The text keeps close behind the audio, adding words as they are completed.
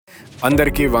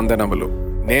అందరికీ వందనములు.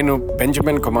 నేను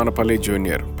Benjamin Komanapalli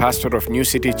junior, pastor of new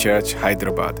city church,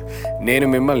 Hyderabad. నేను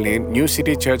మిమ్మల్ని న్యూ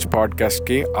సిటీ చర్చ్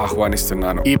పాడ్కాస్ట్కి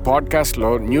ఆహ్వానిస్తున్నాను. ఈ పాడ్కాస్ట్లో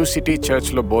న్యూ సిటీ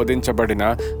చర్చ్లో బోధించబడిన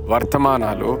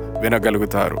వర్తమానాలు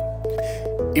వినగలుగుతారు.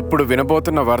 ఇప్పుడు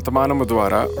వినబోతున్న వర్తమానము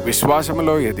ద్వారా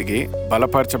విశ్వాసములో ఎదిగి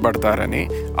బలపరచబడతారని,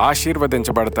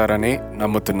 ఆశీర్వదించబడతారని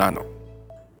నమ్ముతున్నాను.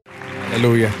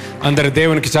 హల్లెలూయా. అందరు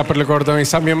దేవునికి చప్పట్లు కొడదాం ఈ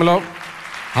సమయంలో.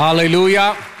 హల్లెలూయా,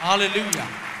 హల్లెలూయా,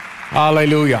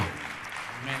 హల్లెలూయా,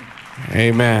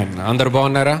 ఆమేన్. అందరు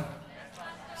బాగున్నారా?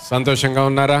 సంతోషంగా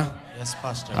ఉన్నారా? yes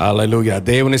pastor. హల్లెలూయా.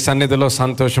 దేవుని సన్నిధిలో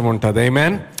సంతోషం ఉంటుంది.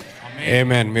 ఆమేన్,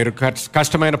 ఆమేన్. మీరు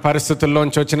కష్టమైన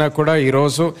పరిస్థితుల్లోంచి వచ్చినా కూడా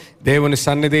ఈరోజు దేవుని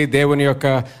సన్నిధి, దేవుని యొక్క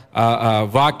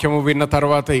వాక్యము విన్న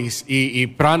తర్వాత ఈ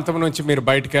ప్రాంతం నుంచి మీరు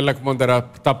బయటకు వెళ్ళక ముందర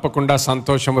తప్పకుండా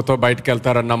సంతోషముతో బయటకు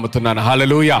వెళ్తారని నమ్ముతున్నాను.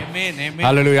 హల్లెలూయా,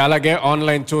 హల్లెలూయా. అలాగే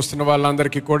ఆన్లైన్ చూస్తున్న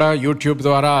వాళ్ళందరికీ కూడా, యూట్యూబ్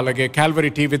ద్వారా, అలాగే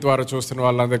కాల్వరీ టీవీ ద్వారా చూస్తున్న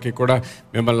వాళ్ళందరికీ కూడా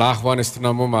మిమ్మల్ని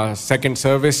ఆహ్వానిస్తున్నాము మా సెకండ్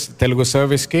సర్వీస్, తెలుగు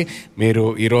సర్వీస్కి.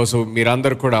 ఈరోజు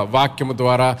మీరందరూ కూడా వాక్యము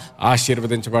ద్వారా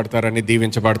ఆశీర్వదించబడతారని,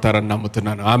 దీవించబడతారని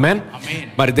నమ్ముతున్నాను. ఆమేన్.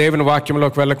 మరి దేవుని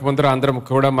వాక్యంలోకి వెళ్ళక ముందర అందరం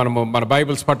కూడా మన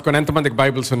బైబిల్స్ పట్టుకొని, ఎంతమందికి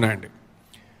బైబిల్స్ ఉన్నాయండి?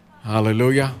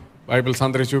 హల్లెలూయా. బైబిల్స్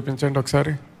అందరికి చూపించండి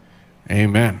ఒకసారి.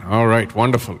 ఆమేన్. All right,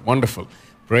 wonderful, wonderful.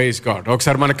 Praise God.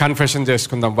 ఒకసారి మనం కన్ఫెషన్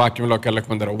చేసుకుందాం వాక్యంలోకి వెళ్ళక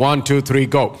ముందర. 1 2 3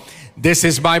 go. This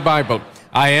is my Bible.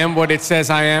 I am what it says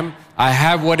I am. I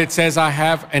have what it says I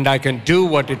have, and I can do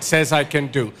what it says I can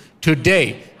do. Today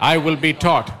I will be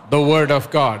taught the word of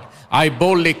God. I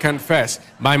boldly confess.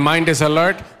 My mind is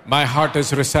alert. My heart is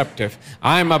receptive.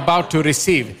 I am about to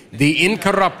receive the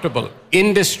incorruptible,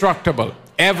 indestructible,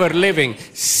 ever-living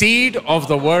seed of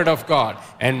the word of God.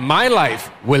 And my life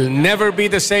will never be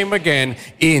the same again,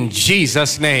 in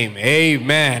Jesus' name.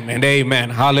 Amen and amen.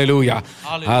 Hallelujah.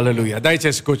 Hallelujah.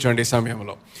 దయచేసి కూర్చోండి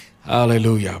సమయంలో.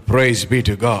 Hallelujah. Praise be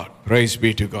to God. Praise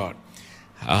be to God.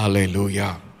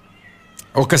 Hallelujah.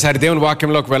 ఒక్కసారి దేవుని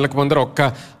వాక్యంలోకి వెళ్ళక ముందర ఒక్క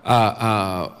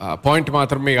point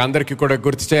మాత్రం మీ అందరికీ కూడా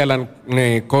గుర్తు చేయాలని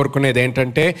కోరుకునేది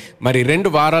ఏంటంటే, మరి 2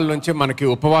 వారాల నుంచి మనకి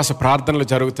ఉపవాస ప్రార్థనలు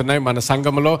జరుగుతున్నాయి మన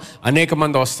సంఘంలో. అనేక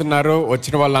మంది వస్తున్నారు.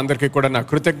 వచ్చిన వాళ్ళందరికీ కూడా నా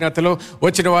కృతజ్ఞతలు.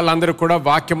 వచ్చిన వాళ్ళందరూ కూడా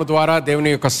వాక్యము ద్వారా,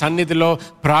 దేవుని యొక్క సన్నిధిలో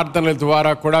ప్రార్థనల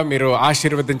ద్వారా కూడా మీరు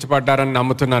ఆశీర్వదించబడ్డారని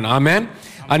నమ్ముతున్నాను. ఆమేన్.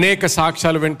 అనేక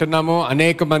సాక్ష్యాలు వింటున్నాము.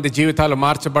 అనేక మంది జీవితాలు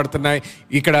మార్చబడుతున్నాయి.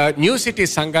 ఇక్కడ న్యూ సిటీ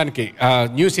సంఘానికి,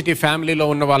 న్యూ సిటీ ఫ్యామిలీలో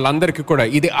ఉన్న వాళ్ళందరికీ కూడా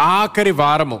ఇది ఆఖరి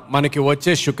వారము. మనకి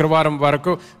వచ్చే శుక్రవారం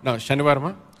వరకు,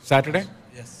 శనివారమా, సాటర్డే,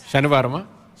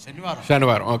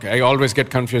 శనివారం. Okay, I always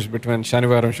get confuse between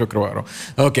శనివారం, శుక్రవారం.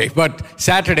 ఓకే, బట్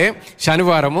సాటర్డే,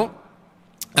 శనివారము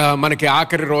మనకి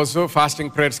ఆఖరి రోజు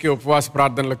ఫాస్టింగ్ ప్రేయర్స్కి, ఉపవాస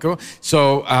ప్రార్థనలకు. సో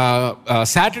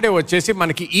సాటర్డే వచ్చేసి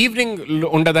మనకి ఈవినింగ్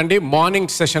ఉండదండి,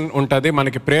 మార్నింగ్ సెషన్ ఉంటుంది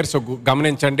మనకి ప్రేయర్స్.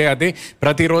 గమనించండి, అది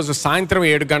ప్రతిరోజు సాయంత్రం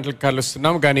 7 గంటలకు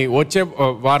కలుస్తున్నాం. కానీ వచ్చే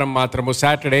వారం మాత్రము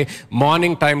సాటర్డే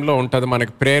మార్నింగ్ టైంలో ఉంటుంది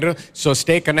మనకి prayer. So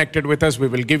stay connected with us. We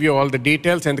will give you all the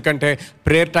details. ఎందుకంటే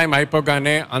ప్రేయర్ టైం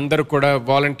అయిపోగానే అందరూ కూడా,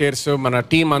 వాలంటీర్స్, మన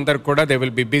టీం అందరూ కూడా they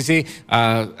will be busy.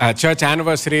 Church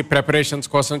anniversary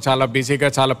preparations కోసం చాలా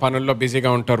బిజీగా, చాలా పనుల్లో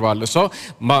బిజీగా ఉంటారు వాళ్ళు. సో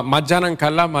మధ్యాహ్నం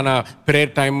కల్లా మన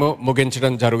ప్రేయర్ టైమ్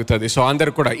ముగించడం జరుగుతుంది. సో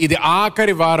అందరు కూడా ఇది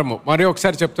ఆఖరి వారము. మరి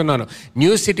ఒకసారి చెప్తున్నాను,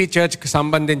 న్యూ సిటీ చర్చ్కి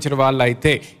సంబంధించిన వాళ్ళు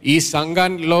అయితే, ఈ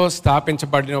సంఘంలో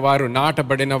స్థాపించబడిన వారు,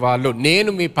 నాటబడిన వాళ్ళు,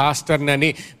 నేను మీ పాస్టర్నని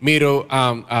మీరు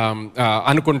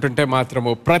అనుకుంటుంటే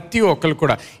మాత్రము ప్రతి ఒక్కరు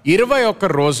కూడా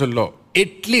 21 రోజుల్లో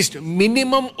అట్లీస్ట్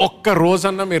మినిమం 1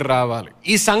 రోజన్నా మీరు రావాలి.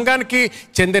 ఈ సంఘానికి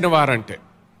చెందిన వారంటే.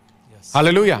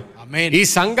 హల్లెలూయా. ఈ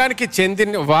సంఘానికి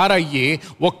చెందిన వారయ్యి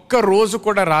 1 రోజు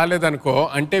కూడా రాలేదనుకో,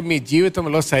 అంటే మీ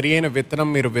జీవితంలో సరి అయిన విత్తనం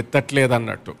మీరు విత్తట్లేదు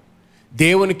అన్నట్టు,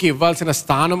 దేవునికి ఇవ్వాల్సిన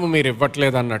స్థానము మీరు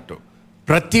ఇవ్వట్లేదు అన్నట్టు.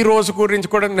 ప్రతిరోజు గురించి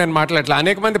కూడా నేను మాట్లాడట్లే.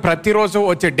 అనేక మంది ప్రతిరోజు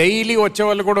డైలీ వచ్చే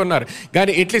వాళ్ళు కూడా ఉన్నారు.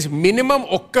 కానీ అట్లీస్ట్ మినిమం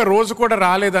 1 రోజు కూడా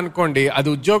రాలేదనుకోండి, అది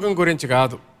ఉద్యోగం గురించి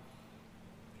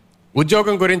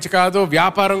కాదు,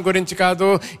 వ్యాపారం గురించి కాదు,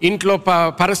 ఇంట్లో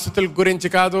పరిస్థితుల గురించి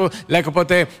కాదు,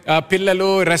 లేకపోతే పిల్లలు,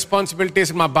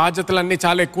 రెస్పాన్సిబిలిటీస్, మా బాధ్యతలన్నీ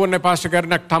చాలా ఎక్కువ ఉన్నాయి పాస్టర్ గారు,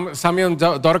 నాకు సమయం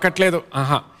దొరకట్లేదు.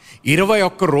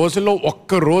 21 రోజుల్లో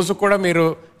 1 రోజు కూడా మీరు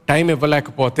టైం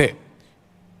ఇవ్వలేకపోతే,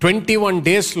 21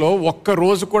 డేస్లో 1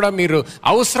 రోజు కూడా మీరు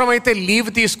అవసరమైతే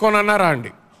లీవ్ తీసుకోనన్నారా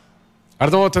అండి?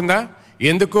 అర్థమవుతుందా?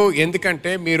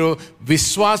 ఎందుకంటే మీరు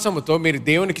విశ్వాసముతో మీరు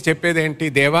దేవునికి చెప్పేది ఏంటి?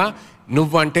 దేవా,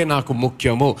 నువ్వంటే నాకు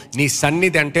ముఖ్యము, నీ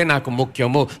సన్నిధి అంటే నాకు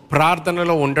ముఖ్యము,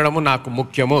 ప్రార్థనలో ఉండడము నాకు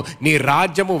ముఖ్యము, నీ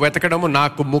రాజ్యము వెతకడము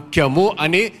నాకు ముఖ్యము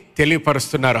అని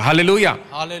తెలియపరుస్తున్నారు. హల్లెలూయా.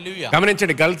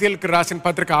 గమనించండి, గలతీయులకు రాసిన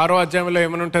పత్రిక 6వ అధ్యాయంలో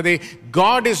ఏమని ఉంటుంది?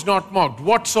 God is not mocked.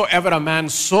 వాట్సోఎవర్ a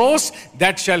man సోస్,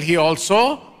 that shall he also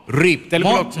reap.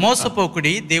 తెలుగులో,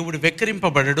 మోసపోకుడి, దేవుడు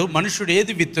వెక్కిరింపబడడు, మనుషుడు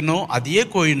ఏది విత్తునో అదే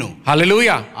కోయును.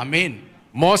 హల్లెలూయా. ఆమేన్.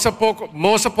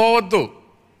 మోసపోవద్దు.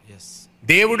 Yes.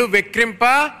 దేవుడు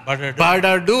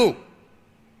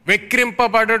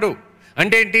వెక్రింపబడడు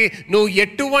అంటే ఏంటి? నువ్వు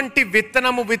ఎటువంటి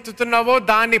విత్తనము విత్తుతున్నావో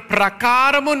దాని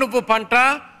ప్రకారము నువ్వు పంట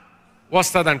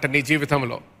వస్తుందంట నీ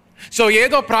జీవితంలో. సో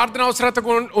ఏదో ప్రార్థన అవసరత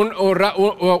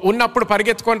ఉన్నప్పుడు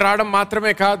పరిగెత్తుకొని రావడం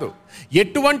మాత్రమే కాదు,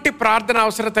 ఎటువంటి ప్రార్థన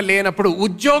అవసరత లేనప్పుడు,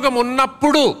 ఉద్యోగం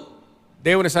ఉన్నప్పుడు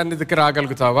దేవుని సన్నిధికి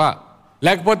రాగలుగుతావా?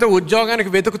 లేకపోతే ఉద్యోగానికి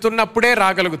వెతుకుతున్నప్పుడే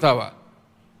రాగలుగుతావా?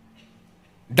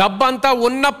 డబ్బంతా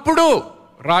ఉన్నప్పుడు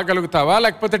రాగలుగుతావా?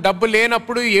 లేకపోతే డబ్బు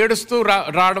లేనప్పుడు ఏడుస్తూ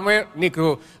రావడమే నీకు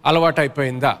అలవాటు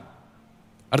అయిపోయిందా?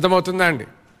 అర్థమవుతుందా అండి?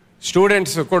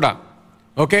 స్టూడెంట్స్ కూడా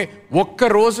ఓకే,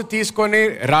 ఒక్కరోజు తీసుకొని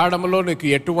రావడంలో నీకు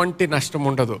ఎటువంటి నష్టం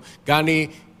ఉండదు. కానీ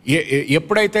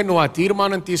ఎప్పుడైతే నువ్వు ఆ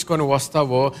తీర్మానం తీసుకొని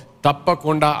వస్తావో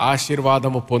తప్పకుండా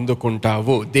ఆశీర్వాదము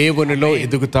పొందుకుంటావు, దేవునిలో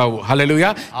ఎదుగుతావు.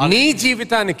 హల్లెలూయా. నీ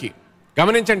జీవితానికి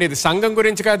గమనించండి, ఇది సంఘం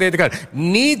గురించి కాదు, ఏది కాదు,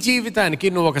 నీ జీవితానికి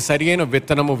నువ్వు ఒక సరియైన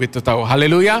విత్తనము విత్తుతావు.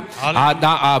 హల్లెలూయా.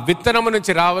 ఆ విత్తనము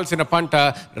నుంచి రావాల్సిన పంట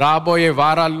రాబోయే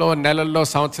వారాల్లో, నెలల్లో,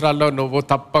 సంవత్సరాల్లో నువ్వు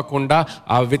తప్పకుండా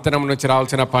ఆ విత్తనం నుంచి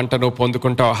రావాల్సిన పంట నువ్వు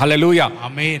పొందుకుంటావు. హల్లెలూయా.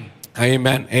 ఆమేన్.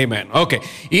 ఆమేన్, ఆమేన్. ఓకే,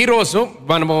 ఈరోజు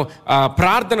మనము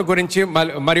ప్రార్థన గురించి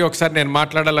మరి ఒకసారి నేను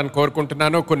మాట్లాడాలని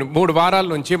కోరుకుంటున్నాను. 3 వారాల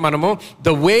నుంచి మనము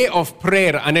ద వే ఆఫ్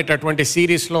ప్రేయర్ అనేటటువంటి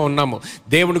సిరీస్లో ఉన్నాము.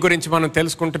 దేవుని గురించి మనం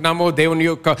తెలుసుకుంటున్నాము. దేవుని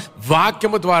యొక్క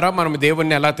వాక్యము ద్వారా మనం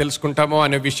దేవుణ్ణి ఎలా తెలుసుకుంటామో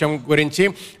అనే విషయం గురించి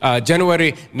జనవరి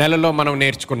నెలలో మనం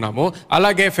నేర్చుకున్నాము.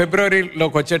 అలాగే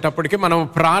ఫిబ్రవరిలోకి వచ్చేటప్పటికి మనం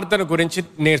ప్రార్థన గురించి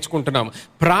నేర్చుకుంటున్నాము.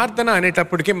 ప్రార్థన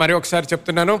అనేటప్పటికి మరి ఒకసారి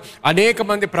చెప్తున్నాను, అనేక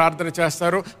మంది ప్రార్థన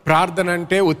చేస్తారు. ప్రార్థన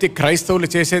అంటే ఉత్తి క్రైస్తవులు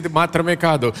చేసేది మాత్రమే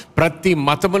కాదు, ప్రతి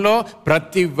మతములో,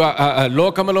 ప్రతి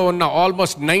లోకములో ఉన్న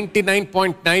ఆల్మోస్ట్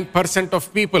 99.9% ఆఫ్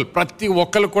పీపుల్, ప్రతి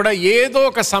ఒక్కరు కూడా ఏదో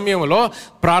ఒక సమయంలో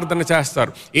ప్రార్థన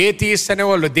చేస్తారు. ఏథీయిస్ట్ అనే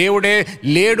వాళ్ళు, దేవుడే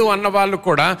లేడు అన్న వాళ్ళు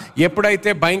కూడా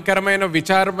ఎప్పుడైతే భయంకరమైన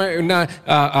విచారమైన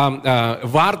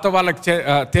వార్త వాళ్ళకి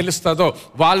తెలుస్తుందో,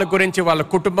 వాళ్ళ గురించి, వాళ్ళ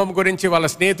కుటుంబం గురించి, వాళ్ళ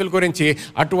స్నేహితుల గురించి,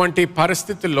 అటువంటి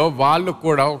పరిస్థితుల్లో వాళ్ళు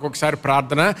కూడా ఒక్కొక్కసారి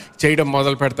ప్రార్థన చేయడం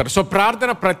మొదలు పెడతారు. సో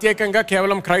ప్రార్థన ప్రత్యేకంగా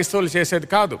కేవలం క్రైస్తవులు చేసేది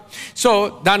కాదు. సో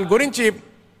దాని గురించి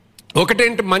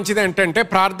ఒకటేంటి మంచిది ఏంటంటే,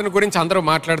 ప్రార్థన గురించి అందరూ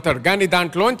మాట్లాడతారు, కానీ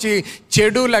దాంట్లోంచి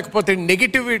చెడు లేకపోతే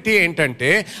నెగిటివిటీ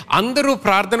ఏంటంటే, అందరూ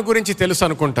ప్రార్థన గురించి తెలుసు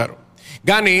అనుకుంటారు,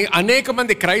 కానీ అనేక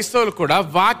మంది క్రైస్తవులు కూడా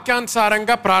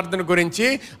వాక్యానుసారంగా ప్రార్థన గురించి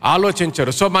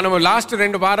ఆలోచించరు. సో మనము లాస్ట్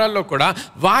 2 వారాల్లో కూడా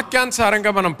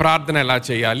వాక్యానుసారంగా మనం ప్రార్థన ఎలా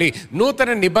చేయాలి,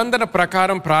 నూతన నిబంధన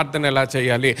ప్రకారం ప్రార్థన ఎలా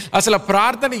చేయాలి, అసలు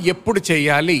ప్రార్థన ఎప్పుడు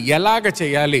చేయాలి, ఎలాగ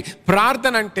చేయాలి,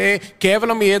 ప్రార్థన అంటే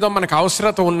కేవలం ఏదో మనకు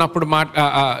అవసరత ఉన్నప్పుడు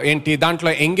ఏంటి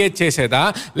దాంట్లో ఎంగేజ్ చేసేదా,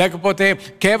 లేకపోతే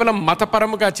కేవలం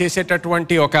మతపరముగా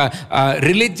చేసేటటువంటి ఒక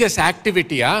రిలీజియస్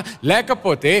యాక్టివిటీయా,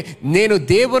 లేకపోతే నేను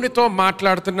దేవునితో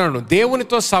మాట్లాడుతున్నాను,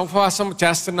 దేవునితో సహవాసం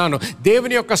చేస్తున్నాను,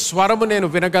 దేవుని యొక్క స్వరము నేను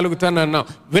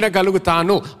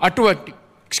వినగలుగుతాను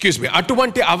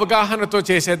అటువంటి అవగాహనతో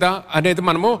చేసేదా అనేది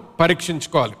మనము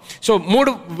పరీక్షించుకోవాలి. సో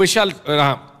 3 విషయాలు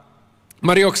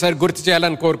మరి ఒకసారి గుర్తు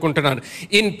చేయాలని కోరుకుంటున్నాను.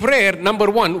 In prayer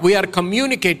number 1 we are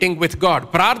communicating with God.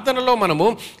 ప్రార్థనలో మనము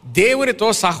దేవునితో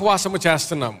సహవాసము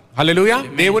చేస్తున్నాం. హల్లెలూయా.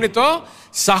 దేవునితో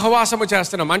సహవాసము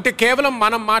చేస్తున్నాం అంటే కేవలం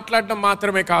మనం మాట్లాడడం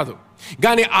మాత్రమే కాదు,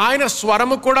 కానీ ఆయన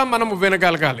స్వరము కూడా మనము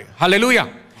వినగలగాలి. హల్లెలూయా.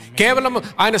 కేవలం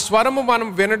ఆయన స్వరము మనం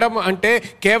వినడం అంటే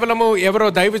కేవలము ఎవరో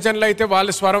దైవజనులు అయితే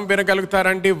వాళ్ళు స్వరం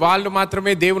వినగలుగుతారండి, వాళ్ళు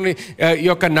మాత్రమే దేవుని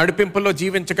యొక్క నడిపింపులో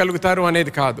జీవించగలుగుతారు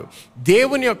అనేది కాదు.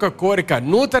 దేవుని యొక్క కోరిక,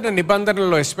 నూతన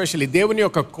నిబంధనలో ఎస్పెషల్లీ దేవుని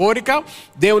యొక్క కోరిక,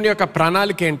 దేవుని యొక్క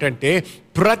ప్రణాళిక ఏంటంటే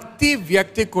ప్రతి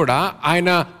వ్యక్తి కూడా ఆయన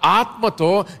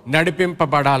ఆత్మతో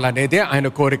నడిపింపబడాలనేదే ఆయన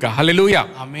కోరిక. హల్లెలూయా.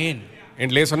 ఆమేన్.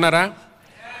 ఏంటి లేసున్నారా?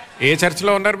 ఏ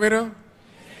చర్చిలో ఉన్నారు మీరు?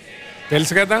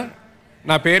 తెలుసు కదా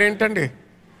నా పేరేంటండి?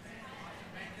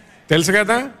 తెలుసు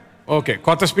కదా? ఓకే,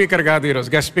 కొత్త స్పీకర్ కాదు ఈరోజు,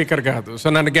 గెస్ట్ స్పీకర్ కాదు. సో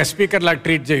నన్ను గెస్ట్ స్పీకర్ లాగా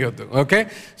ట్రీట్ చేయొద్దు. ఓకే,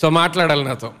 సో మాట్లాడాలి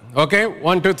నాతో. Okay,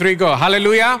 1 2 3 go.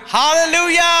 హల్లెలూయా.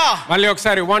 హల్లెలూయా. మళ్ళీ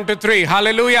ఒకసారి 1 2 3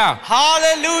 హల్లెలూయా.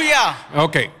 హల్లెలూయా.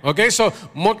 Okay okay. సో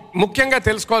ముఖ్యంగా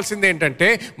తెలుసుకోవాల్సింది ఏంటంటే,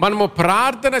 మనము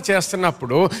ప్రార్థన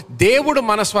చేస్తున్నప్పుడు దేవుడు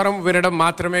మన స్వరం వినడం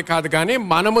మాత్రమే కాదు, కానీ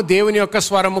మనము దేవుని యొక్క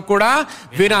స్వరము కూడా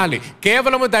వినాలి.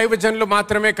 కేవలము దైవజనులు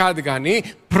మాత్రమే కాదు, కానీ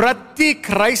ప్రతి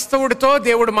క్రైస్తవుడితో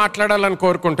దేవుడు మాట్లాడాలని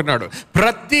కోరుకుంటున్నాడు.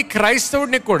 ప్రతి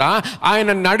క్రైస్తవుడిని కూడా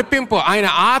ఆయన నడిపింపు, ఆయన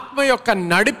ఆత్మ యొక్క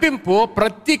నడిపింపు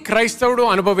ప్రతి క్రైస్తవుడు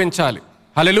అనుభవించాలి.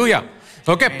 హల్లెలూయా.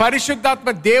 ఓకే,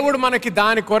 పరిశుద్ధాత్మ దేవుడు మనకి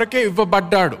దాని కొరకే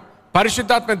ఇవ్వబడ్డాడు.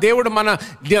 పరిశుద్ధాత్మ దేవుడు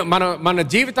మన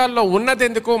జీవితాల్లో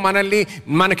ఉన్నదెందుకు?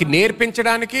 మనకి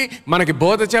నేర్పించడానికి, మనకి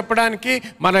బోధ చెప్పడానికి,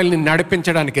 మనల్ని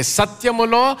నడిపించడానికి,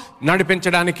 సత్యములో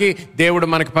నడిపించడానికి దేవుడు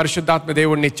మనకి పరిశుద్ధాత్మ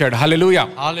దేవుడిని ఇచ్చాడు. హల్లెలూయా,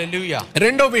 హల్లెలూయా.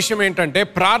 రెండో విషయం ఏంటంటే,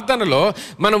 ప్రార్థనలో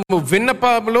మనము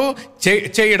విన్నపములు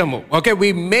చేయడము. Okay, we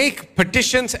make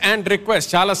petitions and request.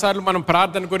 చాలాసార్లు మనం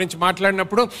ప్రార్థన గురించి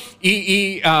మాట్లాడినప్పుడు ఈ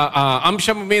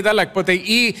అంశం మీద, లేకపోతే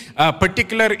ఈ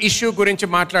పర్టిక్యులర్ ఇష్యూ గురించి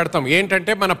మాట్లాడతాం.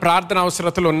 ఏంటంటే, మన ప్రార్థన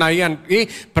అవసరతలు ఉన్నాయి అని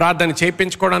ప్రార్థన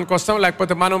చేయించుకోవడానికి వస్తాం,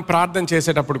 లేకపోతే మనం ప్రార్థన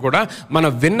చేసేటప్పుడు కూడా మన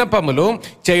విన్నపములు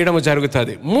చేయడం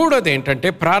జరుగుతుంది. మూడోది ఏంటంటే,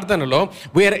 ప్రార్థనలో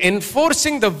we are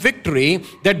enforcing the victory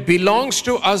that belongs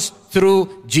to us through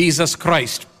Jesus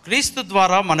Christ. క్రీస్తు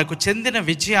ద్వారా మనకు చెందిన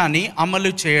విజయాన్ని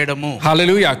అమలు చేయడము.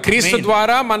 హల్లెలూయా. క్రీస్తు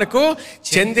ద్వారా మనకు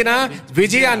చెందిన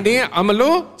విజయాన్ని అమలు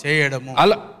చేయడము.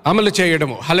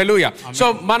 హల్లెలూయా. సో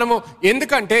మనము,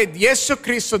 ఎందుకంటే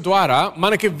యేసుక్రీస్తు ద్వారా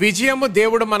మనకి విజయము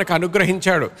దేవుడు మనకు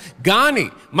అనుగ్రహించాడు. కానీ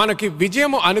మనకి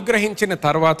విజయము అనుగ్రహించిన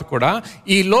తర్వాత కూడా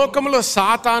ఈ లోకంలో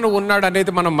సాతాను ఉన్నాడు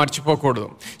అనేది మనం మర్చిపోకూడదు.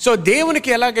 సో దేవునికి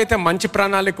ఎలాగైతే మంచి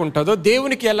ప్రణాళిక ఉంటుందో,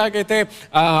 దేవునికి ఎలాగైతే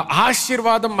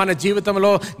ఆశీర్వాదం మన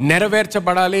జీవితంలో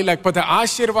నెరవేర్చబడాలి, లేకపోతే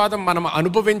ఆశీర్వాదం మనం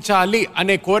అనుభవించాలి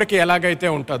అనే కోరిక ఎలాగైతే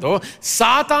ఉంటుందో,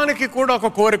 సాతానుకి కూడా ఒక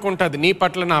కోరిక ఉంటుంది నీ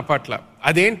పట్ల, నా పట్ల.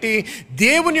 అదేంటి?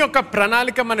 దేవుని యొక్క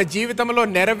ప్రణాళిక మన జీవితంలో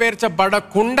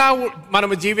నెరవేర్చబడకుండా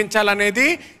మనము జీవించాలనేది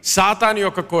సాతాను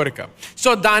యొక్క కోరిక. సో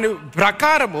దాని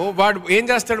ప్రకారము వాడు ఏం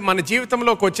చేస్తాడు? మన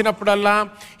జీవితంలోకి వచ్చినప్పుడల్లా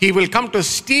he will come to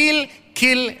steal,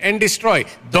 kill and destroy.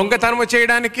 దొంగతనము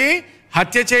చేయడానికి,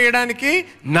 హత్య చేయడానికి,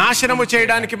 నాశనము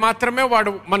చేయడానికి మాత్రమే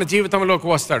వాడు మన జీవితంలోకి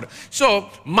వస్తాడు. సో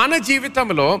మన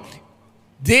జీవితంలో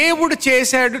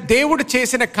దేవుడు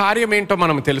చేసిన కార్యం ఏంటో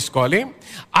మనం తెలుసుకోవాలి.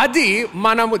 అది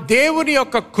మనము దేవుని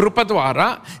యొక్క కృప ద్వారా,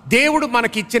 దేవుడు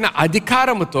మనకి ఇచ్చిన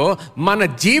అధికారముతో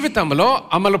మన జీవితంలో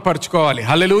అమలు పరుచుకోవాలి.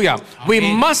 హల్లెలూయా. We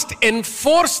must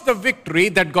enforce the victory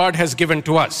that God has given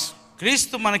to us.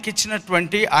 క్రీస్తు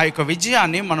మనకిచ్చినటువంటి ఆ యొక్క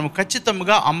విజయాన్ని మనం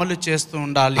ఖచ్చితంగా అమలు చేస్తూ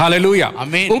ఉండాలి. హల్లెలూయా.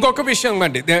 ఆమేన్. ఇంకొక విషయం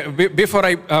అండి, before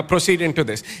I proceed into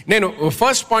this, నేను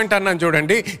ఫస్ట్ పాయింట్ అన్నాను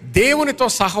చూడండి, దేవునితో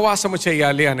సహవాసము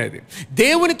చేయాలి అనేది.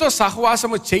 దేవునితో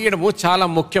సహవాసము చేయడము చాలా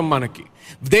ముఖ్యం మనకి.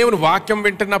 దేవుని వాక్యం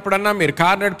వింటున్నప్పుడన్నా, మీరు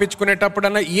కారు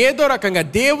నడిపించుకునేటప్పుడన్నా, ఏదో రకంగా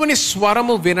దేవుని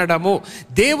స్వరము వినడము,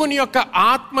 దేవుని యొక్క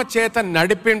ఆత్మ చేత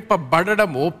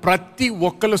నడిపింపబడము ప్రతి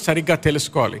ఒక్కరు సరిగ్గా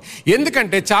తెలుసుకోవాలి.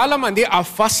 ఎందుకంటే చాలామంది ఆ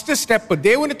ఫస్ట్ స్టెప్,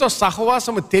 దేవునితో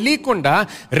సహవాసము తెలియకుండా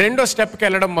రెండో స్టెప్కి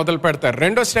వెళ్ళడం మొదలు పెడతారు.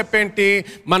 రెండో స్టెప్ ఏంటి?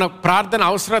 మన ప్రార్థన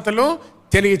అవసరతలు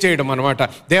తెలియచేయడం అనమాట.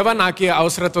 దేవా నాకు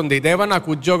అవసరత ఉంది, దేవా నాకు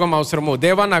ఉద్యోగం అవసరము,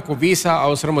 దేవా నాకు వీసా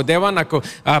అవసరము, దేవా నాకు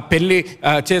పెళ్ళి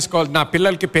చేసుకోవాలి, నా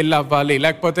పిల్లలకి పెళ్ళి అవ్వాలి,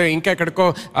 లేకపోతే ఇంకెక్కడికో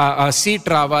సీట్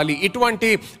రావాలి, ఇటువంటి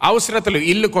అవసరతలు,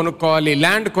 ఇల్లు కొనుక్కోవాలి,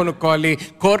 ల్యాండ్ కొనుక్కోవాలి,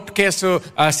 కోర్టు కేసు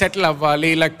సెటిల్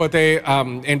అవ్వాలి, లేకపోతే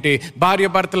భార్య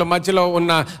భర్తల మధ్యలో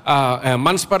ఉన్న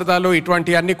మనస్పర్ధాలు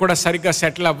ఇటువంటి అన్నీ కూడా సరిగ్గా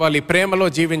సెటిల్ అవ్వాలి, ప్రేమలో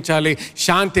జీవించాలి,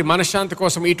 శాంతి, మనశ్శాంతి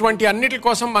కోసం, ఇటువంటి అన్నిటి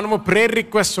కోసం మనము ప్రేయర్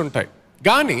రిక్వెస్ట్ ఉంటాయి.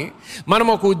 కానీ మనం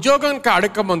ఒక ఉద్యోగానికి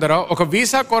అడగక ముందర, ఒక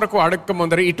వీసా కొరకు అడగక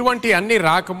ముందర, ఇటువంటి అన్నీ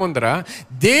రాకముందర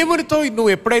దేవునితో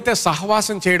నువ్వు ఎప్పుడైతే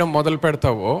సహవాసం చేయడం మొదలు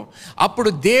పెడతావో అప్పుడు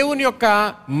దేవుని యొక్క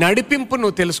నడిపింపు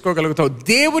నువ్వు తెలుసుకోగలుగుతావు,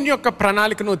 దేవుని యొక్క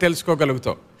ప్రణాళిక నువ్వు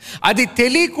తెలుసుకోగలుగుతావు. అది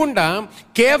తెలియకుండా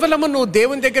కేవలము నువ్వు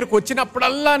దేవుని దగ్గరకు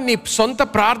వచ్చినప్పుడల్లా నీ సొంత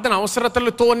ప్రార్థన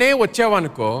అవసరతలతోనే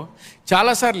వచ్చావనుకో,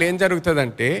 చాలాసార్లు ఏం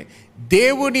జరుగుతుందంటే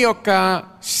దేవుని యొక్క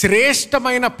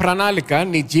శ్రేష్టమైన ప్రణాళిక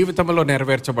నీ జీవితంలో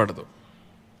నెరవేర్చబడదు.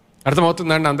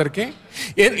 అర్థమవుతుందండి అందరికీ?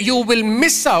 You will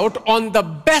miss out on the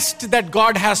best that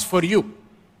God has for you.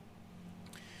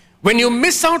 When you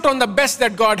miss out on the best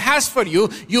that God has for you,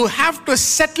 you have to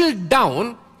settle down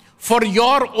for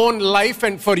your own life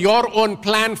and for your own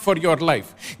plan for your life.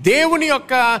 దేవుని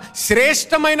యొక్క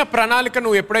శ్రేష్టమైన ప్రణాళిక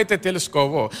నువ్వు ఎప్పుడైతే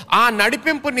తెలుసుకోవో, ఆ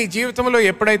నడిపింపు నీ జీవితంలో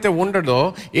ఎప్పుడైతే ఉండదో,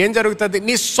 ఏం జరుగుతుంది?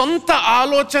 నీ సొంత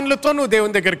ఆలోచనలతో నువ్వు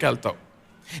దేవుని దగ్గరికి వెళ్తావు,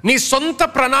 నీ సొంత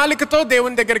ప్రణాళికతో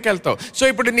దేవుని దగ్గరికి వెళ్తావు. సో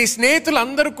ఇప్పుడు నీ స్నేహితులు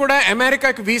అందరూ కూడా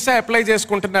అమెరికాకి వీసా అప్లై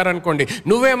చేసుకుంటున్నారు అనుకోండి,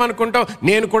 నువ్వేమనుకుంటావు?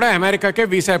 నేను కూడా అమెరికాకే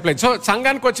వీసా అప్లై. సో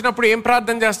సంఘానికి వచ్చినప్పుడు ఏం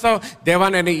ప్రార్థన చేస్తావు? దేవా,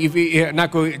 నేను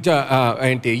నాకు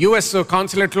యుఎస్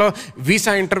కాన్సులేట్లో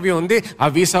వీసా ఇంటర్వ్యూ ఉంది, ఆ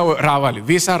వీసా రావాలి,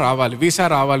 వీసా రావాలి, వీసా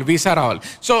రావాలి, వీసా రావాలి.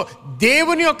 సో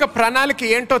దేవుని యొక్క ప్రణాళిక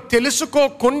ఏంటో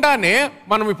తెలుసుకోకుండానే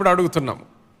మనం ఇప్పుడు అడుగుతున్నాము.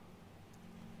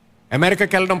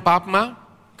 అమెరికాకి వెళ్ళడం పాపమా?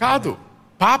 కాదు,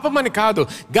 పాపమని కాదు.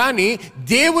 కానీ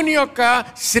దేవుని యొక్క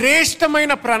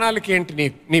శ్రేష్టమైన ప్రణాళిక ఏంటి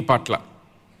నీ పట్ల?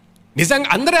 నిజంగా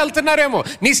అందరూ వెళ్తున్నారేమో,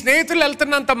 నీ స్నేహితులు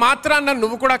వెళ్తున్నంత మాత్రాన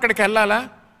నువ్వు కూడా అక్కడికి వెళ్ళాలా?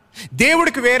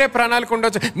 దేవుడికి వేరే ప్రణాళిక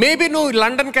ఉండొచ్చు. మేబీ నువ్వు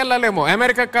లండన్కి వెళ్ళాలేమో,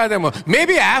 అమెరికాకి కాదేమో,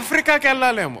 మేబీ ఆఫ్రికాకి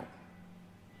వెళ్ళాలేమో.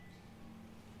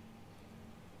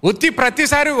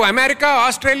 ప్రతిసారి అమెరికా,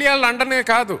 ఆస్ట్రేలియా, లండనే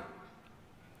కాదు.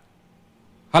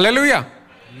 హల్లెలూయా.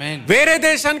 ఆమేన్. వేరే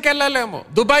దేశానికి వెళ్ళలేము,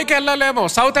 దుబాయ్కి వెళ్ళలేము,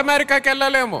 సౌత్ అమెరికాకి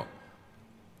వెళ్ళలేము,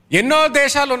 ఎన్నో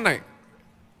దేశాలు ఉన్నాయి.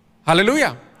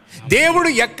 హల్లెలూయా.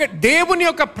 దేవుని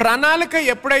యొక్క ప్రణాళిక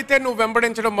ఎప్పుడైతే నువ్వు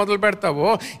వెంబడించడం మొదలు పెడతావో,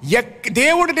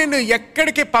 దేవుడు నిన్ను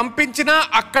ఎక్కడికి పంపించినా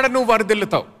అక్కడ నువ్వు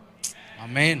వర్ధిల్లుతావు.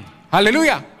 ఆమేన్.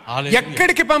 హల్లెలూయా.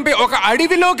 ఎక్కడికి ఒక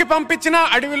అడవిలోకి పంపించినా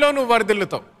అడవిలో నువ్వు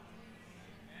వర్ధిల్లుతావు.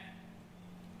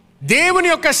 దేవుని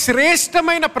యొక్క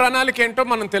శ్రేష్టమైన ప్రణాళిక ఏంటో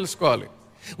మనం తెలుసుకోవాలి.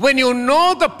 When you know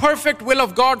the perfect will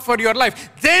of God for your life,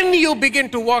 then you begin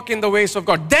to walk in the ways of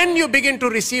God. Then you begin to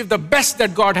receive the best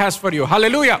that God has for you.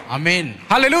 Hallelujah. Amen.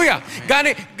 Hallelujah.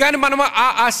 కానీ మనం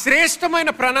ఆ శ్రేష్టమైన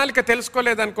ప్రణాళిక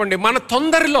తెలుసుకోలేదనుకోండి, మన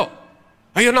తొందరలో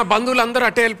అయ్యో నా బంధువులు అందరూ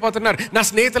అటే వెళ్ళిపోతున్నారు, నా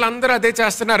స్నేహితులు అందరూ అదే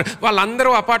చేస్తున్నారు, వాళ్ళందరూ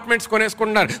అపార్ట్మెంట్స్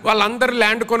కొనేసుకుంటున్నారు, వాళ్ళందరూ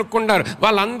ల్యాండ్ కొనుక్కున్నారు,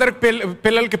 వాళ్ళందరికి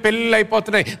పిల్లలకి పెళ్ళిళ్ళు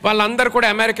అయిపోతున్నాయి, వాళ్ళందరూ కూడా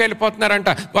అమెరికా వెళ్ళిపోతున్నారంట,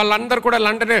 వాళ్ళందరూ కూడా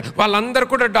లండన్, వాళ్ళందరూ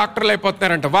కూడా డాక్టర్లు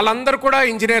అయిపోతున్నారంట, వాళ్ళందరూ కూడా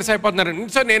ఇంజనీర్స్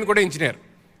అయిపోతున్నారంట. సో నేను కూడా ఇంజనీర్.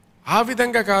 ఆ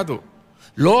విధంగా కాదు.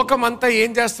 లోకం అంతా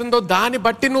ఏం చేస్తుందో దాన్ని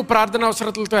బట్టి నువ్వు ప్రార్థన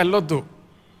అవసరతలతో వెళ్ళొద్దు.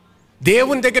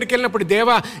 దేవుని దగ్గరికి వెళ్ళినప్పుడు,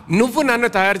 దేవా నువ్వు నన్ను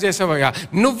తయారు చేసావయ్యా,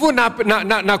 నువ్వు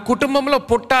నా కుటుంబంలో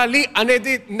పుట్టాలి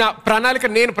అనేది నా ప్రణాళిక.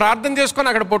 నేను ప్రార్థన చేసుకొని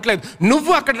అక్కడ పుట్టలేదు,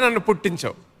 నువ్వు అక్కడ నన్ను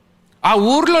పుట్టించావు, ఆ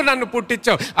ఊర్లో నన్ను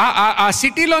పుట్టించావు, ఆ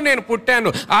సిటీలో నేను పుట్టాను,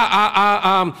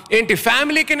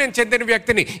 ఫ్యామిలీకి నేను చెందిన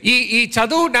వ్యక్తిని, ఈ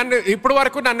చదువు నన్ను ఇప్పటి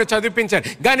వరకు నన్ను చదివించాను.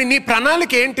 కానీ నీ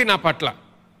ప్రణాళిక ఏంటి నా పట్ల?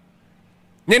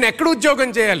 నేను ఎక్కడ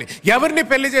ఉద్యోగం చేయాలి, ఎవరిని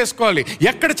పెళ్లి చేసుకోవాలి,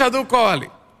 ఎక్కడ చదువుకోవాలి?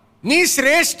 నీ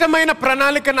శ్రేష్టమైన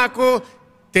ప్రణాళిక నాకు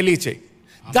తెలియచేయి.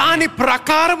 దాని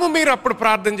ప్రకారము మీరు అప్పుడు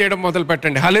ప్రార్థన చేయడం మొదలు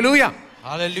పెట్టండి. హల్లెలూయా.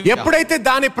 ఎప్పుడైతే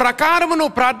దాని ప్రకారము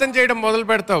నువ్వు ప్రార్థన చేయడం మొదలు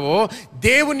పెడతావో,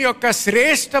 దేవుని యొక్క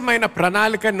శ్రేష్టమైన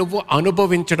ప్రణాళిక నువ్వు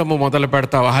అనుభవించడము మొదలు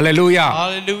పెడతావు. హల్లెలూయా.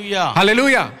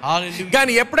 హల్లెలూయా.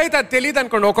 కానీ ఎప్పుడైతే అది తెలియదు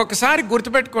అనుకోండి, ఒక్కొక్కసారి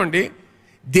గుర్తుపెట్టుకోండి,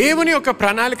 దేవుని యొక్క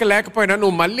ప్రణాళిక లేకపోయినా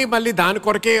నువ్వు మళ్ళీ దాని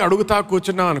కొరకే అడుగుతా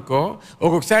కూర్చున్నావు అనుకో,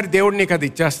 ఒక్కొక్కసారి దేవుడు నీకు అది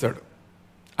ఇచ్చేస్తాడు.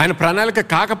 ఆయన ప్రణాళిక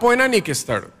కాకపోయినా నీకు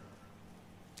ఇస్తాడు.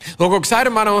 ఒక్కొక్కసారి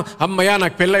మనం అమ్మయ్య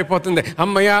నాకు పెళ్ళి అయిపోతుంది,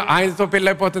 అమ్మయ్య ఆయనతో పెళ్ళి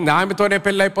అయిపోతుంది, ఆమెతోనే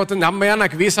పెళ్ళి అయిపోతుంది, అమ్మయ్య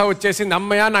నాకు వీసా వచ్చేసింది,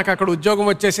 అమ్మయ్య నాకు అక్కడ ఉద్యోగం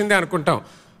వచ్చేసింది అనుకుంటాం,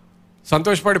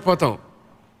 సంతోషపడిపోతాం.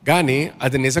 కానీ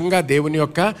అది నిజంగా దేవుని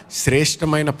యొక్క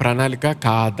శ్రేష్టమైన ప్రణాళిక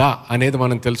కాదా అనేది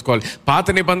మనం తెలుసుకోవాలి. పాత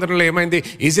నిబంధనలో ఏమైంది?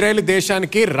 ఇజ్రాయేల్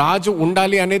దేశానికి రాజు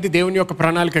ఉండాలి అనేది దేవుని యొక్క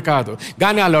ప్రణాళిక కాదు.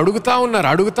 కానీ వాళ్ళు అడుగుతా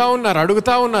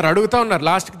ఉన్నారు.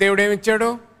 లాస్ట్కి దేవుడు ఏమిచ్చాడు?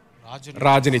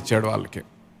 రాజునిచ్చాడు. వాళ్ళకి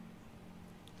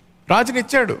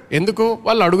రాజునిచ్చాడు. ఎందుకు?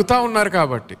 వాళ్ళు అడుగుతా ఉన్నారు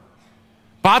కాబట్టి.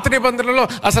 పాత నిబంధనలో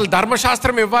అసలు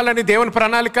ధర్మశాస్త్రం ఇవ్వాలని దేవుని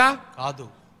ప్రణాళిక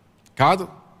కాదు.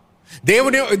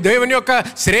 దేవుని యొక్క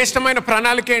శ్రేష్టమైన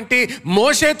ప్రణాళిక ఏంటి?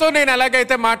 మోషేతో నేను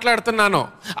ఎలాగైతే మాట్లాడుతున్నానో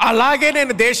అలాగే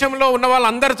నేను దేశంలో ఉన్న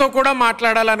వాళ్ళందరితో కూడా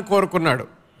మాట్లాడాలని కోరుకున్నాడు.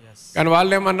 కానీ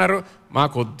వాళ్ళు ఏమన్నారు?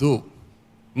 మాకొద్దు,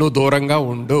 నువ్వు దూరంగా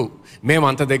ఉండు, మేము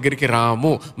అంత దగ్గరికి రాము,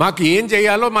 మాకు ఏం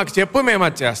చేయాలో మాకు చెప్పు, మేము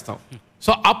అది చేస్తాం.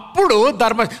 సో అప్పుడు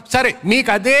సరే మీకు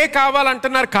అదే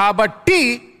కావాలంటున్నారు కాబట్టి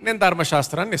నేను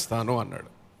ధర్మశాస్త్రాన్ని ఇస్తాను అన్నాడు.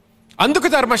 అందుకు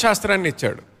ధర్మశాస్త్రాన్ని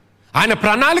ఇచ్చాడు. ఆయన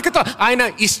ప్రణాళికతో, ఆయన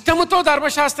ఇష్టముతో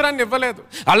ధర్మశాస్త్రాన్ని ఇవ్వలేదు.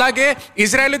 అలాగే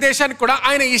ఇజ్రాయేల్ దేశానికి కూడా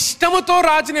ఆయన ఇష్టముతో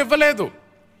రాజుని ఇవ్వలేదు.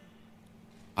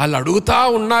 వాళ్ళు అడుగుతా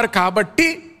ఉన్నారు కాబట్టి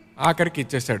ఆఖరికి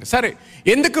ఇచ్చేసాడు. సరే,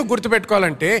 ఎందుకు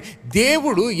గుర్తుపెట్టుకోవాలంటే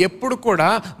దేవుడు ఎప్పుడు కూడా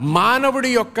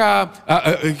మానవుడి యొక్క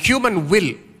హ్యూమన్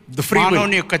విల్,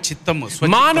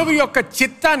 మానవు యొక్క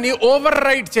చిత్తాన్ని ఓవర్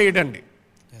రైడ్ చేయడండి.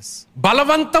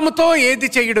 బలవంతంతో ఏది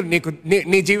చేయడు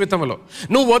నీ జీవితంలో.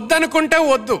 నువ్వు వద్దనుకుంటే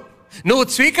వద్దు, నువ్వు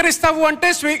స్వీకరిస్తావు అంటే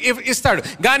ఇస్తాడు.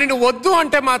 కానీ నువ్వు వద్దు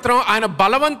అంటే మాత్రం ఆయన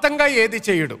బలవంతంగా ఏది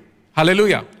చేయడు.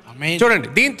 హల్లెలూయా. చూడండి,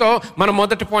 దీంతో మనం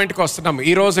మొదటి పాయింట్కి వస్తున్నాము.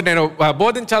 ఈరోజు నేను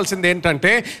బోధించాల్సింది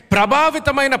ఏంటంటే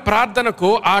ప్రభావితమైన ప్రార్థనకు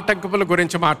ఆటంకముల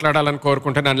గురించి మాట్లాడాలని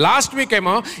కోరుకుంటున్నాను. లాస్ట్ వీక్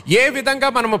ఏమో ఏ విధంగా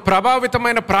మనము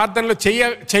ప్రభావితమైన ప్రార్థనలు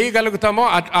చేయగలుగుతామో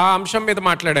ఆ అంశం మీద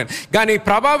మాట్లాడాను. కానీ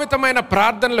ప్రభావితమైన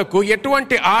ప్రార్థనలకు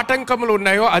ఎటువంటి ఆటంకములు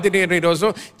ఉన్నాయో అది నేను ఈరోజు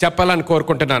చెప్పాలని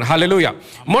కోరుకుంటున్నాను. హల్లెలూయా.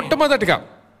 మొట్టమొదటిగా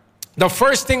the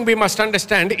first thing we must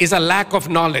understand is a lack of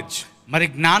knowledge. మరి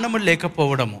జ్ఞానము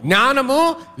లేకపోవడము,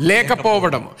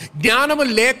 జ్ఞానము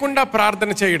లేకుండా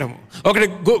ప్రార్థన చేయడము. ఒకటి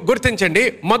గుర్తించండి,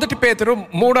 1 పేతురు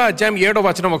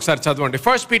 3:7 ఒకసారి చదవండి.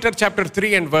 1 Peter chapter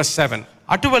 3:7.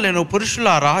 అటువలెను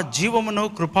పురుషులారా, జీవమును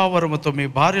కృపావరముతో మీ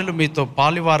భార్యలు మీతో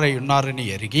పాలివారై ఉన్నారని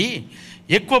ఎరిగి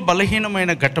ఎక్కువ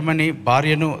బలహీనమైన ఘట్టమని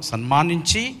భార్యను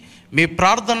సన్మానించి మీ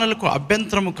ప్రార్థనలకు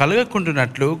అభ్యంతరము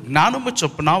కలగకుండానట్లు జ్ఞానము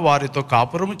చొప్పున వారితో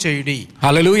కాపురము చేయుడి.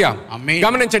 హల్లెలూయా.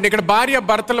 గమనించండి, ఇక్కడ భార్య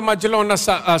భర్తల మధ్యలో ఉన్న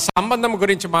సంబంధం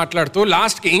గురించి మాట్లాడుతూ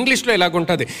లాస్ట్కి ఇంగ్లీష్లో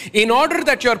ఇలాగుంటుంది: in order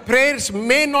that your prayers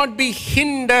may not be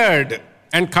hindered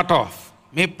and cut off.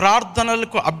 మీ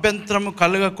ప్రార్థనలకు అభ్యంతరము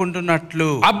కలగకుండా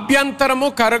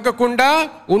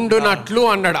ఉండునట్లు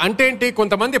అన్నాడు. అంటే ఏంటి?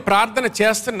 కొంతమంది ప్రార్థన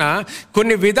చేస్తున్నా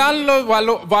కొన్ని విధాల్లో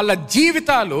వాళ్ళ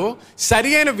జీవితాలు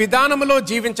సరి అయిన విధానంలో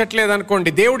జీవించట్లేదు అనుకోండి,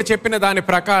 దేవుడు చెప్పిన దాని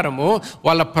ప్రకారము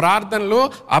వాళ్ళ ప్రార్థనలో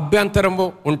అభ్యంతరము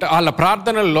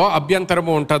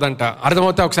ఉంటుందంట.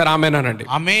 అర్థమవుతా? ఒకసారి ఆమేనండి.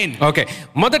 ఆమేన్. ఓకే,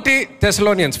 మొదటి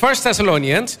first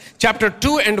Thessalonians chapter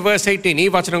 2 and verse 18 ఈ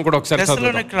వచనం కూడా ఒకసారి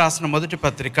తెస్సలోనికీయులకు రాసిన మొదటి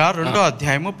పత్రిక 2వ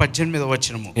అధ్యాయము 18వ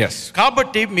వచనము. Yes.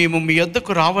 కాబట్టి మేము మీ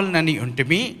యొద్దకు రావాలనని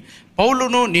ఉంటిమి,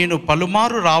 పౌలును నేను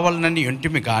పలుమారు రావాలనని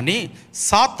ఉంటిమి గాని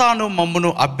సాతాను మమ్మును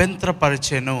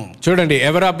అభ్యంతరపరిచెను. చూడండి,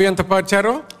 ఎవరు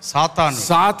అభ్యంతరపరిచారు?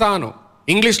 సాతాను.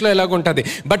 ఇంగ్లీష్లో ఎలాగుంటది?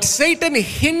 But Satan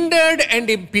hindered and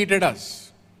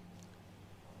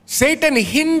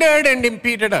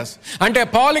impeded us. అంటే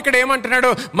పౌలు ఇక్కడ ఏమంటున్నాడు?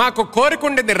 మాకు కోరిక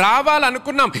ఉండింది,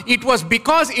 రావాలనుకున్నాం. It was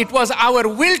because it was our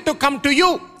will to come to you.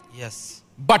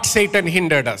 But Satan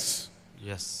hindered us.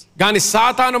 కానీ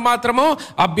సాతాను మాత్రము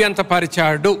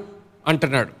అభ్యంతరపరిచాడు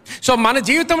అంటున్నాడు. సో మన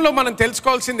జీవితంలో మనం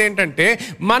తెలుసుకోవాల్సింది ఏంటంటే,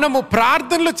 మనము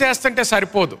ప్రార్థనలు చేస్తుంటే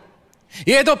సరిపోదు.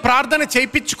 ఏదో ప్రార్థన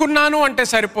చేయించుకున్నాను అంటే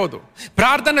సరిపోదు.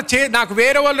 నాకు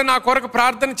వేరే వాళ్ళు నా కొరకు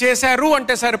ప్రార్థన చేశారు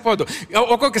అంటే సరిపోదు.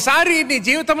 ఒక్కొక్కసారి నీ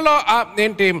జీవితంలో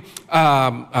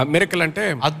మిరకల్ అంటే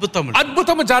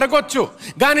అద్భుతము జరగొచ్చు,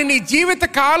 కానీ నీ జీవిత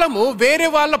కాలము వేరే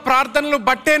వాళ్ళ ప్రార్థనలు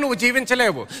బట్టే నువ్వు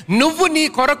జీవించలేవు. నువ్వు నీ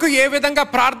కొరకు ఏ విధంగా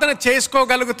ప్రార్థన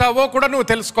చేసుకోగలుగుతావో కూడా నువ్వు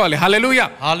తెలుసుకోవాలి. హల్లెలూయా,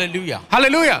 హల్లెలూయా,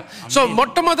 హల్లెలూయా. సో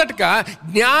మొట్టమొదటిగా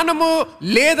జ్ఞానము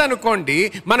లేదనుకోండి,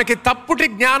 మనకి తప్పుటి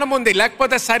జ్ఞానం ఉంది,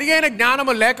 లేకపోతే సరి అయిన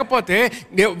జ్ఞానము లేకపోతే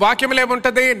వాక్యం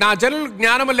ఏముంటది? నా జనులు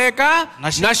జ్ఞానము లేక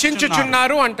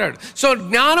నశించుచున్నారు అంటాడు. సో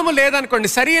జ్ఞానము లేదనుకోండి,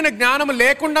 సరి అయిన జ్ఞానము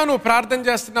లేకుండా నువ్వు ప్రార్థన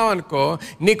చేస్తున్నావు అనుకో,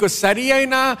 నీకు సరి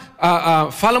అయిన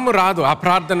ఫలము రాదు ఆ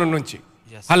ప్రార్థన నుంచి.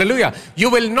 హల్లెలూయా. You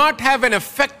will not have an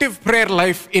effective prayer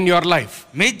life in your life.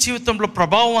 మీ జీవితంలో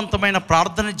ప్రభావవంతమైన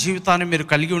ప్రార్థన జీవితాన్ని మీరు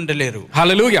కలిగి ఉండలేరు.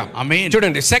 హల్లెలూయా, ఆమేన్.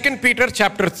 చూడండి 2 Peter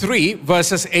chapter 3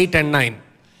 verses 8 and 9.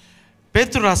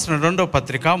 పేతురు రాసిన 2వ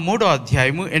పత్రిక 3వ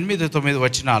అధ్యాయము 8-9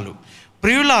 వచనాలు.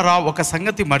 ప్రియులారా, ఒక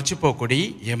సంగతి మర్చిపోకుడి,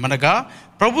 ఏమనగా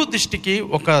ప్రభు దృష్టికి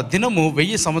ఒక దినము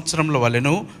 1000 సంవత్సరముల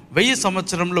వలెను, 1000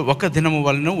 సంవత్సరములు ఒక దినము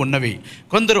వలెను ఉన్నవి.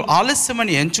 కొందరు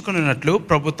ఆలస్యమని ఎంచుకున్నట్లు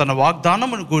ప్రభు తన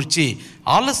వాగ్దానమును గూర్చి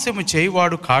ఆలస్యము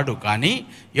చేయువాడు కాడు, కానీ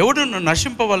ఎవడును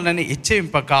నశింపవలనని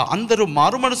ఇచ్చేయింపక అందరూ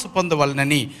మారుమనసు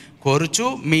పొందవలనని కోరుచు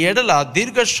మీ ఎడల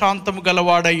దీర్ఘశాంతము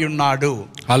గలవాడై ఉన్నాడు.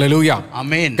 హల్లెలూయా,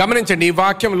 ఆమేన్. గమనించండి, ఈ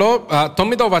వాక్యంలో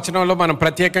 9వ వచనంలో మనం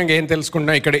ప్రత్యేకంగా ఏం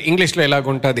తెలుసుకుంటాం? ఇక్కడ ఇంగ్లీష్లో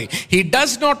ఎలాగుంటుంది? He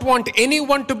does not want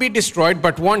anyone to be destroyed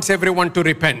but wants everyone to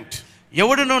repent.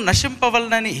 ఎవడును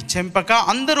నశింపవలనని ఇచ్చెంపక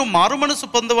అందరూ మారుమనసు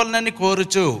పొందవలనని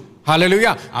కోరుచు.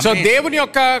 హల్లెలూయా. సో దేవుని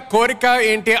యొక్క కోరిక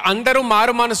ఏంటి? అందరూ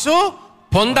మారు మనసు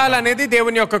పొందాలనేది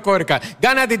దేవుని యొక్క కోరిక.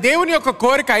 కానీ అది దేవుని యొక్క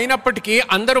కోరిక అయినప్పటికీ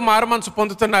అందరూ మారు మనసు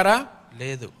పొందుతున్నారా?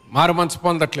 లేదు, మారు మనసు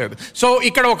పొందట్లేదు. సో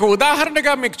ఇక్కడ ఒక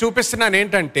ఉదాహరణగా మీకు చూపిస్తున్నాను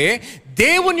ఏంటంటే,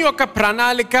 దేవుని యొక్క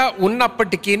ప్రణాళిక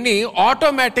ఉన్నప్పటికీ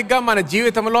ఆటోమేటిక్గా మన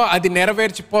జీవితంలో అది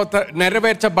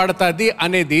నెరవేర్చబడుతుంది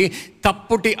అనేది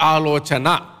తప్పుటి ఆలోచన.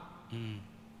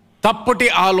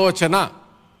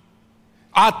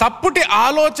 ఆ తప్పుటి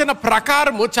ఆలోచన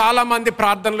ప్రకారము చాలా మంది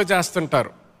ప్రార్థనలు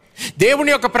చేస్తుంటారు.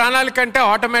 దేవుని యొక్క ప్రణాళిక అంటే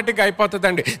ఆటోమేటిక్గా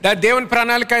అయిపోతుందండి. దేవుని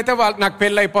ప్రణాళిక అయితే నాకు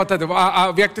పెళ్ళి అయిపోతుంది, ఆ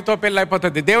వ్యక్తితో పెళ్ళి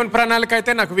అయిపోతుంది. దేవుని ప్రణాళిక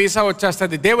అయితే నాకు వీసా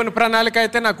వచ్చేస్తుంది. దేవుని ప్రణాళిక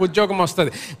అయితే నాకు ఉద్యోగం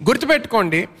వస్తుంది.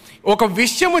 గుర్తుపెట్టుకోండి, ఒక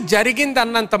విషయము జరిగింది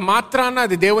అన్నంత మాత్రాన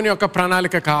అది దేవుని యొక్క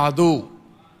ప్రణాళిక కాదు.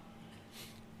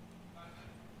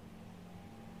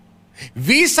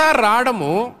 వీసా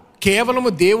రావడము కేవలము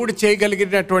దేవుడు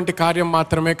చేయగలిగినటువంటి కార్యం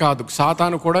మాత్రమే కాదు,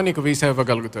 సాతాను కూడా నీకు వీసా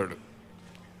ఇవ్వగలుగుతాడు.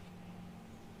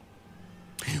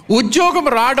 ఉద్యోగం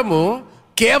రావడము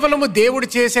కేవలము దేవుడు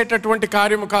చేసేటటువంటి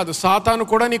కార్యము కాదు, సాతాను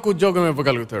కూడా నీకు ఉద్యోగం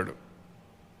ఇవ్వగలుగుతాడు.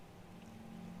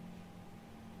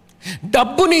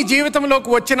 డబ్బు నీ జీవితంలోకి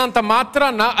వచ్చినంత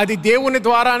మాత్రాన అది దేవుని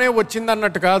ద్వారానే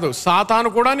వచ్చిందన్నట్టు కాదు,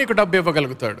 సాతాను కూడా నీకు డబ్బు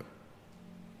ఇవ్వగలుగుతాడు.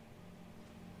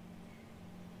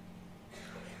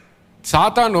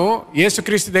 సాతాను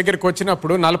యేసుక్రీస్తు దగ్గరికి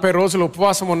వచ్చినప్పుడు 40 రోజులు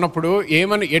ఉపవాసం ఉన్నప్పుడు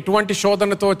ఎటువంటి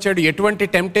శోధనతో వచ్చాడు? ఎటువంటి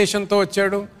టెంప్టేషన్తో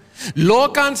వచ్చాడు?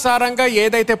 లోకానుసారంగా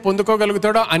ఏదైతే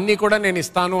పొందుకోగలుగుతాడో అన్నీ కూడా నేను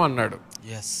ఇస్తాను అన్నాడు.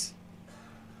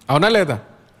 అవునా లేదా?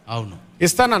 అవును,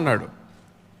 ఇస్తానన్నాడు.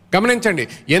 గమనించండి,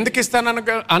 ఎందుకు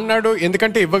అన్నాడు?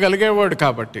 ఎందుకంటే ఇవ్వగలిగేవాడు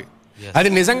కాబట్టి. అది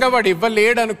నిజంగా వాడు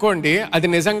ఇవ్వలేడు అనుకోండి, అది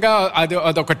నిజంగా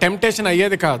అదొక టెంప్టేషన్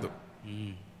అయ్యేది కాదు.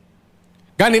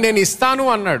 కానీ నేను ఇస్తాను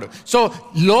అన్నాడు. సో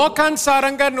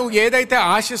లోకానుసారంగా నువ్వు ఏదైతే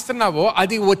ఆశిస్తున్నావో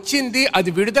అది వచ్చింది, అది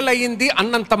విడుదలయ్యింది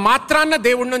అన్నంత మాత్రాన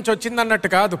దేవుడి నుంచి వచ్చింది అన్నట్టు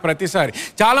కాదు. ప్రతిసారి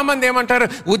చాలామంది ఏమంటారు,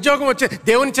 ఉద్యోగం వచ్చే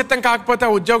దేవుని చిత్తం కాకపోతే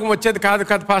ఆ ఉద్యోగం వచ్చేది కాదు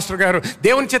కదా పాస్టర్ గారు,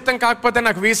 దేవుని చిత్తం కాకపోతే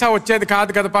నాకు వీసా వచ్చేది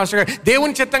కాదు కదా పాస్టర్ గారు,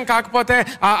 దేవుని చిత్తం కాకపోతే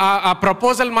ఆ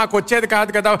ప్రపోజల్ మాకు వచ్చేది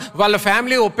కాదు కదా, వాళ్ళ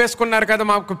ఫ్యామిలీ ఒప్పేసుకున్నారు కదా,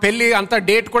 మాకు పెళ్ళి అంతా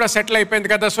డేట్ కూడా సెటిల్ అయిపోయింది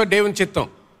కదా, సో దేవుని చిత్తం.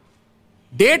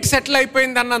 డేట్ సెటిల్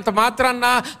అయిపోయింది అన్నంత మాత్రాన్న,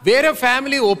 వేరే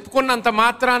ఫ్యామిలీ ఒప్పుకున్నంత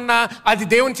మాత్రాన్న అది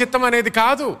దేవుని చిత్తం అనేది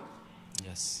కాదు.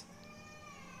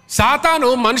 సాతాను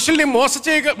మనుషుల్ని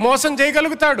మోసం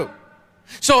చేయగలుగుతాడు.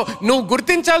 సో నువ్వు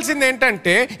గుర్తించాల్సింది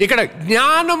ఏంటంటే ఇక్కడ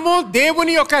జ్ఞానము,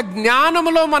 దేవుని యొక్క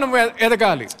జ్ఞానములో మనం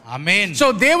ఎదగాలి. ఆమేన్. సో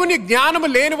దేవుని జ్ఞానము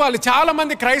లేని వాళ్ళు చాలా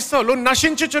మంది క్రైస్తవులు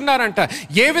నశించుచున్నారంట.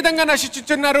 ఏ విధంగా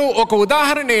నశించుచున్నారు? ఒక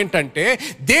ఉదాహరణ ఏంటంటే,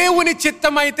 దేవుని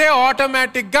చిత్తం అయితే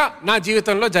ఆటోమేటిక్గా నా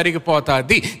జీవితంలో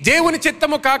జరిగిపోతుంది, దేవుని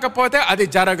చిత్తము కాకపోతే అది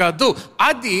జరగదు.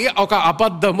 అది ఒక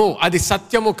అబద్ధము, అది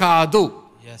సత్యము కాదు.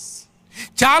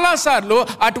 చాలాసార్లు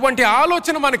అటువంటి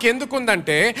ఆలోచన మనకి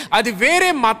ఎందుకుందంటే అది వేరే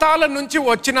మతాల నుంచి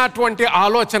వచ్చినటువంటి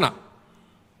ఆలోచన.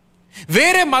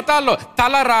 వేరే మతాల్లో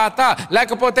తలరాత,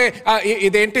 లేకపోతే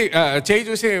ఇదేంటి చేయి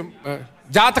చూసి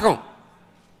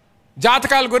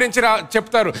జాతకాల గురించి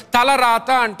చెప్తారు, తలరాత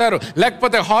అంటారు,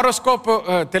 లేకపోతే హారోస్కోప్,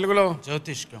 తెలుగులో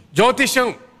జ్యోతిష్యం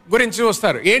గురించి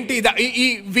చూస్తారు. ఏంటి ఈ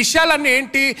విషయాలన్నీ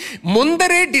ఏంటి?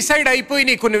 ముందరే డిసైడ్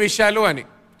అయిపోయినాయి కొన్ని విషయాలు అని,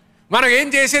 మనం ఏం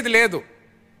చేసేది లేదు.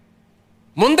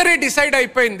 ముందరే డిసైడ్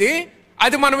అయిపోయింది,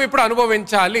 అది మనం ఇప్పుడు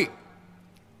అనుభవించాలి.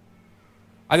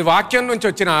 అది వాక్యం నుంచి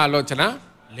వచ్చిన ఆలోచన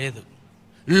లేదు,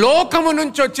 లోకము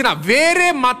నుంచి వచ్చిన, వేరే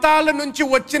మతాల నుంచి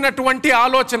వచ్చినటువంటి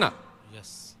ఆలోచన.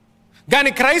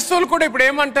 కానీ క్రైస్తవులు కూడా ఇప్పుడు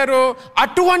ఏమంటారు?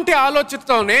 అటువంటి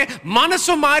ఆలోచనతోనే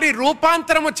మనసు మారి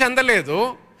రూపాంతరము చెందలేదు,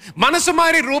 మనసు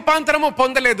మారి రూపాంతరము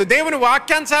పొందలేదు. దేవుని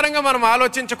వాక్యానుసారంగా మనం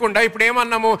ఆలోచించకుండా ఇప్పుడు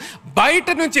ఏమన్నాము? బయట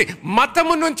నుంచి,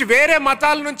 మతము నుంచి, వేరే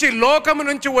మతాల నుంచి, లోకము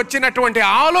నుంచి వచ్చినటువంటి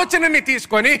ఆలోచనని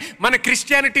తీసుకొని మన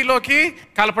క్రిస్టియానిటీలోకి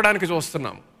కలపడానికి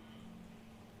చూస్తున్నాము,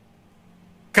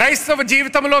 క్రైస్తవ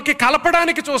జీవితంలోకి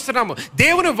కలపడానికి చూస్తున్నాము.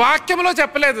 దేవుని వాక్యంలో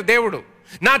చెప్పలేదు దేవుడు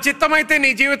నా చిత్తం అయితే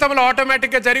నీ జీవితంలో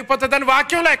ఆటోమేటిక్గా జరిగిపోతుందని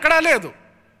వాక్యంలో ఎక్కడా లేదు.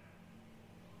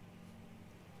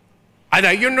 అది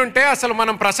అయ్యుండుంటే అసలు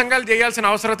మనం ప్రసంగాలు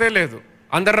చేయాల్సిన అవసరతే లేదు,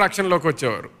 అందరు రక్షణలోకి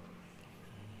వచ్చేవారు,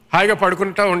 హాయిగా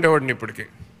పడుకుంటా ఉండేవాడిని. ఇప్పటికి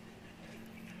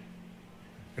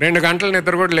 2 గంటల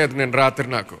నిద్ర కూడా లేదు నేను రాత్రి.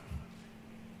 నాకు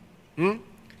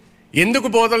ఎందుకు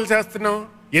బోధలు చేస్తున్నాం,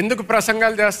 ఎందుకు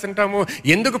ప్రసంగాలు చేస్తుంటాము,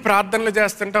 ఎందుకు ప్రార్థనలు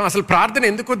చేస్తుంటాం? అసలు ప్రార్థన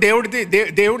ఎందుకు?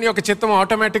 దేవుని యొక్క చిత్తం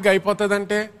ఆటోమేటిక్గా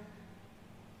అయిపోతుందంటే,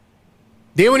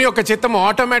 దేవుని యొక్క చిత్తం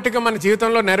ఆటోమేటిక్గా మన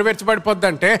జీవితంలో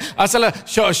నెరవేర్చబడిపోద్దంటే అసలు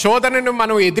శోధనను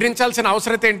మనం ఎదిరించాల్సిన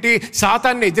అవసరం ఏంటి?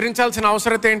 సాతాన్ని ఎదిరించాల్సిన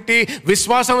అవసరం ఏంటి?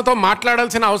 విశ్వాసంతో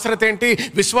మాట్లాడాల్సిన అవసరం ఏంటి?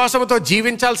 విశ్వాసంతో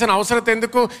జీవించాల్సిన అవసరం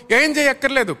ఎందుకు? ఏం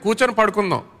చేయక్కర్లేదు, కూర్చొని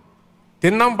పడుకుందాం,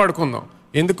 తిందాం, పడుకుందాం.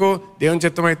 ఎందుకు? దేవుని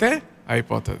చిత్తం అయితే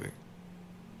అయిపోతుంది.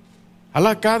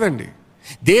 అలా కాదండి.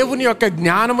 దేవుని యొక్క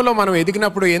జ్ఞానములో మనం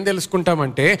ఎదిగినప్పుడు ఏం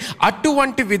తెలుసుకుంటామంటే,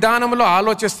 అటువంటి విధానంలో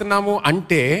ఆలోచిస్తున్నాము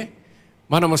అంటే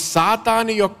మనము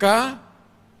సాతాను యొక్క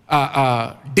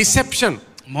డిసెప్షన్,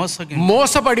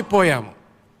 మోసబడిపోయాము.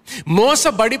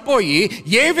 మోసబడిపోయి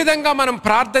ఏ విధంగా మనం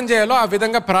ప్రార్థన చేయాలో ఆ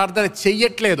విధంగా ప్రార్థన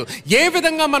చెయ్యట్లేదు. ఏ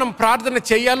విధంగా మనం ప్రార్థన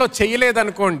చెయ్యాలో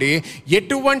చెయ్యలేదనుకోండి,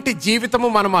 ఎటువంటి జీవితము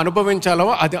మనం అనుభవించాలో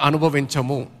అది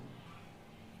అనుభవించము.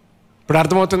 ఇప్పుడు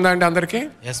అర్థమవుతుందా అండి అందరికీ?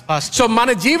 సో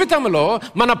మన జీవితంలో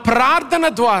మన ప్రార్థన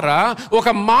ద్వారా ఒక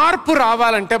మార్పు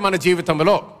రావాలంటే, మన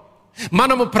జీవితంలో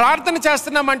మనము ప్రార్థన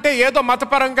చేస్తున్నామంటే ఏదో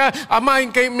మతపరంగా, అమ్మ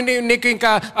నీకు ఇంకా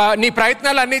నీ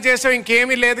ప్రయత్నాలు అన్నీ చేసావు,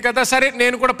 ఇంకేమీ లేదు కదా, సరే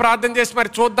నేను కూడా ప్రార్థన చేసి మరి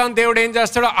చూద్దాం దేవుడు ఏం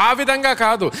చేస్తాడో, ఆ విధంగా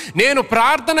కాదు. నేను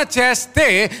ప్రార్థన చేస్తే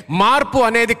మార్పు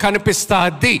అనేది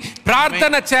కనిపిస్తుంది.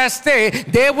 ప్రార్థన చేస్తే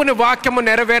దేవుని వాక్యము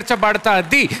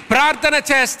నెరవేర్చబడుతుంది. ప్రార్థన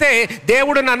చేస్తే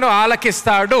దేవుడు నన్ను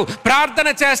ఆలకిస్తాడు. ప్రార్థన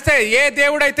చేస్తే ఏ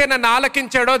దేవుడైతే నన్ను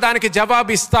ఆలకించాడో దానికి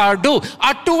జవాబిస్తాడు.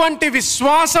 అటువంటి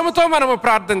విశ్వాసముతో మనము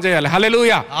ప్రార్థన చేయాలి.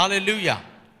 హల్లెలూయా.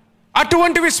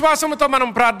 అటువంటి విశ్వాసముతో మనం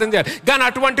ప్రార్థన చేయాలి. కానీ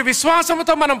అటువంటి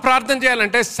విశ్వాసముతో మనం ప్రార్థన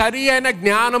చేయాలంటే సరి అయిన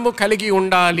జ్ఞానము కలిగి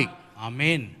ఉండాలి.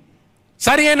 ఆమేన్.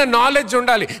 సరి అయిన నాలెడ్జ్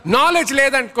ఉండాలి. నాలెడ్జ్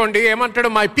లేదనుకోండి,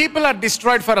 ఏమంటాడు? My people are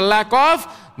destroyed for lack of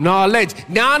knowledge.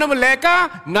 జ్ఞానము లేక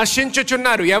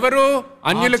నశించుచున్నారు. ఎవరు?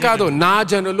 అన్యులు కాదు, నా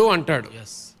జనులు అంటాడు.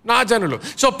 నా జనులు.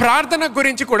 సో ప్రార్థన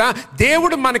గురించి కూడా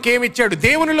దేవుడు మనకేమిచ్చాడు,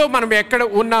 దేవునిలో మనం ఎక్కడ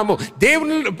ఉన్నాము,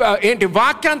 దేవుని ఏంటి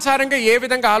వాక్యానుసారంగా ఏ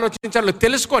విధంగా ఆలోచించాలో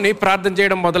తెలుసుకొని ప్రార్థన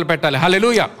చేయడం మొదలు పెట్టాలి.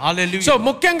 హల్లెలూయా. హల్లెలూయా. సో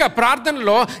ముఖ్యంగా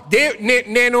ప్రార్థనలో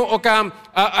నేను ఒక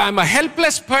ఐఎమ్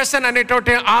హెల్ప్లెస్ పర్సన్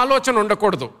అనేటువంటి ఆలోచన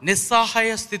ఉండకూడదు. నిస్సహాయ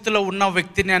స్థితిలో ఉన్న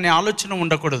వ్యక్తిని అనే ఆలోచన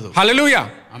ఉండకూడదు. హల్లెలూయా.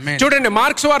 ఆమేన్. చూడండి,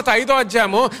 మార్క్స్ వార్త 5వ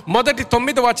అధ్యాయము మొదటి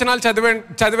 9 వచనాలు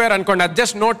చదివారు అనుకోండి, అది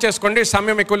జస్ట్ నోట్ చేసుకోండి,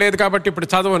 సమయం ఎక్కువ లేదు కాబట్టి ఇప్పుడు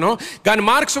చదవను. కానీ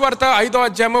మార్క్స్ వార్త 5వ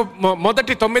అధ్యాయము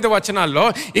మొదటి 9 వచనాల్లో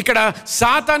ఇక్కడ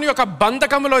సాతాను యొక్క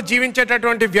బంధకములో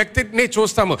జీవించేటటువంటి వ్యక్తిని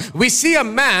చూస్తాము. We see a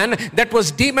man that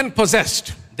was demon possessed.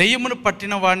 దెయ్యమును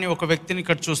పట్టిన వాడిని ఒక వ్యక్తిని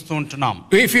ఇక్కడ చూస్తూ ఉంటున్నాం.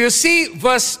 ఇఫ్ యు సీ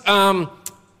వర్స్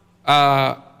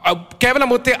కేవలం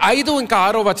 5 ఇంకా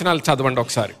 6 వచనాలు చదవండి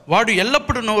ఒకసారి. వాడు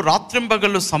ఎల్లప్పుడూ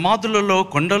రాత్రింబగళ్ళు సమాధులలో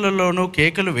కొండలలోనూ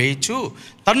కేకలు వేయిచు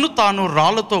తన్ను తాను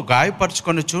రాళ్లతో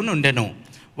గాయపరుచుకొనుచు నుండెను.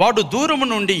 వాడు దూరము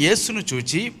నుండి యేసును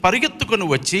చూచి పరిగెత్తుకొని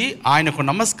వచ్చి ఆయనకు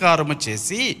నమస్కారము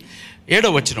చేసి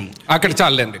 7వ వచనం అక్కడ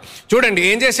చాలండి. చూడండి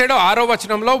ఏం చేశాడో 6వ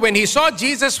వచనంలో, when he saw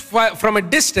Jesus from a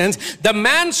distance, the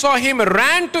man saw him,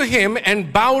 ran to him and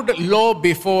bowed low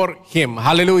before him.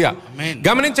 Hallelujah. Amen.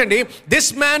 గమనించండి, this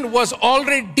man was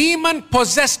already demon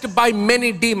possessed by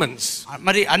many demons.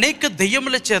 మరి అనేక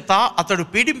దెయ్యముల చేత అతడు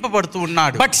పీడింపబడుతూ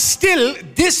ఉన్నాడు. But still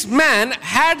this man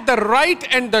had the right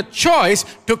and the choice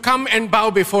to come and bow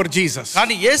before Jesus.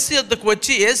 కానీ యేసు యొద్దకు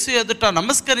వచ్చి యేసు ఎదుట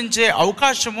నమస్కరించే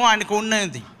అవకాశము ఆయనకు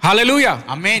ఉన్నది. Hallelujah.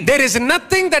 Amen. There is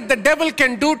nothing that the devil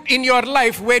can do in your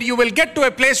life where you will get to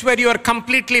a place where you are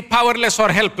completely powerless or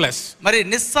helpless. మరి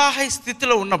నిస్సహాయ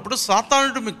స్థితిలో ఉన్నప్పుడు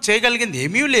సాతానుడు మీకు చేయగలిగింది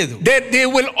ఏమీ లేదు. They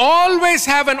will always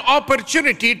have an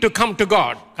opportunity to come to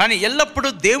God. కానీ ఎల్లప్పుడూ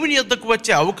దేవుని యొద్దకు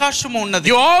వచ్చే అవకాశము ఉన్నది.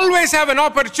 You always have an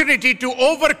opportunity to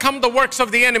overcome the works of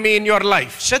the enemy in your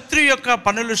life. శత్రు యొక్క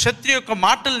పనులు, శత్రు యొక్క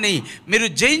మాటల్ని మీరు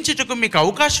జయించుటకు మీకు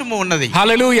అవకాశము ఉన్నది.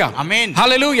 Hallelujah. Amen.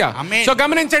 Hallelujah. Amen. So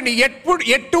గమనించండి,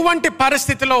 ఎటువంటి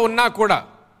పరిస్థితిలో ఉన్నా కూడా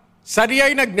సరి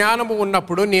అయిన జ్ఞానము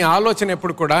ఉన్నప్పుడు నీ ఆలోచన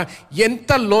ఎప్పుడు కూడా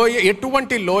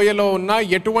ఎటువంటి లోయలో ఉన్నా,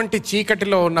 ఎటువంటి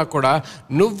చీకటిలో ఉన్నా కూడా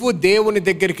నువ్వు దేవుని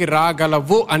దగ్గరికి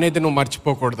రాగలవు అనేది నువ్వు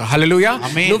మర్చిపోకూడదు. హల్లెలూయా.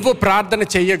 నువ్వు ప్రార్థన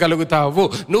చేయగలుగుతావు,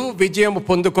 నువ్వు విజయం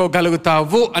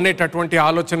పొందుకోగలుగుతావు అనేటటువంటి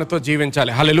ఆలోచనతో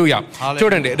జీవించాలి. హల్లెలూయా.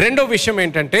 చూడండి, రెండో విషయం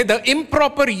ఏంటంటే the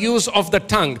improper use of the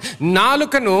tongue.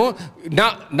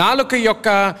 నాలుక యొక్క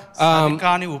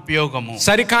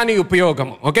సరికాని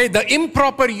ఉపయోగము. Okay, the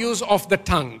improper use of the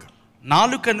tongue.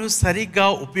 నాలుకను సరిగా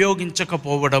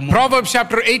ఉపయోగించకపోవడం. Proverbs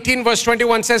chapter 18 verse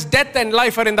 21 says death and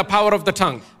life are in the power of the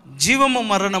tongue. జీవము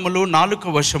మరణములు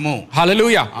నాలుక వశము.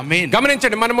 హల్లెలూయా. ఆమేన్.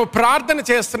 గమనించండి, మనము ప్రార్థన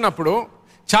చేస్తున్నప్పుడు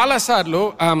చాలాసార్లు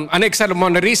అనేకసార్లు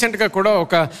మొన్న రీసెంట్గా కూడా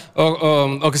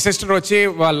ఒక సిస్టర్ వచ్చి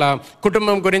వాళ్ళ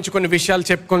కుటుంబం గురించి కొన్ని విషయాలు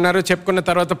చెప్పుకున్న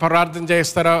తర్వాత ప్రార్థన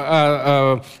చేస్తారా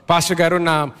పాస్టర్ గారు,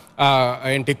 నా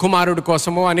కుమారుడు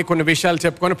కోసము అని కొన్ని విషయాలు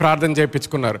చెప్పుకొని ప్రార్థన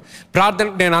చేయించుకున్నారు.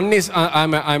 నేను అన్ని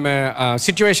ఆమె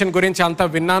సిచ్యువేషన్ గురించి అంతా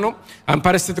విన్నాను, ఆమె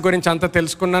పరిస్థితి గురించి అంతా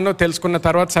తెలుసుకున్న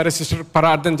తర్వాత సరే సిస్టర్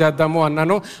ప్రార్థన చేద్దాము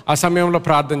అన్నాను. ఆ సమయంలో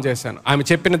ప్రార్థన చేశాను. ఆమె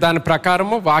చెప్పిన దాని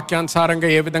ప్రకారము వాక్యానుసారంగా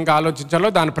ఏ విధంగా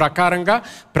ఆలోచించాలో దాని ప్రకారంగా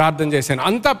ప్రార్థన చేశాను.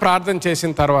 అంతా ప్రార్థన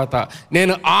చేసిన తర్వాత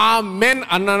నేను ఆమెన్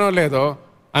అన్నానో లేదో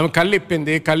ఆమె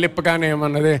కళ్ళిప్పగానే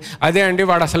ఏమన్నది, అదే అండి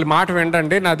వాడు అసలు మాట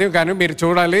వినండి నాది, కానీ మీరు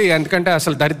చూడాలి, ఎందుకంటే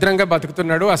అసలు దరిద్రంగా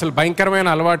బతుకుతున్నాడు, అసలు భయంకరమైన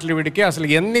అలవాట్లు వీడికి, అసలు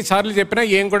ఎన్నిసార్లు చెప్పినా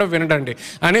ఏం కూడా వినడండి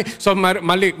అని. సో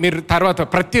మళ్ళీ మీరు తర్వాత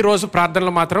ప్రతిరోజు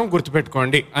ప్రార్థనలు మాత్రం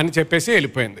గుర్తుపెట్టుకోండి అని చెప్పేసి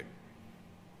వెళ్ళిపోయింది.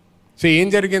 సో ఏం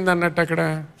జరిగింది అన్నట్టు అక్కడ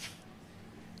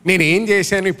నేను ఏం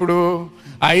చేశాను? ఇప్పుడు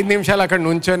 5 నిమిషాలు అక్కడ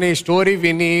నుంచొని స్టోరీ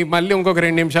విని మళ్ళీ ఇంకొక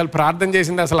 2 నిమిషాలు ప్రార్థన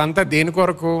చేసింది, అసలు అంతా దేని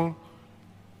కొరకు?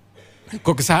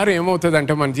 ఒక్కొక్కసారి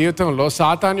ఏమవుతుందంటే మన జీవితంలో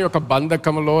సాతాను యొక్క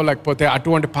బంధకంలో లేకపోతే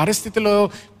అటువంటి పరిస్థితిలో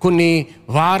కొన్ని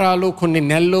వారాలు, కొన్ని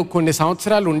నెలలు, కొన్ని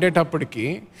సంవత్సరాలు ఉండేటప్పటికి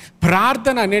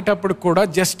ప్రార్థన అనేటప్పుడు కూడా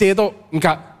జస్ట్ ఏదో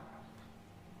ఇంకా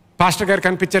పాస్టర్ గారు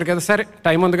కనిపించారు కదా, సరే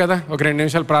టైం ఉంది కదా ఒక 2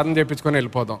 నిమిషాలు ప్రార్థన చేయించుకొని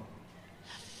వెళ్ళిపోదాం,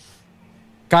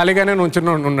 ఖాళీగానే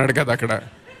నుంచుని ఉన్నాడు కదా అక్కడ.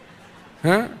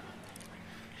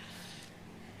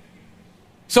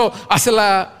 సో అసలు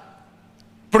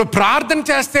ఇప్పుడు ప్రార్థన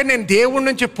చేస్తే నేను దేవుడి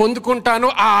నుంచి పొందుకుంటాను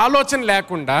ఆ ఆలోచన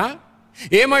లేకుండా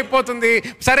ఏమైపోతుంది,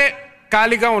 సరే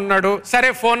ఖాళీగా ఉన్నాడు, సరే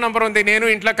ఫోన్ నెంబర్ ఉంది, నేను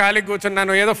ఇంట్లో ఖాళీగా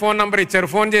కూర్చున్నాను, ఏదో ఫోన్ నెంబర్ ఇచ్చారు,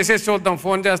 ఫోన్ చేసేసి చూద్దాం,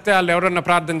 ఫోన్ చేస్తే వాళ్ళు ఎవరన్నా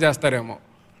ప్రార్థన చేస్తారేమో.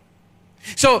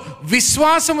 సో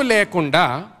విశ్వాసము లేకుండా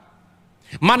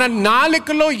మన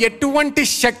నాలుకలో ఎటువంటి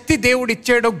శక్తి దేవుడు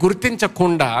ఇచ్చాడో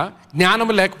గుర్తించకుండా,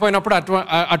 జ్ఞానము లేకపోయినప్పుడు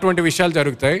అటువంటి విషయాలు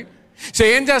జరుగుతాయి. సో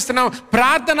ఏం చేస్తున్నాం,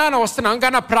 ప్రార్థన అని వస్తున్నాం,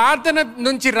 కానీ ఆ ప్రార్థన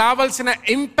నుంచి రావాల్సిన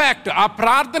ఇంపాక్ట్, ఆ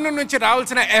ప్రార్థన నుంచి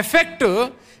రావాల్సిన ఎఫెక్ట్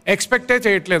ఎక్స్పెక్టే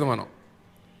చేయట్లేదు మనం.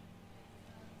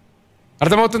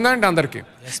 అర్థమవుతుందా అండి అందరికీ?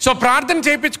 సో ప్రార్థన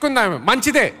చేయించుకుందాం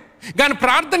మంచిదే, కానీ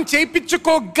ప్రార్థన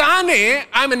చేయించుకోగానే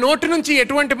ఆమె నోటి నుంచి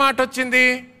ఎటువంటి మాట వచ్చింది?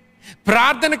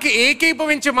 ప్రార్థనకి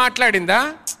ఏకీభవించి మాట్లాడిందా?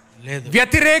 లేదు.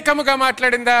 వ్యతిరేకముగా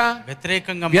మాట్లాడిందా?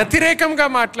 వ్యతిరేకంగా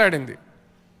మాట్లాడింది.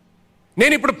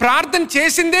 నేను ఇప్పుడు ప్రార్థన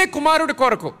చేసిందే కుమారుడి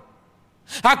కొరకు,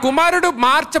 ఆ కుమారుడు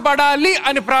మార్చబడాలి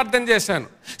అని ప్రార్థన చేశాను.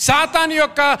 సాతాను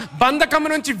యొక్క బంధకం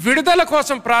నుంచి విడుదల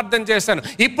కోసం ప్రార్థన చేశాను.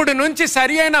 ఇప్పుడు నుంచి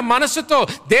సరి అయిన మనసుతో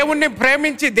దేవుణ్ణి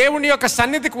ప్రేమించి దేవుని యొక్క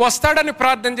సన్నిధికి వస్తాడని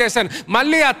ప్రార్థన చేశాను.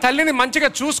 మళ్ళీ ఆ తల్లిని మంచిగా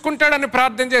చూసుకుంటాడని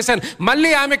ప్రార్థన చేశాను.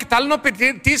 మళ్ళీ ఆమెకి తలనొప్పి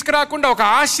తీసుకురాకుండా ఒక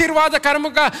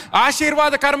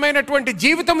ఆశీర్వాదకరమైనటువంటి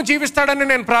జీవితం జీవిస్తాడని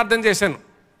నేను ప్రార్థన చేశాను.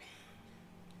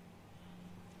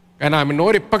 కానీ ఆమె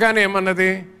నోరు ఇప్పగానే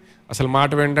ఏమన్నది? అసలు మాట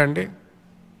వినండి,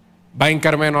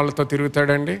 భయంకరమైన వాళ్ళతో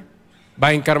తిరుగుతాడండి,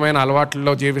 భయంకరమైన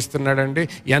అలవాట్లలో జీవిస్తున్నాడండి,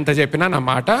 ఎంత చెప్పినా నా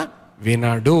మాట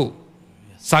వినడు,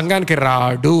 సంఘానికి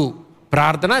రాడు,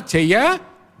 ప్రార్థన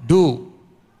చెయ్యడు.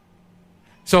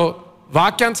 సో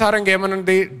వాక్యానుసారంగా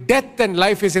ఏమనుంది? Death and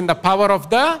life is in the power of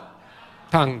the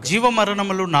tongue. జీవ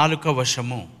మరణములు నాలుక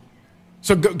వశము.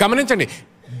 సో గమనించండి,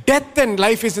 death and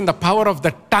life is in the power of the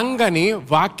tongue అని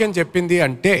వాక్యం చెప్పింది.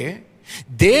 అంటే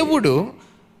దేవుడు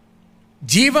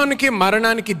జీవానికి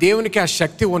మరణానికి దేవునికి ఆ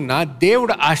శక్తి ఉన్నా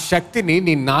దేవుడు ఆ శక్తిని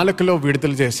నీ నాలుకలో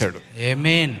విడుదల చేశాడు.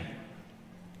 ఆమేన్,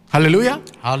 హల్లెలూయా,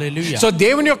 హల్లెలూయా. సో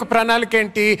దేవుని యొక్క ప్రణాళిక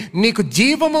ఏంటి? నీకు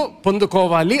జీవము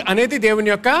పొందుకోవాలి అనేది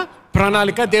దేవుని యొక్క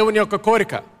ప్రణాళిక, దేవుని యొక్క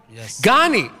కోరిక.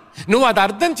 కానీ నువ్వు అది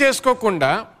అర్థం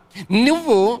చేసుకోకుండా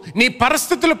నువ్వు నీ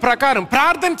పరిస్థితుల ప్రకారం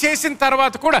ప్రార్థన చేసిన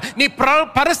తర్వాత కూడా నీ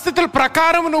పరిస్థితుల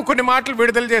ప్రకారం నువ్వు కొన్ని మాటలు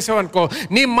విడుదల చేసావు అనుకో,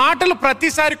 నీ మాటలు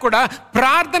ప్రతిసారి కూడా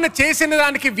ప్రార్థన చేసిన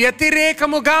దానికి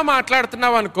వ్యతిరేకముగా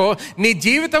మాట్లాడుతున్నావు అనుకో, నీ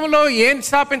జీవితంలో ఏం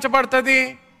స్థాపించబడుతుంది?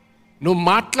 నువ్వు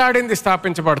మాట్లాడింది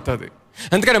స్థాపించబడుతుంది.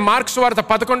 అందుకని మార్కు సువార్త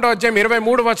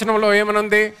 11:23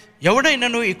 ఏమనుంది?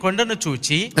 ఎవడైనను ఈ కొండను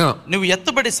చూచి నువ్వు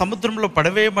ఎత్తబడి సముద్రంలో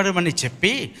పడవేయబడమని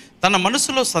చెప్పి తన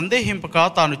మనసులో సందేహింపక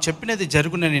తాను చెప్పినది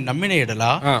జరుగునని నమ్మిన ఎడల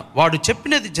వాడు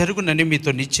చెప్పినది జరుగునని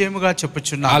మీతో నిశ్చయముగా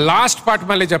చెప్పుచున్నా. లాస్ట్ పార్ట్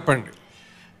మళ్ళీ చెప్పండి.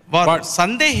 వాడు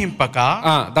సందేహింపక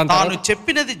తాను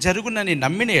చెప్పినది జరుగునని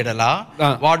నమ్మిన ఎడల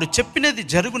వాడు చెప్పినది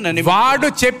జరుగునని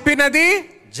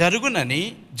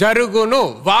జరుగును.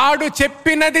 వాడు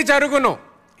చెప్పినది జరుగును.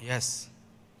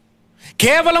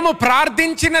 కేవలము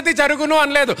ప్రార్థించినది జరుగును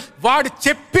అనలేదు, వాడు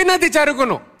చెప్పినది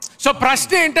జరుగును. సో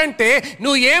ప్రశ్న ఏంటంటే,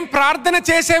 నువ్వు ఏం ప్రార్థన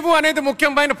చేసేవు అనేది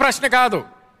ముఖ్యమైన ప్రశ్న కాదు,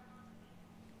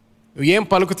 నువ్వు ఏం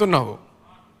పలుకుతున్నావు,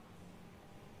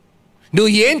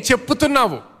 నువ్వు ఏం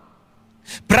చెప్పుతున్నావు,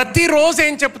 ప్రతిరోజు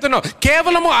ఏం చెప్తున్నావు.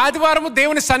 కేవలము ఆదివారము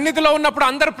దేవుని సన్నిధిలో ఉన్నప్పుడు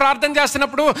అందరూ ప్రార్థన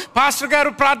చేస్తున్నప్పుడు, పాస్టర్ గారు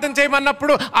ప్రార్థన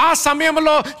చేయమన్నప్పుడు ఆ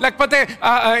సమయంలో, లేకపోతే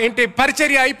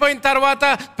పరిచర్య అయిపోయిన తర్వాత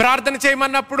ప్రార్థన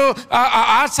చేయమన్నప్పుడు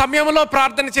ఆ సమయంలో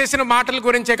ప్రార్థన చేసిన మాటల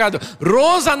గురించే కాదు,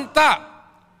 రోజంతా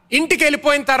ఇంటికి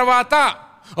వెళ్ళిపోయిన తర్వాత,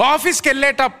 ఆఫీస్కి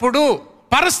వెళ్ళేటప్పుడు,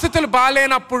 పరిస్థితులు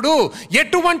బాగాలేనప్పుడు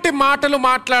ఎటువంటి మాటలు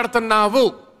మాట్లాడుతున్నావు?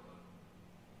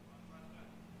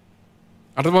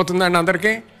 అర్థమవుతుందండి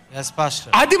అందరికీ?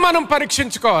 అది మనం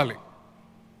పరీక్షించుకోవాలి.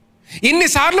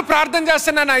 ఇన్నిసార్లు ప్రార్థన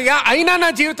చేస్తున్నాను అయ్యా, అయినా నా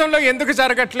జీవితంలో ఎందుకు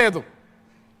జరగట్లేదు?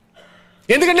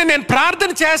 ఎందుకంటే నేను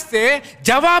ప్రార్థన చేస్తే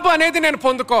జవాబు అనేది నేను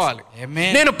పొందుకోవాలి.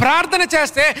 నేను ప్రార్థన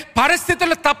చేస్తే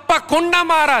పరిస్థితులు తప్పకుండా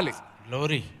మారాలి.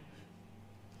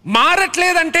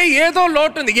 మారట్లేదంటే ఏదో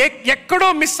లోటు ఉంది, ఎక్కడో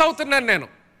మిస్ అవుతున్నాను. నేను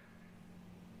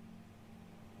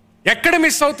ఎక్కడ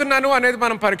మిస్ అవుతున్నాను అనేది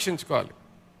మనం పరీక్షించుకోవాలి.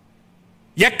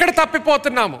 ఎక్కడ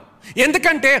తప్పిపోతున్నాము?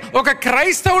 ఎందుకంటే ఒక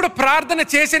క్రైస్తవుడు ప్రార్థన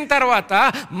చేసిన తర్వాత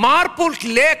మార్పు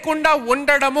లేకుండా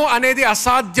ఉండడము అనేది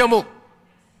అసాధ్యము.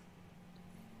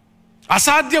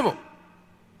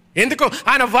 ఎందుకు?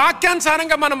 ఆయన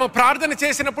వాక్యానుసారంగా మనము ప్రార్థన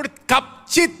చేసినప్పుడు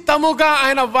ఖచ్చితముగా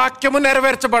ఆయన వాక్యము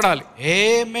నెరవేర్చబడాలి.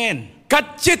 ఆమేన్.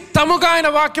 ఖచ్చితముగా ఆయన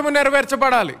వాక్యము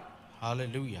నెరవేర్చబడాలి.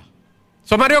 హల్లెలూయా.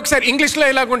 సో మరి ఒకసారి ఇంగ్లీష్లో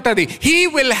ఇలాగుంటుంది, he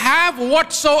will have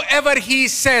what so ever he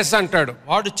says అంటాడు.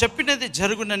 వాడు చెప్పినది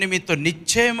జరుగునని మీతో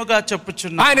నిశ్చయముగా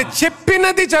చెప్పుచున్నా. ఆయన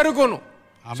చెప్పినది జరుగును.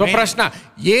 సో ప్రశ్న,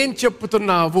 ఏం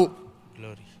చెప్తున్నావు?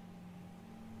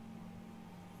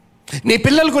 నీ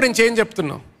పిల్లల గురించి ఏం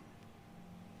చెప్తున్నావు?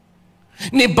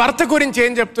 నీ భర్త గురించి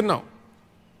ఏం చెప్తున్నావు?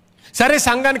 సరే,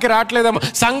 సంఘానికి రావట్లేదేమో,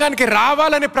 సంఘానికి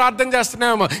రావాలని ప్రార్థన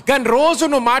చేస్తున్నావేమో, కానీ రోజు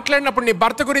నువ్వు మాట్లాడినప్పుడు నీ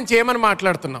భర్త గురించి ఏమని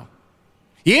మాట్లాడుతున్నావు?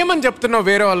 ఏమని చెప్తున్నావు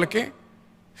వేరే వాళ్ళకి?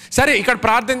 సరే, ఇక్కడ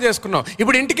ప్రార్థన చేసుకున్నావు,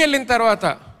 ఇప్పుడు ఇంటికి వెళ్ళిన తర్వాత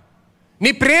నీ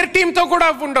ప్రేయర్ టీంతో కూడా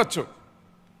ఉండొచ్చు.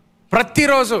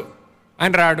 ప్రతిరోజు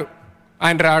ఆయన రాడు,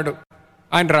 ఆయన రాడు,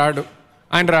 ఆయన రాడు,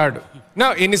 ఆయన రాడు. నా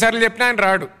ఎన్నిసార్లు చెప్పినా ఆయన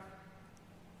రాడు.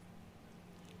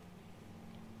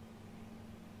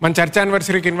 మన చర్చ్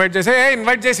యానివర్సరీకి ఇన్వైట్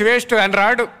చేసి వేస్ట్, ఆయన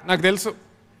రాడు. నాకు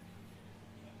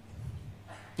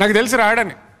తెలుసు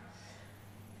రాడని.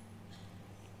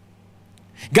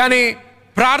 కానీ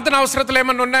ప్రార్థన అవసరతలు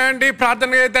ఏమన్నా ఉన్నాయండి?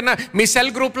 ప్రార్థన ఏదన్నా మీ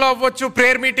సెల్ గ్రూప్లో అవ్వచ్చు,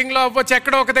 ప్రేయర్ మీటింగ్లో అవ్వచ్చు,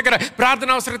 ఎక్కడో ఒక దగ్గర ప్రార్థన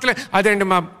అవసరతలే. అదేండి,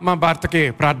 మా భర్తకి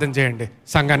ప్రార్థన చేయండి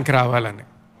సంఘానికి రావాలని.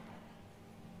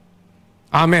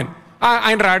 ఆమేన్.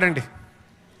 ఆయన రాడండి,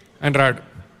 ఆయన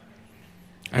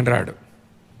రాడు.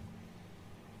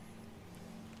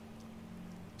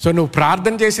 సో నువ్వు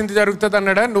ప్రార్థన చేసింది జరుగుతుంది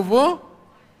అన్నాడా? నువ్వు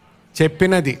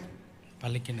చెప్పినది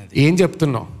పలికినది. ఏం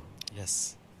చెప్తున్నావు? ఎస్.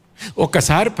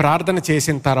 ఒక్కసారి ప్రార్థన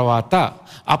చేసిన తర్వాత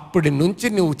అప్పటి నుంచి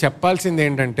నువ్వు చెప్పాల్సింది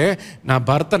ఏంటంటే, నా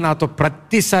భర్త నాతో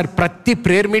ప్రతిసారి ప్రతి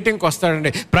ప్రేయర్ మీటింగ్కి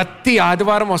వస్తాడండి, ప్రతి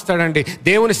ఆదివారం వస్తాడండి,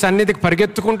 దేవుని సన్నిధికి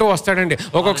పరిగెత్తుకుంటూ వస్తాడండి,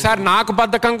 ఒక్కొక్కసారి నాకు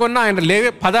బద్ధకంగా ఉన్నా ఆయన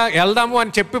పద వెళ్దాము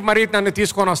అని చెప్పి మరీ నన్ను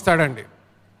తీసుకొని వస్తాడండి.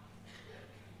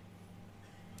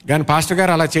 కానీ పాస్టర్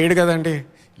గారు అలా చేయడు కదండి.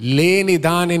 లేని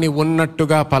దానిని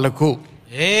ఉన్నట్టుగా పలుకు.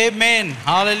 ఆమేన్,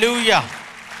 హల్లెలూయా,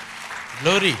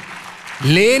 గ్లోరీ.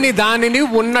 లేని దానిని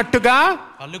ఉన్నట్టుగా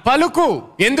పలుకు.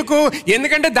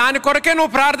 ఎందుకంటే దాని కొరకే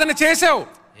నువ్వు ప్రార్థన చేసావు.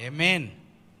 ఆమేన్.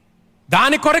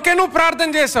 దాని కొరకే నువ్వు ప్రార్థన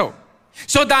చేసావు.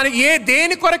 సో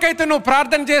దేని కొరకైతే నువ్వు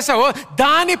ప్రార్థన చేసావో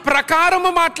దాని ప్రకారము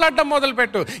మాట్లాడడం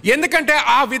మొదలుపెట్టు. ఎందుకంటే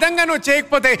ఆ విధంగా నువ్వు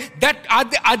చేయకపోతే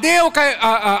అదే ఒక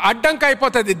అడ్డంకి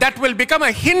అయిపోతుంది. That will become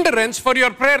a hindrance for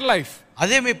your prayer life.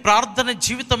 అదే మీ ప్రార్థన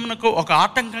జీవితమునకు ఒక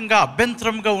ఆటంకంగా,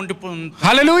 అభ్యంతరంగా ఉండిపోతుంది.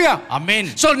 హల్లెలూయా, ఆమేన్.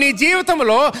 సో నీ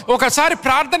జీవితంలో ఒకసారి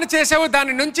ప్రార్థన చేసావు,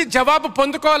 దాని నుంచి జవాబు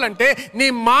పొందుకోవాలంటే నీ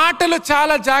మాటలు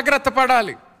చాలా జాగ్రత్త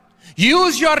పడాలి.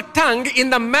 Use your tongue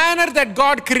in the manner that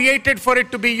God created for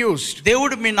it to be used.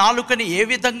 దేవుడు మీ నాలుకని ఏ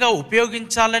విధంగా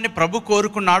ఉపయోగించాలని ప్రభు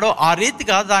కోరుకున్నాడో ఆ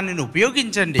రీతిగా దానిని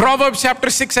ఉపయోగించండి. Proverbs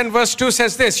chapter 6 and verse 2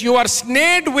 says this: you are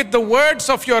snared with the words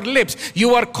of your lips,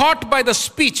 you are caught by the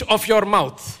speech of your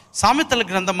mouth. సామెతల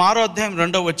గ్రంథం 6వ అధ్యాయం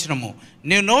 2వ వచనము,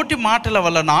 నీ నోటి మాటల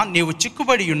వలన నీవు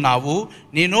చిక్కుబడి ఉన్నావు,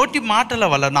 నీ నోటి మాటల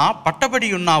వలన పట్టబడి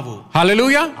ఉన్నావు.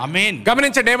 హల్లెలూయా, ఆమేన్.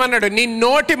 గమనించండి ఏమన్నాడు? నీ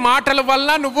నోటి మాటల వల్ల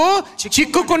నువ్వు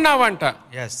చిక్కుకున్నావంట.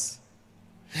 ఎస్.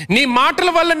 నీ మాటల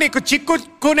వల్ల నీకు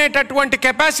చిక్కుకునేటటువంటి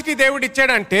కెపాసిటీ దేవుడు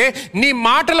ఇచ్చాడంటే నీ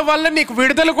మాటల వల్ల నీకు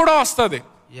విడుదల కూడా వస్తుంది.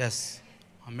 ఎస్.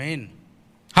 ఆమేన్.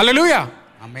 హల్లెలూయా.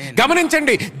 ఆమేన్.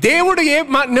 గమనించండి, దేవుడు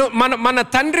మన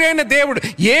తండ్రి అయిన దేవుడు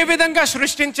ఏ విధంగా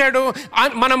సృష్టించాడు?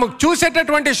 మనము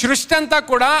చూసేటటువంటి సృష్టి అంతా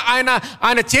కూడా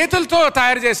ఆయన చేతులతో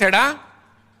తయారు చేశాడా?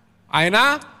 ఆయన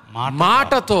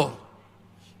మాటతో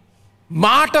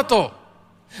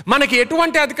మనకి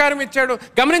ఎటువంటి అధికారం ఇచ్చాడు?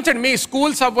 గమనించండి, మీ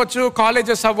స్కూల్స్ అవ్వచ్చు,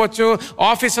 కాలేజెస్ అవ్వచ్చు,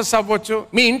 ఆఫీసెస్ అవ్వచ్చు,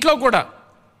 మీ ఇంట్లో కూడా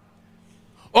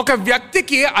ఒక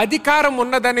వ్యక్తికి అధికారం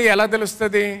ఉన్నదని ఎలా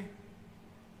తెలుస్తుంది?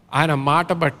 ఆయన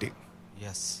మాట బట్టి.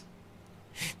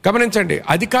 గమనించండి,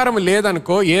 అధికారం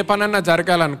లేదనుకో, ఏ పనన్నా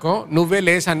జరగాలనుకో నువ్వే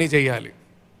లేసి అన్నీ చెయ్యాలి,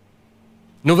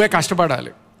 నువ్వే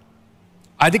కష్టపడాలి.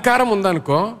 అధికారం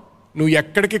ఉందనుకో నువ్వు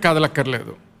ఎక్కడికి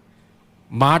కదలక్కర్లేదు,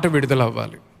 మాట విడుదల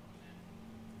అవ్వాలి.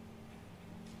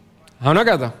 అవునా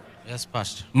కదా?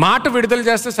 మాట విడుదల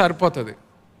చేస్తే సరిపోతుంది.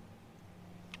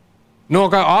 నువ్వు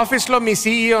ఒక ఆఫీస్లో మీ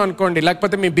CEO అనుకోండి,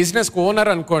 లేకపోతే మీ బిజినెస్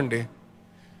ఓనర్ అనుకోండి,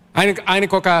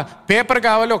 ఆయనకు ఒక పేపర్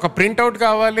కావాలి, ఒక ప్రింట్అవుట్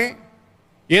కావాలి,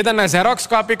 ఏదన్నా జెరాక్స్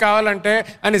కాపీ కావాలంటే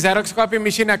ఆయన జెరాక్స్ కాపీ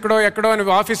మిషన్ ఎక్కడో అని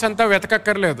ఆఫీస్ అంతా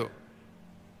వెతకక్కర్లేదు,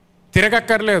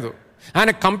 తిరగక్కర్లేదు.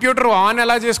 ఆయన కంప్యూటర్ ఆన్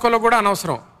ఎలా చేసుకోవాలో కూడా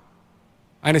అనవసరం.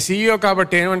 ఆయన CEO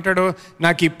కాబట్టి ఏమంటాడు?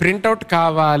 నాకు ఈ ప్రింట్అవుట్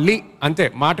కావాలి అంతే,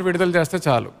 మాట విడుదల చేస్తే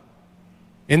చాలు.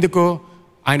 ఎందుకు?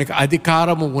 ఆయనకు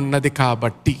అధికారము ఉన్నది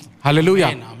కాబట్టి.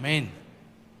 హల్లెలూయా, ఆమేన్.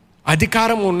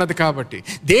 అధికారం ఉన్నది కాబట్టి.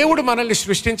 దేవుడు మనల్ని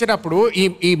సృష్టించినప్పుడు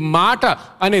ఈ మాట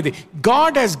అనేది,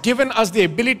 God Hess given us the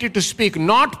ability to speak,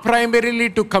 not primarily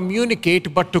to communicate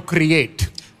but to create.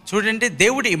 చూడండి,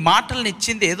 దేవుడు ఈ మాటలను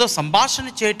ఇచ్చింది ఏదో సంభాషణ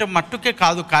చేయటం మట్టుకే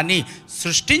కాదు, కానీ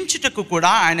సృష్టించుటకు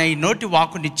కూడా ఆయన ఈ నోటి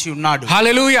వాకునిచ్చి ఉన్నాడు.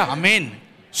 హల్లెలూయా, ఆమేన్.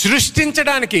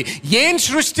 సృష్టించడానికి. ఏం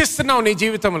సృష్టిస్తున్నావు నీ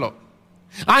జీవితంలో?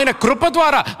 ఆయన కృప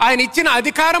ద్వారా, ఆయన ఇచ్చిన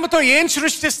అధికారంతో ఏం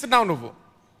సృష్టిస్తున్నావు నువ్వు?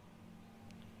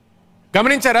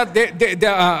 గమనించారా?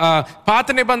 పాత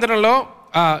నిబంధనలో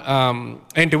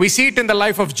ఏంటి? We see it in the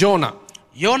life of Zona.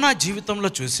 యోనా జీవితంలో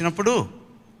చూసినప్పుడు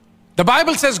the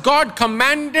Bible says God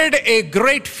commanded a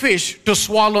great fish to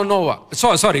swallow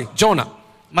Jonah.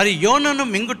 మరి యోనను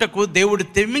మింగుటకు దేవుడు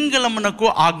తిమింగలమునకు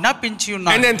ఆజ్ఞాపించి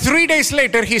ఉన్నాడు. And then 3 days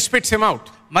later he spits him out.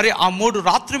 మరి ఆ 3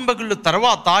 రాత్రింబగళ్ళు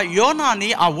తర్వాత యోనాని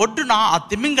ఆ ఒడ్డున ఆ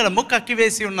తిమింగలము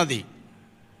కక్కివేసి ఉన్నది.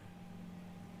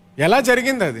 ఎలా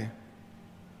జరిగింది అది?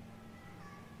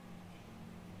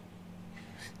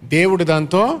 దేవుడు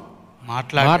దాంతో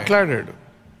మాట్లాడాడు.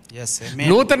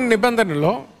 నూతన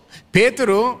నిబంధనలో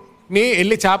పేతురుని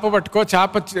వెళ్ళి చేప పట్టుకో,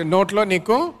 చేప నోట్లో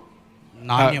నీకు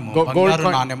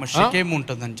నాణ్యము షకేము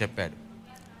ఉంటుందని చెప్పాడు.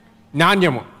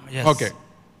 నాణ్యము ఓకే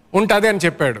ఉంటుంది అని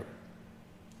చెప్పాడు.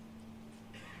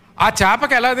 ఆ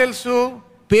చేపకి ఎలా తెలుసు?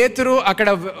 పేతురు అక్కడ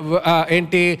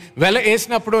ఏంటి వెల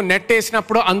వేసినప్పుడు, నెట్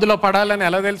వేసినప్పుడు అందులో పడాలని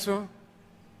ఎలా తెలుసు?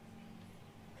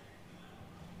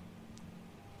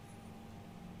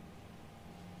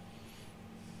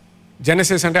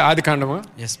 జెనసిస్ అంటే ఆదికాండము.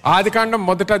 ఆదికాండం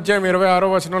 1వ అధ్యాయం 26వ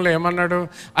వచనంలో ఏమన్నాడు?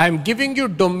 I'm giving you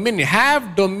have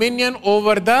dominion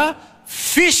over the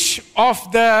fish of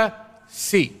the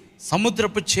sea.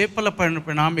 సముద్రపు చేపల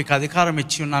పైన మీకు అధికారం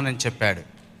ఇచ్చి ఉన్నానని చెప్పాడు.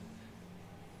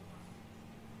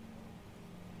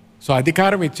 సో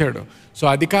అధికారం ఇచ్చాడు. సో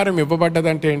అధికారం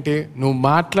ఇవ్వబడ్డదంటే ఏంటి? నువ్వు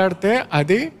మాట్లాడితే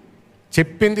అది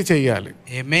చెప్పింది చెయ్యాలి.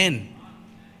 ఆమేన్.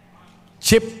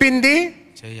 చెప్పింది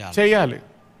చెయ్యాలి.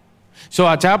 సో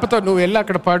ఆ చేపతో నువ్వు వెళ్ళి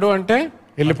అక్కడ పడు అంటే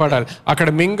వెళ్ళి పడాలి, అక్కడ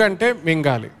మింగ్ అంటే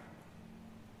మింగాలి,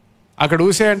 అక్కడ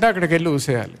ఊసేయంటే అక్కడికి వెళ్ళి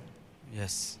ఊసేయాలి.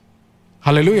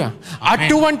 హల్లెలూయా.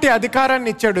 అటువంటి అధికారాన్ని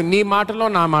ఇచ్చాడు నీ మాటలో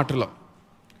నా మాటలో.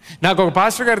 నాకు ఒక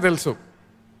పాస్టర్ గారు తెలుసు,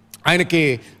 ఆయనకి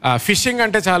ఫిషింగ్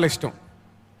అంటే చాలా ఇష్టం.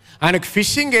 ఆయనకి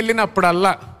ఫిషింగ్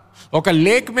వెళ్ళినప్పుడల్లా ఒక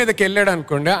లేక్ మీదకి వెళ్ళాడు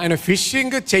అనుకోండి, ఆయన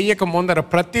ఫిషింగ్ చెయ్యక ముందర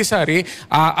ప్రతిసారి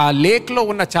ఆ లేక్లో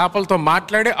ఉన్న చేపలతో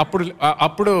మాట్లాడి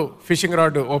అప్పుడు ఫిషింగ్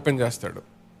రాడ్ ఓపెన్ చేస్తాడు.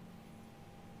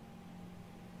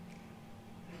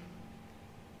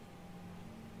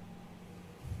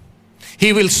 He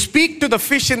will speak to the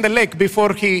fish in the lake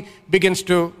before he begins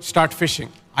to start fishing.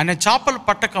 ఆయన చేపలు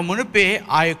పట్టక మునిపే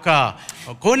ఆ యొక్క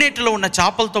కోనేటిలో ఉన్న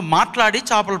చేపలతో మాట్లాడి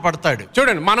చేపలు పడతాడు.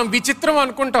 చూడండి, మనం విచిత్రం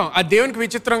అనుకుంటాం, అది దేవునికి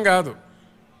విచిత్రం కాదు.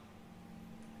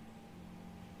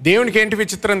 దేవునికి ఏంటి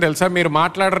విచిత్రం తెలుసా? మీరు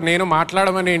మాట్లాడరు, నేను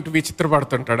మాట్లాడమని ఏంటి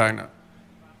విచిత్రపడుతుంటాడు ఆయన.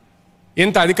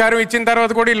 ఇంత అధికారం ఇచ్చిన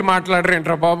తర్వాత కూడా వీళ్ళు మాట్లాడరు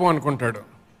ఏంట్రా బాబు అనుకుంటాడు.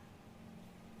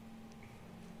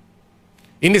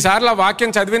 ఇన్నిసార్లు ఆ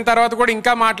వాక్యం చదివిన తర్వాత కూడా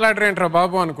ఇంకా మాట్లాడరు ఏంట్రా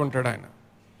బాబు అనుకుంటాడు ఆయన.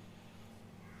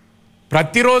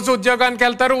 ప్రతిరోజు ఉద్యోగానికి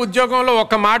వెళ్తారు, ఉద్యోగంలో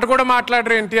ఒక్క మాట కూడా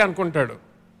మాట్లాడరు ఏంటి అనుకుంటాడు.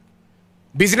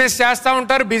 బిజినెస్ చేస్తూ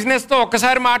ఉంటారు, బిజినెస్తో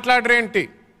ఒక్కసారి మాట్లాడరు ఏంటి.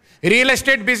 రియల్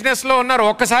ఎస్టేట్ బిజినెస్లో ఉన్నారు,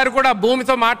 ఒక్కసారి కూడా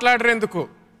భూమితో మాట్లాడరు ఎందుకు.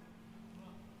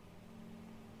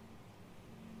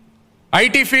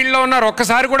 ఐటీ ఫీల్డ్లో ఉన్నారు,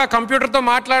 ఒక్కసారి కూడా కంప్యూటర్తో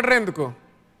మాట్లాడరు ఎందుకు.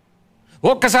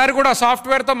 ఒక్కసారి కూడా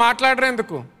సాఫ్ట్వేర్తో మాట్లాడరు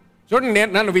ఎందుకు. చూడండి,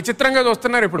 నన్ను విచిత్రంగా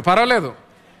చూస్తున్నారు ఇప్పుడు. పర్వాలేదు,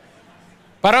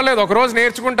 ఒకరోజు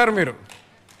నేర్చుకుంటారు, మీరు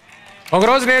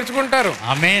ఒకరోజు నేర్చుకుంటారు.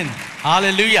 ఆమేన్.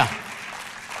 హల్లెలూయా.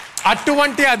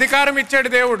 అటువంటి అధికారం ఇచ్చాడు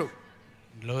దేవుడు.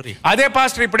 గ్లోరీ. అదే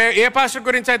పాస్టర్, ఇప్పుడు ఏ పాస్టర్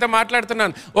గురించి అయితే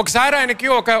మాట్లాడుతున్నాను, ఒకసారి ఆయనకి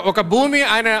ఒక భూమి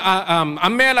ఆయన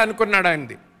అమ్మేయాలనుకున్నాడు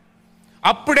ఆయనది.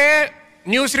 అప్పుడే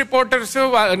న్యూస్ రిపోర్టర్స్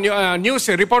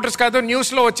కాదు,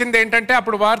 న్యూస్లో వచ్చింది ఏంటంటే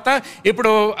అప్పుడు వార్త,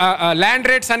 ఇప్పుడు ల్యాండ్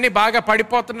రేట్స్ అన్నీ బాగా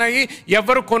పడిపోతున్నాయి,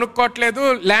 ఎవరు కొనుక్కోవట్లేదు,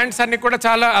 ల్యాండ్స్ అన్నీ కూడా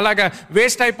చాలా అలాగా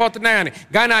వేస్ట్ అయిపోతున్నాయి అని.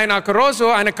 కానీ ఆయన ఒక రోజు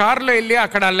ఆయన కారులో వెళ్ళి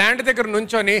అక్కడ ఆ ల్యాండ్ దగ్గర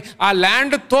నుంచొని ఆ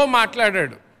ల్యాండ్తో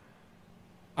మాట్లాడాడు.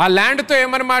 ఆ ల్యాండ్తో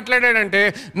ఏమని మాట్లాడాడంటే,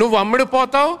 నువ్వు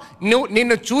అమ్ముడిపోతావు,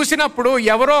 నిన్ను చూసినప్పుడు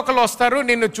ఎవరో ఒకరు వస్తారు,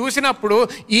 నిన్ను చూసినప్పుడు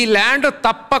ఈ ల్యాండ్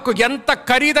తప్పకు ఎంత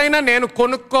ఖరీదైనా నేను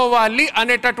కొనుక్కోవాలి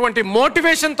అనేటటువంటి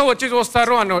మోటివేషన్తో వచ్చి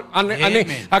చూస్తారు అని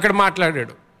అక్కడ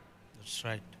మాట్లాడాడు.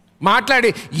 మాట్లాడి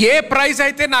ఏ ప్రైస్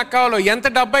అయితే నాకు కావాలో, ఎంత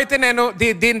డబ్బు అయితే నేను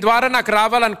దీని ద్వారా నాకు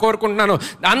రావాలని కోరుకుంటున్నాను,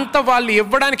 అంత వాళ్ళు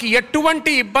ఇవ్వడానికి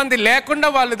ఎటువంటి ఇబ్బంది లేకుండా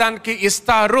వాళ్ళు దానికి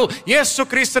ఇస్తారు.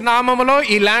 యేసుక్రీస్తు నామములో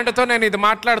ఈ ల్యాండ్తో నేను ఇది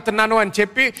మాట్లాడుతున్నాను అని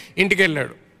చెప్పి ఇంటికి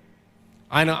వెళ్ళాడు.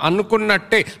 ఆయన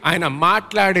అనుకున్నట్టే, ఆయన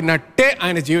మాట్లాడినట్టే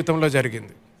ఆయన జీవితంలో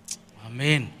జరిగింది.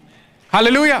 ఆమేన్.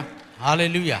 హల్లెలూయా.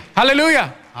 హల్లెలూయా. హల్లెలూయా.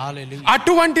 హల్లెలూయా.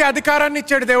 అటువంటి అధికారాన్ని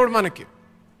ఇచ్చాడు దేవుడు మనకి.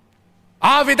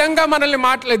 ఆ విధంగా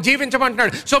మనల్ని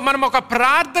జీవించమంటున్నాడు. సో మనం ఒక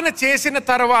ప్రార్థన చేసిన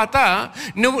తర్వాత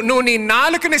నువ్వు నీ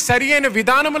నాలుకని సరి అయిన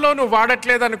విధానంలో నువ్వు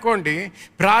వాడట్లేదు అనుకోండి,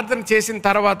 ప్రార్థన చేసిన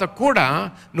తర్వాత కూడా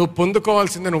నువ్వు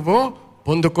పొందుకోవాల్సింది నువ్వు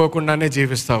పొందుకోకుండానే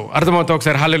జీవిస్తావు. అర్థమవుతావు?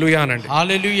 ఒకసారి హల్లెలూయా అనండి.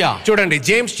 హల్లెలూయా. చూడండి,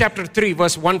 జేమ్స్ చాప్టర్ 3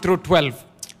 verse 1 through 12.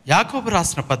 యాకోబు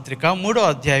రాసిన పత్రిక 3వ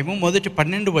అధ్యాయము మొదటి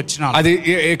 12 వచనాలు. అది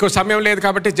ఎక్కువ సమయం లేదు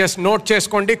కాబట్టి జస్ట్ నోట్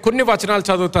చేసుకోండి. కొన్ని వచనాలు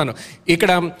చదువుతాను.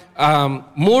 ఇక్కడ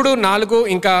 3, 4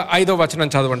 ఇంకా 5వ వచనం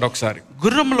చదవండి ఒకసారి.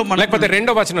 గుర్రములు లేకపోతే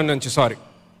 2వ వచనం నుంచి, సారీ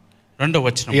 2వ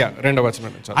వచనం. 2వ వచనం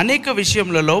నుంచి. అనేక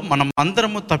విషయములలో మనం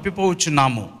అందరము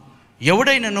తప్పిపోవచ్చున్నాము.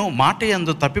 ఎవడైనను మాట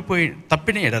యందు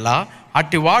తప్పిన ఎడల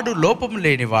అట్టివాడు లోపము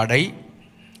లేని వాడై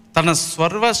తన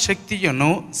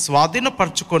సర్వశక్తియును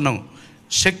స్వాధీనపరచుకొను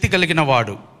శక్తి కలిగిన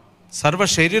వాడు, సర్వ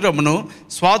శరీరమును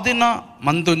స్వాధీన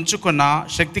మందుంచుకున్న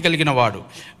శక్తి కలిగిన వాడు.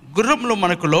 గుర్రములు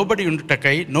మనకు లోబడి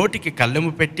ఉండుటకై నోటికి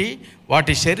కళ్ళెము పెట్టి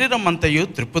వాటి శరీరం అంతయు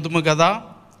త్రిప్పుదుము కదా.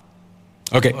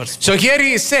 Okay, so here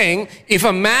he is saying, if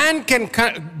a man can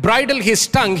bridle his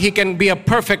tongue, he can be a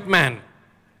perfect man.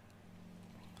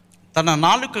 తన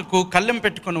నాలుకకు కళ్ళెం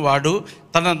పెట్టుకున్నవాడు,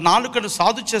 తన నాలుకను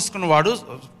సాధు చేసుకున్నవాడు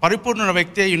పరిపూర్ణ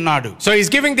వ్యక్తి అయి ఉన్నాడు. So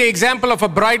he's giving the example of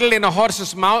a bridle in a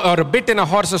horse's mouth, or a bit in a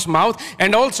horse's mouth,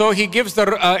 and also he gives the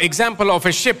example of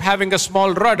a ship having a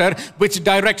small rudder which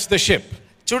directs the ship.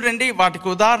 చూడండి, వాటికి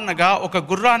ఉదాహరణగా ఒక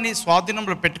గుర్రాన్ని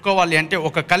స్వాధీనంలో పెట్టుకోవాలి అంటే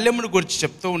ఒక కళ్ళెమును గురించి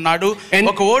చెప్తూ ఉన్నాడు,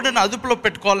 ఒక ఓడను అదుపులో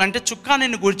పెట్టుకోవాలంటే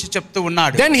చుక్కానిని గురించి చెప్తూ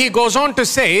ఉన్నాడు. Then he goes on to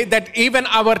say that even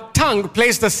our tongue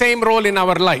plays the same role in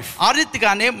our life. ఆ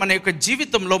రీతిగానే మన యొక్క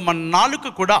జీవితంలో మన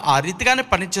నాలుక కూడా ఆ రీతిగానే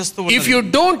పనిచేస్తూ ఉంది. If you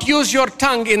don't use your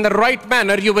tongue in the right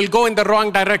manner, you will go in the wrong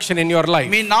direction in your life.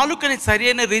 మీ నాలుకని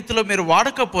సరైన రీతిలో మీరు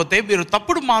వాడకపోతే మీరు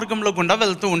తప్పుడు మార్గంలో గుండా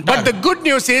వెళ్తూ ఉంటారు. But the good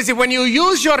news is when you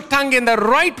use your tongue in the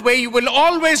right way, you will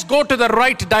always go to the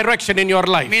right direction in your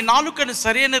life. మీ నాలుకని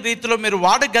సరైన రీతిలో మీరు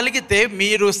వాడగలిగితే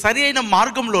మీరు సరైన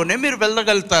మార్గంలోనే మీరు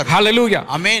వెళ్ళగలుగుతారు. హల్లెలూయా.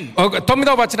 ఆమేన్.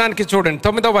 9వ వచనానికి చూడండి.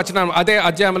 9వ వచనం, అదే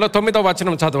అధ్యాయంలో 9వ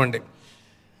వచనం చదవండి.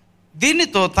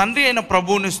 దీనితో తండ్రి అయిన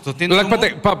ప్రభువుని స్తుతించుము. లేకపోతే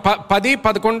 10,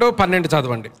 11, 12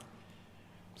 చదవండి.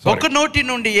 ఒక నోటి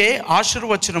నుండియే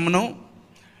ఆశీర్వచనమును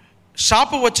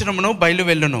శాపవచనమును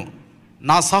బయలువెళ్ళును.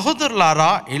 నా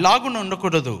సహోదరులారా ఇలాగున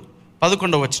ఉండకూడదు.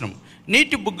 11వ వచనం,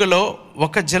 నీటి బుగ్గలో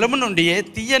ఒక జలము నుండి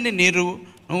తీయని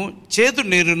నీరును చేదు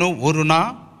నీరును ఊరునా.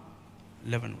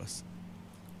 11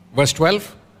 verse 12.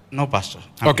 No, pastor.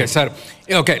 Okay, sir.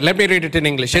 Okay, let me read it in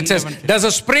English. It says, does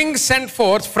a spring send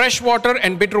forth fresh water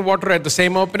and bitter water at the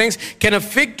same openings? Can a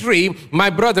fig tree, my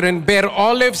brethren, bear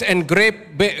olives and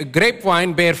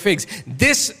grapevine bear figs?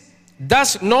 Thus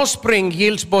no spring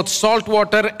yields both salt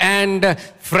water and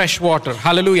fresh water.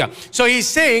 Hallelujah. So he's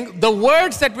saying the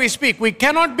words that we speak, we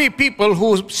cannot be people who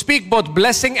speak both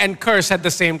blessing and curse at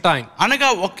the same time. అనగా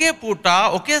ఒకే పూట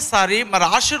ఒకేసారి మరి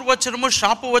ఆశీర్వచనము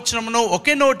శాపవచనమును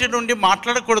ఒకే నోటి నుండి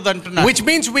మాట్లాడకూడదు అంటున్నారు. Which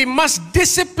means we must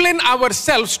discipline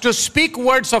ourselves to speak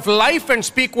words of life and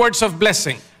speak words of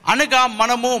blessing. అనగా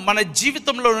మనము మన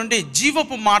జీవితంలో నుండి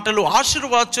జీవపు మాటలు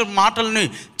ఆశీర్వాద మాటలను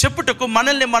చెప్పుటకు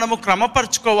మనల్ని మనము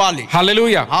క్రమపరచుకోవాలి.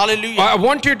 Hallelujah. Hallelujah. I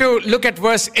want you to look at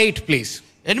verse 8 please.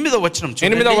 8వ వచనం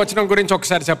చూడండి. 8వ వచనం గురించి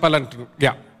ఒకసారి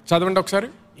చెప్పాలంటున్నా. చదవండి ఒకసారి.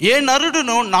 ఏ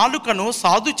నరుడును నాలుకను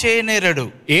సాధు చేయనేరడు.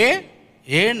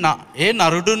 ఏ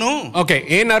నరుడును, ఓకే,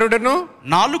 ఏ నరుడును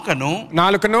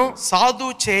నాలుకను సాధు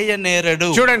చేయనేరడు.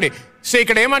 చూడండి, సో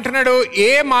ఇక్కడ ఏమంటున్నాడు?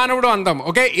 ఏ మానవుడు అందాం.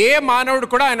 ఓకే, ఏ మానవుడు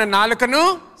కూడా ఆయన నాలుకను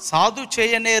సాధు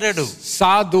చేయనేరడు.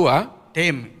 సాధువా?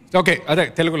 టేమ్. ఓకే, అదే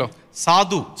తెలుగులో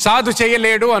సాధు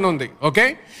చేయలేడు అని ఉంది. ఓకే,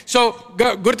 సో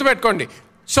గుర్తుపెట్టుకోండి.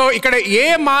 సో ఇక్కడ ఏ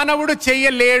మానవుడు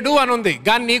చెయ్యలేడు అని ఉంది,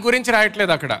 కానీ నీ గురించి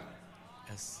రాయట్లేదు అక్కడ.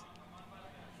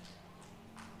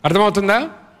 అర్థమవుతుందా?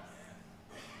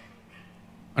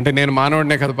 అంటే నేను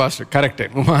మానవుడినే కదా పాస్టర్. కరెక్టే,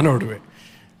 నువ్వు మానవుడివే,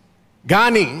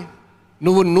 కానీ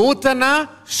నువ్వు నూతన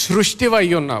సృష్టివై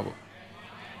ఉన్నావు.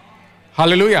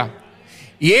 హల్లెలూయా.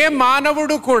 ఏ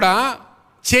మానవుడు కూడా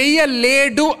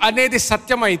చెయ్యలేడు అనేది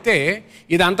సత్యమైతే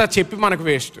ఇదంతా చెప్పి మనకు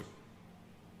వేస్ట్.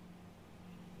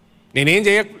 నేనేం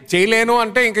చేయలేను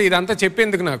అంటే ఇంకా ఇదంతా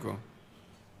చెప్పేందుకు నాకు?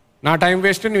 నా టైం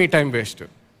వేస్ట్, నీ టైం వేస్ట్.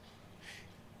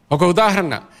 ఒక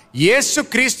ఉదాహరణ, యేసు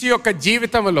క్రీస్తు యొక్క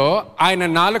జీవితంలో ఆయన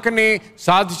నాలుకని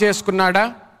సాధు చేసుకున్నాడా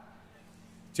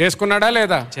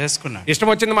లేదా? చేసుకున్నాడు. ఇష్టం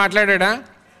వచ్చింది మాట్లాడా?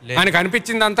 ఆయనకు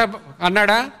అనిపించింది అంతా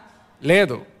అన్నాడా?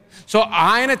 లేదు. సో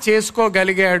ఆయన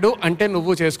చేసుకోగలిగాడు అంటే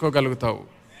నువ్వు చేసుకోగలుగుతావు.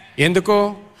 ఎందుకో?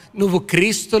 నువ్వు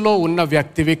క్రీస్తులో ఉన్న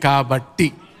వ్యక్తివి కాబట్టి,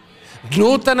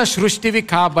 నూతన సృష్టివి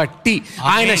కాబట్టి,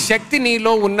 ఆయన శక్తి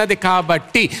నీలో ఉన్నది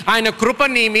కాబట్టి, ఆయన కృప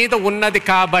నీ మీద ఉన్నది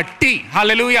కాబట్టి.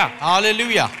 హల్లెలూయా,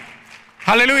 హల్లెలూయా,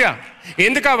 హల్లెలూయా.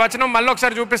 ఎందుకు ఆ వచనం మళ్ళీ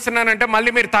ఒకసారి చూపిస్తున్నానంటే, మళ్ళీ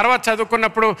మీరు తర్వాత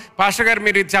చదువుకున్నప్పుడు పాస్టర్ గారు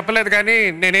మీరు ఇది చెప్పలేదు కానీ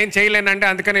నేనేం చేయలేనంటే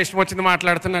అందుకని ఇష్టం వచ్చింది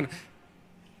మాట్లాడుతున్నాను.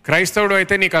 క్రైస్తవుడు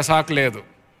అయితే నీకు ఆ సాకు లేదు.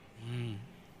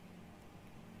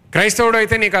 క్రైస్తవుడు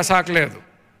అయితే నీకు ఆ సాకు లేదు.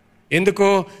 ఎందుకు?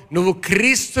 నువ్వు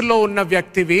క్రీస్తులో ఉన్న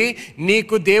వ్యక్తివి,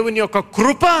 నీకు దేవుని యొక్క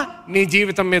కృప నీ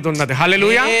జీవితం మీద ఉన్నది.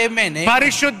 హల్లెలూయా.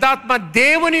 పరిశుద్ధాత్మ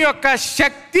దేవుని యొక్క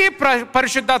శక్తి,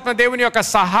 పరిశుద్ధాత్మ దేవుని యొక్క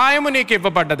సహాయము నీకు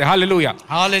ఇవ్వబడ్డది. హల్లెలూయా.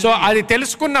 సో అది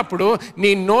తెలుసుకున్నప్పుడు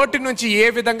నీ నోటి నుంచి ఏ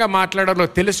విధంగా మాట్లాడాలో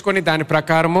తెలుసుకొని దాని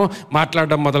ప్రకారము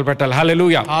మాట్లాడడం మొదలు పెట్టాలి.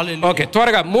 హల్లెలూయా. ఓకే,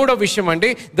 త్వరగా మూడో విషయం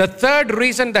అండి. The third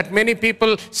reason that many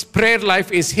people prayer life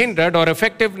is hindered or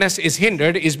effectiveness is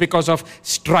hindered is because of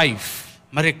strife.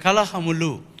 మరి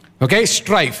కలహములు. Okay,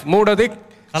 strife. మూడోది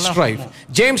strife.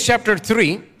 James chapter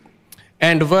 3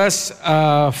 and verse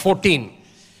 14.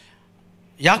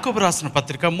 యాకోబు రాసిన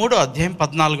పత్రిక 3వ అధ్యాయం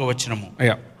 14వ వచనము.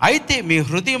 అయితే మీ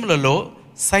హృదయములలో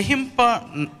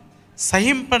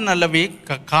సహింపనలవి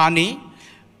కాని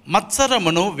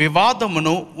మత్సరమును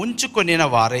వివాదమును ఉంచుకొనిన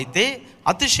వారైతే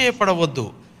అతిశయపడవద్దు,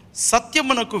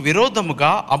 సత్యమునకు విరోధముగా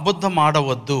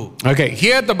అబద్ధమాడవద్దు. Okay,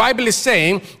 here the Bible is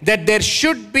saying that there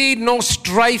should be no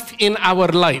strife in our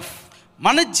life.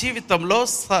 మన జీవితంలో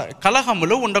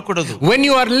కలహములు ఉండకూడదు. When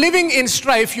you are living in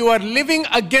strife, you are living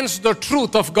against the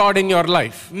truth of God in your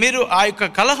life. మీరు ఆ యొక్క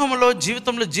కలహములో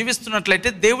జీవితంలో జీవిస్తున్నట్లయితే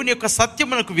దేవుని యొక్క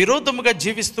సత్యమునకు విరోధముగా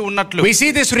జీవిస్తూ ఉన్నట్లు. We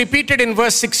see this repeated in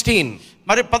verse 16.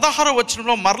 మరి 16వ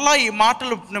వచనంలో మరలా ఈ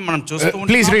మాటలు మనం చూస్తూ ఉంటాం.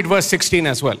 Please read verse 16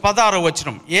 as well. 16వ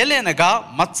వచనం, ఏలైనగా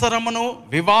మత్సరమును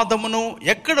వివాదమును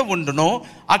ఎక్కడ ఉండునో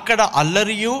అక్కడ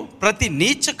అల్లరియు ప్రతి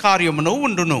నీచ కార్యమును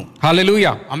ఉండును.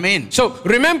 Hallelujah. Amen. So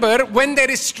remember, when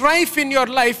there is strife in your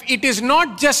life, it is not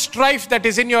just strife that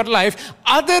is in your life,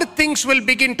 other things will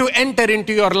begin to enter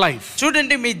into your life.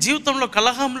 చూడండి, మీ జీవితంలో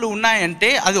కలహములు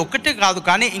ఉన్నాయంటే అది ఒక్కటే కాదు,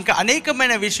 కానీ ఇంకా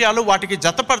అనేకమైన విషయాలు వాటికి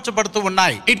జతపరచబడుతూ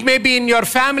ఉన్నాయి. It may be in your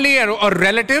family or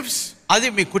relatives. అది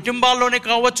మీ కుటుంబాల్లోనే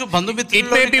కావచ్చు, It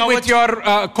బంధుమిత్రుల్లోనే may be with కావచ్చు, your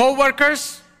co-workers.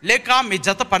 లేక మీ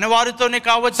జత పనివారితోనే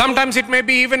కావచ్చు. Sometimes it may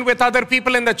be even with other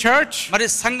people in the church. మరి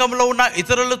సంఘంలో ఉన్న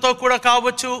ఇతరులతో కూడా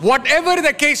కావచ్చు. Whatever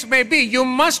the case may be, you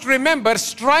must remember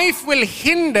strife will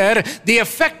hinder the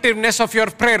effectiveness of your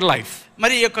prayer life.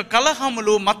 మరి ఈ యొక్క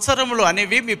కలహములు మత్సరములు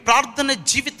అనేవి మీ ప్రార్థన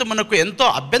జీవితమునకు ఎంతో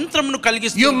అభ్యంతరమును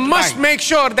కలిగిస్తాయి. You must make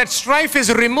sure that strife is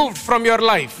removed from your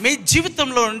life. మీ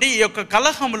జీవితంలో నుండి ఈ యొక్క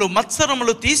కలహములు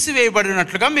మత్సరములు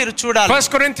తీసివేయబడినట్లుగా మీరు చూడాలి.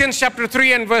 1 Corinthians chapter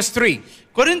 3 and verse 3.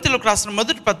 కొరింథీయులకు రాసిన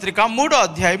మొదటి పత్రిక 3వ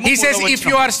అధ్యాయము He says, if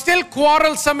you are still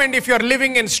quarrelsome and if you are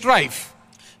living in strife,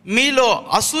 మీలో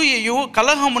అసూయయు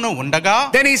కలహమును ఉండగా,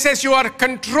 then he says you are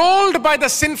controlled by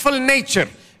the sinful nature.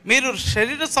 మీరు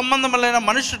శరీర సంబంధమైన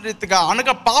మనుష్య రీతిగా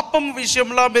అనగా పాపం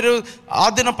విషయంలో మీరు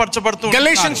ఆధీనపరచబడుతూ ఉంటారు.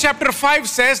 Galatians chapter 5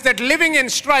 says that living in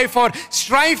strife or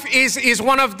strife is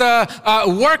one of the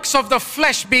works of the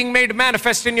flesh being made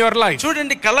manifest in your life.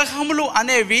 చూడండి, కలహములు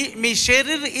అనేవి మీ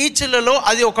శరీర ఈచలలో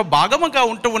అది ఒక భాగముగా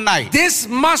ఉంటూ ఉన్నాయి. This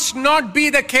must not be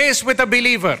the case with a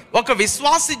believer. ఒక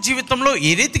విశ్వాసి జీవితంలో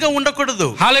ఈ రీతిగా ఉండకూడదు.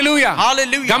 Hallelujah.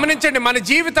 Hallelujah. గమనించండి, మన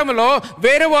జీవితంలో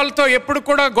వేరే వాళ్ళతో ఎప్పుడు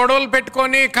కూడా గొడవలు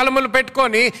పెట్టుకొని కలములు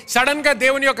పెట్టుకొని సడన్ గా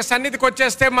దేవుని యొక్క సన్నిధికి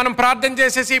వచ్చేస్తే మనం ప్రార్థన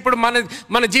చేసేసి ఇప్పుడు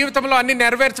మన జీవితంలో అన్ని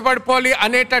నెరవేర్చబడిపోవాలి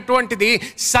అనేటటువంటిది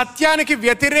సత్యానికి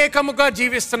వ్యతిరేకముగా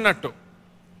జీవిస్తున్నట్టు.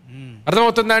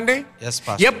 అర్థమవుతుందా అండి?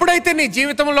 ఎప్పుడైతే నీ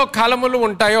జీవితంలో కలములు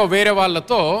ఉంటాయో వేరే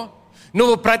వాళ్ళతో,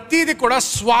 నువ్వు ప్రతిదీ కూడా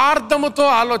స్వార్థముతో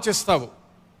ఆలోచిస్తావు.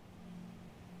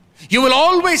 You will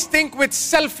always think with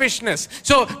selfishness.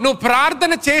 So నువ్వు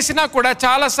ప్రార్థన చేసినా కూడా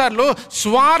చాలాసార్లు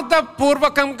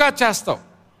స్వార్థపూర్వకంగా చేస్తావు.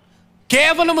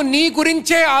 కేవలము నీ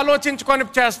గురించే ఆలోచించుకొని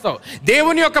చేస్తావు.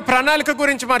 దేవుని యొక్క ప్రణాళిక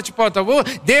గురించి మర్చిపోతావు.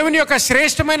 దేవుని యొక్క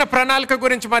శ్రేష్టమైన ప్రణాళిక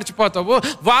గురించి మర్చిపోతావు.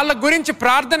 వాళ్ళ గురించి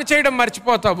ప్రార్థన చేయడం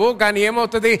మర్చిపోతావు. కానీ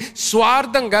ఏమవుతుంది?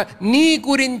 స్వార్థంగా నీ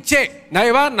గురించే,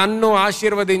 నైవా నన్ను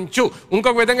ఆశీర్వదించు,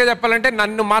 ఇంకొక విధంగా చెప్పాలంటే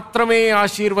నన్ను మాత్రమే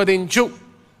ఆశీర్వదించు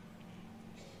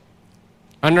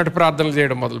అన్నట్టు ప్రార్థనలు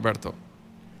చేయడం మొదలు పెడతావు.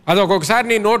 అది ఒక్కొక్కసారి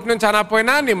నీ నోటి నుంచి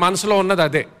అనకపోయినా నీ మనసులో ఉన్నది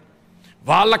అదే.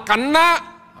 వాళ్ళకన్నా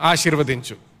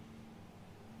ఆశీర్వదించు.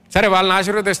 సరే, వాళ్ళని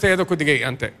ఆశీర్వదిస్తే ఏదో కొద్దిగా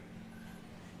అంతే,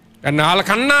 కానీ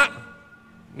వాళ్ళకన్నా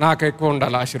నాకు ఎక్కువ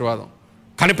ఉండాలి ఆశీర్వాదం.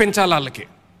 కనిపించాలి, వాళ్ళకి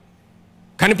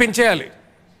కనిపించేయాలి,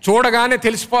 చూడగానే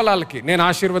తెలిసిపోవాలి వాళ్ళకి నేను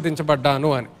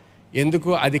ఆశీర్వదించబడ్డాను అని. ఎందుకు?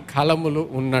 అది కలములు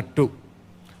ఉన్నట్టు,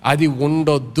 అది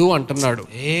ఉండొద్దు అంటున్నాడు.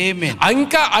 ఆమేన్.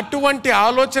 ఇంకా అటువంటి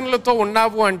ఆలోచనలతో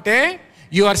ఉన్నావు అంటే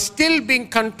you are still being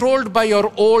controlled by your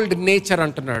old nature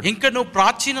అంటున్నాడు. ఇంకా నువ్వు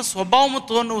ప్రాచీన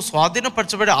స్వభావముతో నువ్వు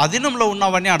స్వాధీనపరచబడే అధీనంలో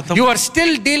ఉన్నావని అర్థం. You are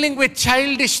still dealing with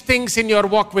childish things in your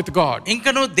walk with God. ఇంకా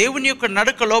నువ్వు దేవుని యొక్క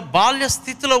నడకలో బాల్య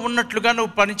స్థితిలో ఉన్నట్లుగా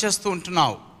నువ్వు పనిచేస్తూ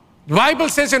ఉంటున్నావు. The Bible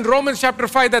says in Romans chapter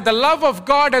 5 that the love of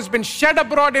God has been shed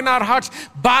abroad in our hearts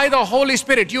by the Holy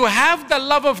Spirit. You have the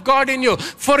love of God in you.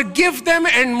 Forgive them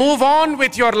and move on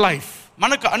with your life.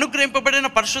 మనకు అనుగ్రహింపబడిన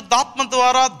పరిశుద్ధాత్మ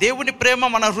ద్వారా దేవుని ప్రేమ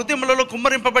మన హృదయములలో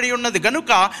కుమ్మరింపబడి ఉన్నది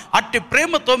గనుక అట్టి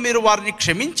ప్రేమతో మీరు వారిని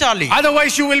క్షమించాలి.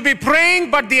 Otherwise you will be praying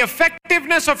but the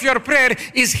effectiveness of your prayer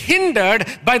is hindered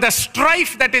by the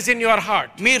strife that is in your heart.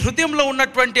 మీ హృదయంలో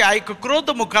ఉన్నటువంటి ఆ యొక్క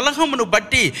క్రోధము కలహమును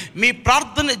బట్టి మీ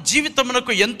ప్రార్థన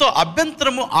జీవితమునకు ఎంతో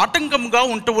అభ్యంతరము ఆటంకముగా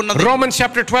ఉంటూ ఉన్నది. Romans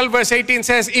chapter 12 verse 18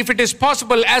 says, if it is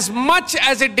possible, as much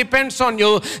as it depends on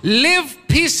you, live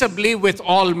peaceably with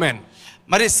all men.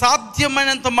 మరి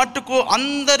సాధ్యమైనంత మట్టుకు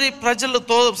అందరి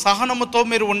ప్రజలతో సహనముతో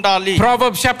మీరు ఉండాలి.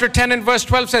 Proverbs chapter 10 and verse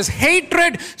 12 says,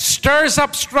 hatred stirs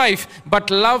up strife, but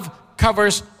love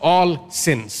covers all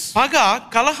sins. పగ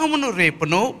కలహమును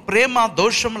రేపును, ప్రేమ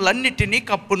దోషములన్నిటినీ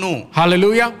కప్పును.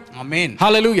 Hallelujah. Amen.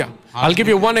 Hallelujah. I'll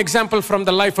give you one example from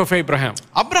the life of Abraham.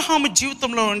 Abraham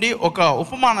జీవితంలో నుండి ఒక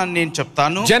ఉపమానాన్ని నేను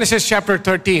చెప్తాను. Genesis chapter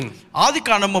 13.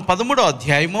 ఆదికాండము 13వ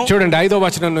అధ్యాయము చూడండి 5వ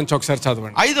వచనం నుంచి ఒకసారి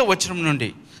చదవండి. 5వ వచనం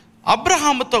నుండి,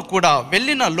 అబ్రహాముతో కూడా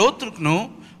వెళ్ళిన లోతును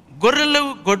గొర్రెలు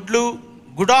గొడ్లు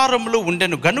గుడారములు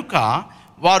ఉండెను గనుక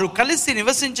వారు కలిసి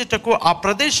నివసించుటకు ఆ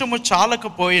ప్రదేశము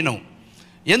చాలకపోయెను.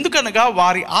 ఎందుకనగా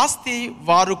వారి ఆస్తి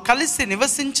వారు కలిసి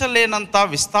నివసించలేనంత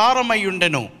విస్తారమై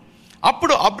ఉండెను.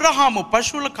 అప్పుడు అబ్రహాము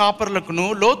పశువుల కాపరులకును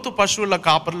లోతు పశువుల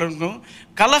కాపరులకు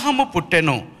కలహము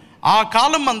పుట్టెను. ఆ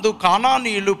కాలమందు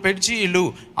కానానీయులు పెర్జీయులు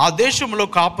ఆ దేశంలో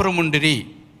కాపురముండిరి.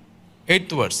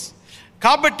 8th verse.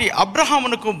 కాబట్టి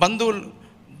అబ్రహామునకు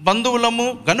బంధువులము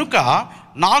గనుక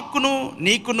నాకును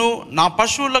నీకును నా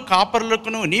పశువుల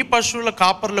కాపరులకును నీ పశువుల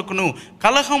కాపరులకును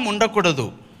కలహం ఉండకూడదు.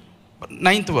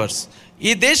 9th verse.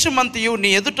 ఈ దేశమంతయు నీ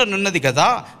ఎదుట నున్నది కదా,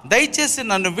 దయచేసి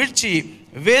నన్ను విడిచి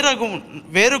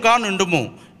వేరుగా నుండుము.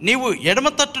 నీవు ఎడమ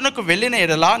తట్టునకు వెళ్ళిన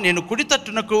ఎడలా నేను కుడి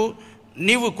తట్టునకు,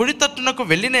 నీవు కుడి తట్టునకు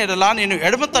వెళ్ళిన ఎడలా నేను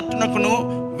ఎడమ తట్టునకును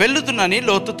వెళ్ళుదునని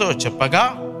లోతుతో చెప్పగా.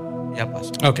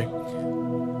 Okay.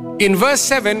 In verse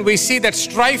 7 we see that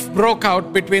strife broke out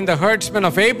between the herdsmen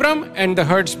of Abram and the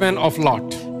herdsmen of Lot.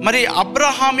 మరి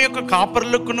అబ్రహాం యొక్క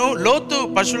కాపరులకును లోతు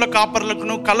పశువుల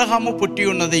కాపరులకును కలహము పుట్టి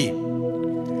ఉన్నది.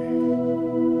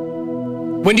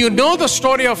 When you know the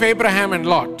story of Abraham and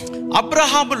Lot,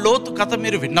 Abraham లోతు కథ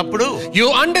మీరు విన్నప్పుడు you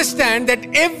understand that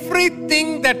everything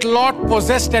that Lot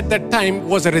possessed at that time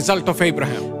was a result of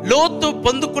Abraham. లోతు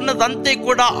పొందుకున్నదంతే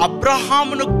కూడా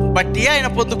అబ్రహామును బట్టి ఆయన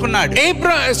పొందుకున్నాడు.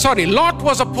 Lot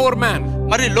was a poor man.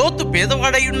 మరి లోతు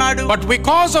పేదవాడై ఉన్నాడు. But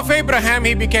because of Abraham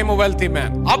he became a wealthy man.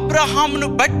 అబ్రహామును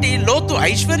బట్టి లోతు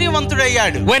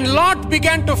ఐశ్వర్యవంతుడయ్యాడు. When Lot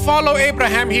began to follow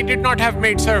Abraham, he did not have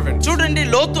maid servants. చూడండి,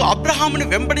 లోతు అబ్రహామును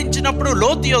వెంబడించినప్పుడు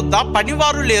లోతు యొద్ద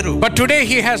పనివారు లేరు. But today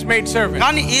he has maid servants.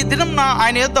 కానీ ఈ దినం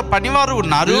ఆయన యొద్ద పనివారు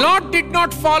ఉన్నారు. Lot did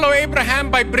not follow Abraham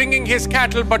by bringing his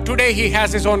cattle, but today he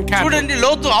has his own cattle. చూడండి,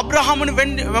 లోతు అబ్రహామును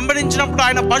వెంబడించినప్పుడు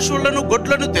ఆయన పశువులను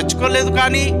గొడ్లను తెచ్చుకోలేదు,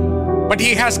 but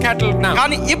he has cattle now.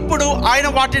 కానీ ఇప్పుడు ఆయన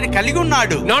వాటిని కలిగి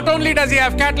ఉన్నాడు. Not only does he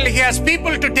have cattle, he has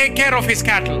people to take care of his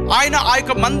cattle. ఆయన ఆ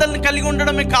యొక్క మందలను కలిగి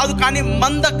ఉండడమే కాదు, కానీ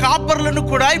మంద కాపరులను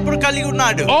కూడా ఇప్పుడు కలిగి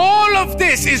ఉన్నాడు. All of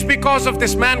this is because of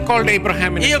this man called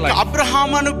Abraham in his life.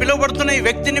 Abraham అని పిలువబడుతున్న ఈ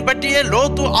వ్యక్తిని బట్టి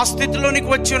లోతు ఆ స్థితిలోనికి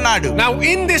వచ్చి ఉన్నాడు. Now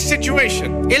in this situation,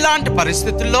 ఇలాంటి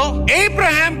పరిస్థితుల్లో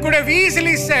Abraham could have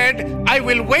easily said, I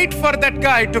will wait for that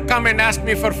guy to come and ask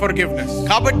me for forgiveness.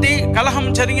 కాబట్టి కలహం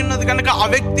జరిగినది కనుక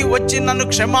ఆ వ్యక్తి వచ్చి నన్ను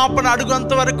క్షమాపణ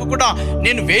అడుగుంత వరకు కూడా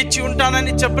నేను వేచి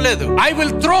ఉంటానని చెప్పలేదు. I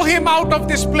will throw him out of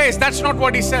this place. That's not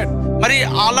what he said. మరి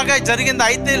అలాగే జరిగింది.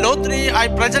 అయితే లోతుని ఆ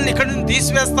ప్రజల్ని ఇక్కడ నుంచి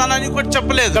తీసివేస్తానని కూడా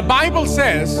చెప్పలేదు. The Bible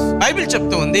says, బైబిల్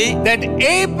చెప్తూ ఉంది that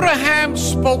Abraham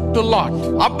spoke to Lot.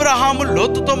 Abraham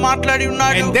లోతుతో మాట్లాడి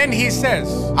ఉన్నాడు. And then he says,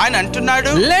 ఆయన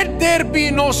అంటున్నాడు, let there be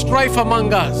no strife among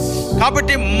us.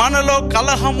 కాబట్టి మనలో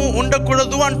కలహము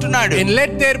ఉండకూడదు అంటున్నాడు. And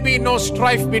let there be no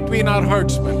strife between our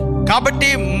herdsmen. కాబట్టి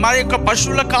మన యొక్క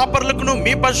పశువుల కాపర్లకును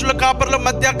మీ పశువుల కాపర్ల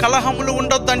మధ్య కలహములు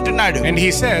ఉండొద్దు అంటున్నాడు. And he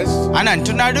says, అని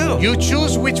అంటున్నాడు, you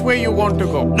choose which way you want to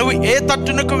go. నువ్వు ఏ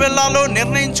తట్టునకు వెళ్ళాలో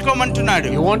నిర్ణయించుకోమంటున్నాడు.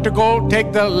 You want to go take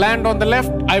the land on the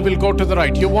left, I will go to the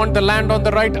right. You want the land on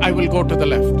the right, I will go to the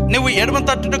left. నువ్వు ఎడమ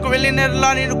తట్టునకు వెళ్ళినలా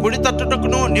నేను కుడి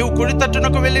తట్టునకును, నీవు కుడి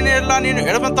తట్టునకు వెళ్ళినలా నేను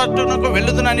ఎడమ తట్టునకు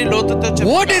వెళ్ళుదునని లోతుతో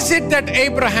చెప్పాడు. What is it that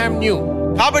Abraham knew?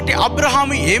 కాబట్టి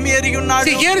అబ్రహాము ఏమి ఎరిగి ఉన్నాడు?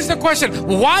 See, here is the question.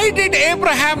 Why did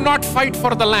Abraham not fight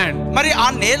for the land? మరి ఆ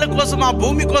నేల కోసం, ఆ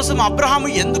భూమి కోసం అబ్రహాము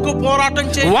ఎందుకు పోరాటం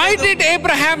చేయలేదు? Why did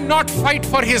Abraham not fight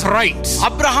for his rights?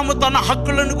 Abraham తన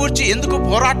హక్కులను గురించి ఎందుకు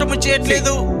పోరాటం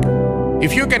చేయట్లేదు?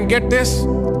 If you can get this,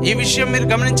 ఈ విషయం మీరు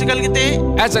గమనించగలిగితే,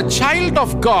 as a child of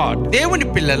God, దేవుని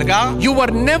పిల్లలుగా you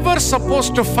were never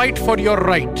supposed to fight for your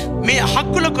right. మీ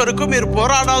హక్కుల కొరకు మీరు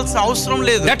పోరాడాల్సిన అవసరం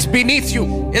లేదు. That's beneath you.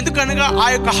 ఎందుకనగా ఆ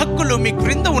యొక్క హక్కులు మీ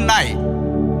క్రింద ఉన్నాయి,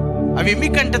 అవి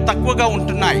మీకంటే తక్కువగా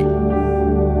ఉంటున్నాయి.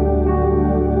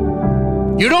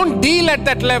 You don't deal at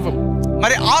that level.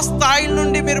 మరి ఆ స్థాయి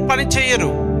నుండి మీరు పని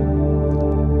చేయరు.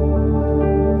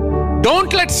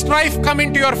 Don't let strife come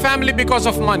into your family because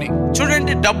of money.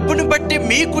 చూడండి, డబ్బును బట్టి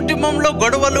మీ కుటుంబంలో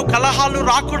గొడవలు కలహాలు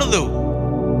రాకూడదు.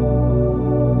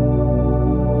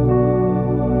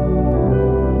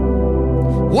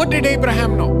 What did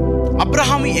Abraham know?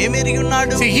 Abraham ఏమి ఎరిగి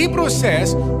ఉన్నాడు? See, Hebrews says,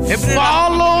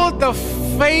 follow the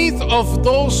faith of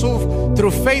those who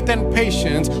through faith and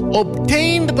patience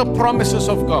obtained the promises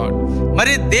of God.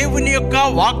 మరి దేవుని యొక్క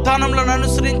వాగ్దానములను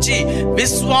అనుసరించి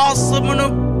విశ్వాసమును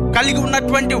కలిగి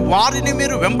ఉన్నటువంటి వారిని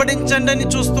మీరు వెంబడించండి అని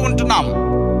చూస్తూ ఉంటున్నాం.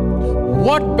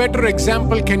 What better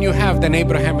example can you have than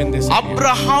Abraham in this?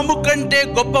 Abraham కంటే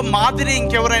గొప్ప మాదిరి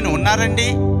ఇంకెవరైనా ఉన్నారండి?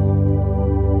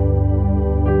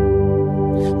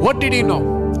 What did he know?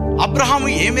 Abraham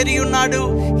ఏమెరిగి ఉన్నాడు?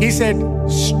 He said,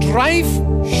 strife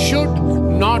should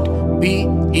not be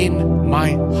in my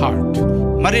heart.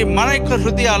 మరి మన యొక్క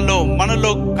హృదయాల్లో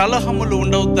మనలో కలహములు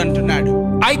ఉండవద్దు అంటున్నాడు.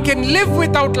 I can live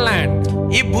without land.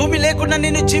 ఈ భూమి లేకుండా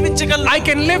నేను జీవించగలను. I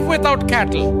can live without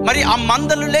cattle. మరి ఆ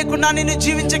మందలు లేకుండా నేను But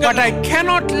జీవించగలను. I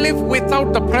cannot live without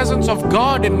the presence of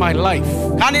God in my life.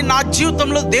 కానీ నా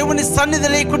జీవితంలో దేవుని సన్నిధి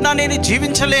లేకుండా నేను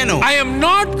జీవించలేను. I am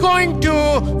not going to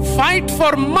fight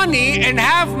for money and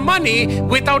have money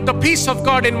without the peace of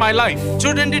God in my life.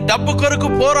 చూడండి, డబ్బు కొరకు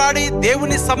పోరాడి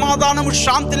దేవుని సమాధానము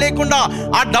శాంతి లేకుండా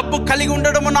ఆ డబ్బు కలిగి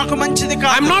ఉండడం నాకు మంచిది I'm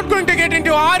కాదు. not going to get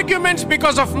into arguments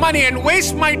because of money and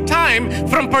waste my time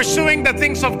from pursuing the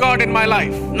things of God in my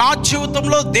life. నా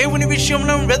జీవితంలో దేవుని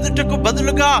విషయంలో వెదుటకు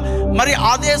బదులుగా మరి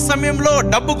అదే సమయంలో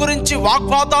డబ్బు గురించి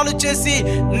వాగ్వాదాలు చేసి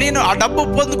నేను ఆ డబ్బు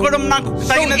పొందుకోవడం నాకు So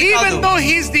తగినది even కాదు. though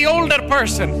he's the older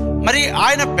person, మరి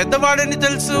ఆయన పెద్దవాడని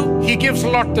తెలుసు. he gives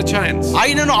Lot the chance.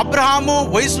 ఆయనను అబ్రహాము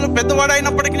వయసులో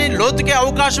పెద్దవాడైనప్పటికీ లోతుకే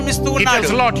అవకాశం ఇస్తూ He ఉన్నాడు.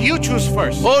 tells Lot, you choose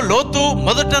first. ఓ లోతు,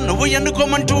 మొదట నువ్వు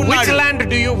ఎన్నుకోమంటూ Which ఉన్నాడు. land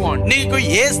do you want? నీకు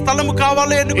ఏ స్థలము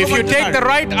కావాలో If you take the ఎన్నుకోమంటున్నాడు.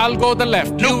 right, I'll go the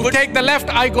left. You take the left,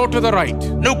 I go to the right.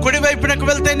 నువ్వు కుడి వైపునకు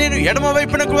వెళ్తే నేను ఎడమ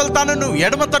వైపునకు వెళ్తాను, నువ్వు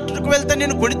ఎడమ తట్టునకు వెళ్తే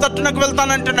నేను కుడి తట్టునకు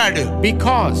వెళ్తాను అంటున్నాడు.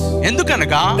 Because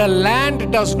ఎందుకనగా the land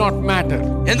does not matter.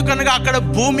 ఎందుకనగా అక్కడ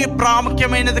భూమి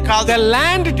ప్రాముఖ్యమైనది కాదు. The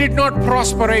land did not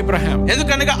prosper Abraham.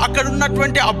 ఎందుకనగా అక్కడ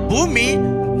ఉన్నటువంటి ఆ భూమి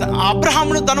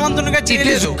అబ్రహామును ధనవంతునిగా It is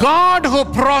చేయలేదు. God who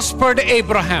prospered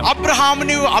Abraham.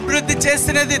 అబ్రహాముని అభివృద్ధి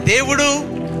చేసినది దేవుడు.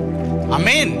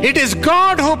 ఆమేన్. It is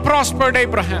God who prospered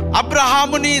Abraham.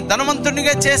 అబ్రహాముని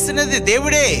ధనవంతునిగా చేసినది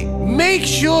దేవుడే. Make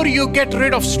sure you get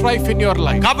rid of strife in your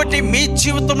life. కాబట్టి మీ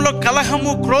జీవితంలో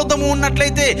కలహము, క్రోధము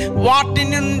ఉన్నట్లయితే వాటి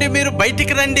నుండి మీరు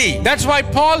బయటికి రండి. That's why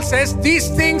Paul says these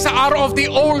things are of the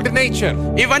old nature.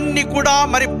 ఇవన్నీ కూడా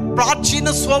మరి ప్రాచీన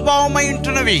స్వభావమై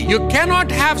ఉంటున్నవి. You cannot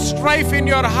have strife in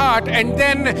your heart and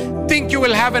then think you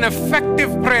will have an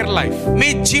effective prayer life. మీ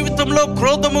జీవితంలో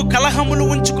క్రోధము, కలహములు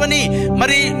ఉంచుకొని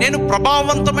మరి నేను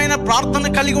ప్రభావవంతమైన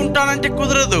ప్రార్థన కలిగి ఉంటానంటే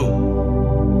కుదరదు.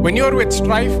 When you're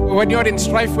in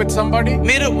strife with somebody,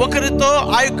 మీరు ఒకరితో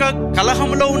ఆ యొక్క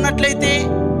కలహములో ఉన్నట్లయితే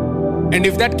and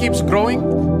if that keeps growing,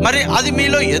 మరి అది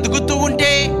మీలో ఎదుగుతూ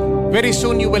ఉంటే very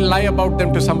soon you will lie about them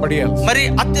to somebody else. మరి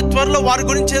అతి త్వరలో వారి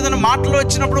గురించి ఏదైనా మాటలు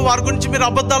వచ్చినప్పుడు వారి గురించి మీరు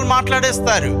అబద్ధాలు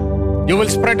మాట్లాడేస్తారు. You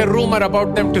will spread a rumor about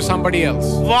them to somebody else.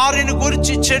 వారిని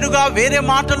గురించి చెడుగా వేరే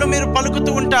మాటలు మీరు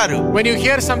పలుకుతూ ఉంటారు. When you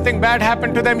hear something bad happen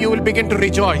to them, you will begin to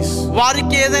rejoice.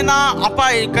 వారికి ఏదైనా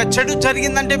చెడు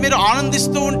జరిగిందంటే మీరు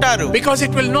ఆనందిస్తూ ఉంటారు. Because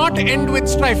it will not end with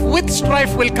strife. With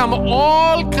strife will come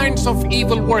all kinds of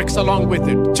evil works along with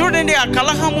it. చూడండి, ఆ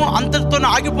కలహము అంతటితో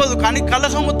ఆగిపోదు, కానీ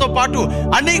కలహముతో పాటు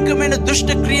అనేకమైన దుష్ట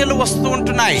క్రియలు వస్తూ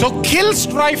ఉంటున్నాయి. So kill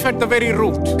strife at the very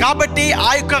root. కాబట్టి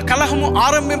ఆ యొక్క కలహము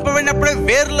ఆరంభింపబడినప్పుడే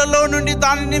వేర్లలో నుండి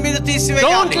దానిని మీరు Don't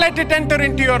తీసివేయాలి. let it enter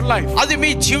into your life. అది మీ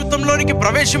జీవితంలోనికి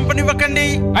ప్రవేశింపనివ్వకండి.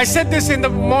 I said this in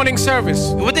the morning service.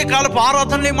 ఉదయకాలపు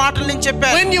ఆరాధనలో ఈ మాటలు నేను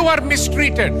చెప్పాను. When you are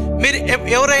mistreated, మీరు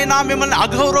ఎవరైనా మిమ్మల్ని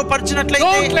అగౌరవపరిచినట్లయితే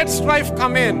don't let strife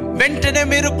come in. వెంటనే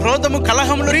మీరు క్రోధము,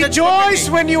 కలహములు Rejoice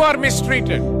when you are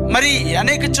mistreated. మరి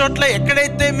అనేక చోట్ల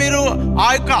ఎక్కడైతే మీరు ఆ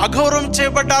యొక్క అగౌరవం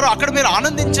చేయబడ్డారో అక్కడ మీరు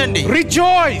ఆనందించండి.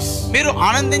 Rejoice. మీరు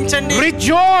ఆనందించండి.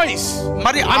 Rejoice.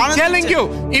 మరి I'm telling you,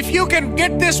 if you can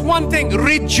get this one thing,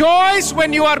 rejoice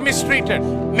when you are mistreated.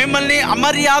 మిమ్మల్ని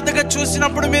అమర్యాదగా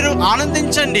చూసినప్పుడు మీరు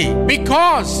ఆనందించండి.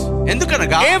 Because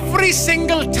ఎందుకనగా every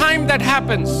single time that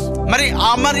happens, మరి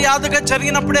అమర్యాదగా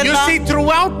జరిగినప్పుడు you see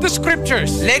throughout the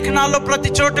scriptures, లేఖనాల్లో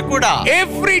ప్రతి చోట కూడా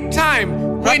every time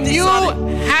when you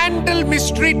handle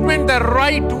mistreatment the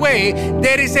right way,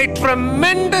 there is a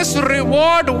tremendous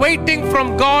reward waiting from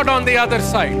God on the other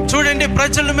side. చూడండి,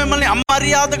 ప్రజలు మిమ్మల్ని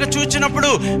అమర్యాదగా చూచినప్పుడు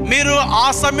మీరు ఆ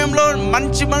సమయంలో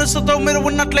మంచి మనసుతో మీరు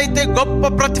ఉన్నట్లయితే గొప్ప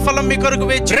ప్రతిఫలం మీ కొరకు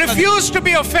వేచి ఉన్నది. Refuse to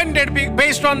be offended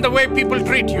based on the way people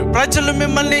treat you. ప్రజలు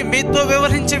మిమ్మల్ని మీతో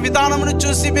వ్యవహరించే విధానమును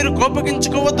చూసి మీరు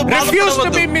కోపగించుకోవద్దు,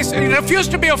 Refuse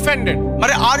to be offended.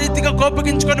 మరి ఆ రీతిగా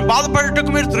కోపగించుకొని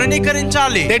బాధపడటకు మీరు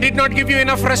తృణీకరించాలి. They did not give you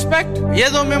enough respect.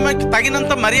 ఏదో మిమ్మల్ని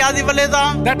తగినంత మర్యాద ఇవ్వలేదా?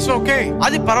 That's okay.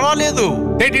 అది పర్వాలేదు.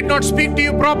 They did not speak to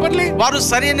you properly. వారు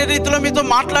సరైన రీతిలో మీతో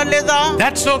మాట్లాడలేదా?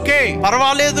 That's okay.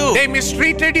 పర్వాలేదు. They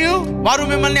mistreated you. వారు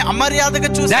మిమ్మల్ని అమర్యాదగా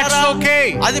చూసారా? That's okay.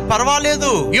 అది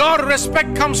పర్వాలేదు. Your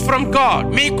respect comes from God.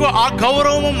 మీకు ఆ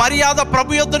గౌరవము, మర్యాద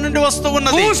ప్రభు యొద్ద నుండి వస్తూ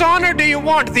ఉన్నది. Whose honor do you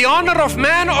want? The honor of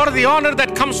man or the honor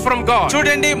that comes from God?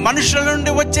 చూడండి, మనుషుల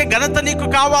నుండి వచ్చే ఘనత నీకు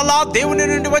కావాలా, దేవుని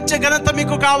నుండి వచ్చే ఘనత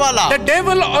మీకు కావాలా? The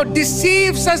devil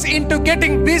deceives us into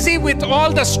getting busy with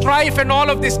all the strife and all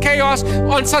of this chaos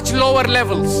on such lower levels.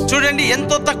 చూడండి,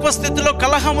 ఎంతో తక్కువ స్థితిలో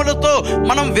కలహములతో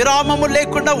మనం విరామము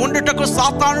లేకుండా ఉండుటకు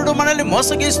సాతానుడు మనల్ని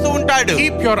మోసగిస్తూ ఉంటాడు.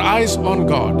 Keep your eyes on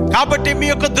God. కాబట్టి మీ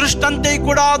యొక్క దృష్టి అంతా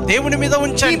కూడా దేవుని మీద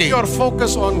ఉంచండి. Keep your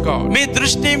focus on God. మీ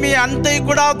దృష్టి, మీ అంతా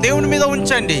కూడా దేవుని మీద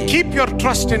ఉంచండి. Keep your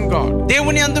trust in God.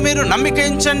 దేవుని యందు మీరు నమ్మిక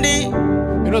ఉంచండి.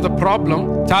 ద ప్రాబ్లం,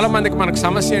 చాలా మందికి మనకు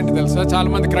సమస్య ఏంటి తెలుసా? చాలా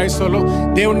మంది క్రైస్తవులు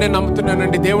దేవుణ్ణి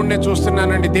నమ్ముతున్నానండి, దేవుణ్ణి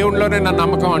చూస్తున్నానండి, దేవుణ్ణిలోనే నా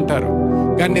నమ్మకం అంటారు.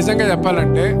 కానీ నిజంగా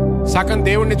చెప్పాలంటే సగం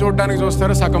దేవుణ్ణి చూడడానికి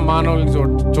చూస్తారు, సగం మానవుల్ని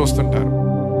చూస్తుంటారు.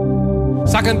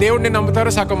 సగం దేవుణ్ణి నమ్ముతారు,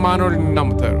 సగం మానవుడిని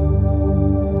నమ్ముతారు.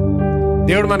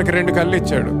 దేవుడు మనకి 2 కళ్ళు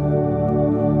ఇచ్చాడు,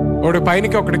 ఒకటి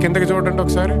పైనకి ఒకటి కిందకి. చూడండి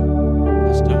ఒకసారి.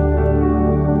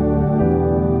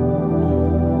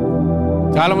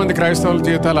 చాలా మంది క్రైస్తవుల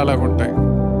జీవితాలు అలాగుంటాయి.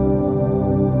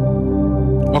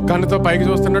 ఒక కన్నుతో పైకి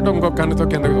చూస్తున్నట్టు, ఇంకొక కన్నుతో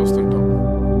కిందకి చూస్తుంటాం.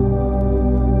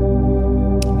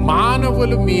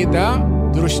 మానవుల మీద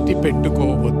దృష్టి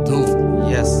పెట్టుకోవద్దు.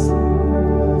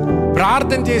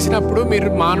 ప్రార్థన చేసినప్పుడు మీరు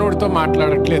మానవుడితో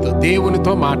మాట్లాడట్లేదు,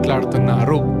 దేవునితో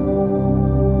మాట్లాడుతున్నారు.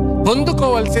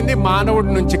 పొందుకోవాల్సింది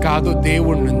మానవుడి నుంచి కాదు,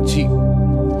 దేవుడి నుంచి.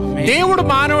 దేవుడు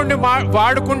మానవుడిని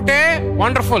వాడుకుంటే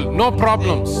వండర్ఫుల్, నో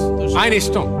ప్రాబ్లమ్స్, ఆయన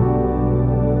ఇష్టం.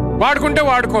 వాడుకుంటే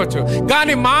వాడుకోవచ్చు.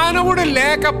 కానీ మానవుడు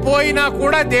లేకపోయినా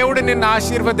కూడా దేవుడు నిన్ను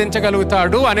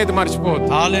ఆశీర్వదించగలుగుతాడు అనేది మర్చిపోవద్దు.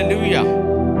 హల్లెలూయా,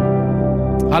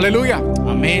 హల్లెలూయా,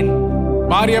 ఆమేన్.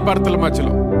 భార్య భర్తల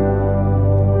మధ్యలో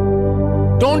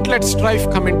don't let strife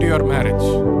come into your marriage.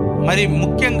 మరి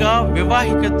ముఖ్యంగా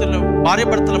వివాహికతలు భార్య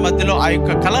భర్తల మధ్యలో ఆ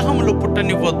యొక్క కలహములు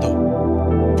పుట్టనివ్వద్దు.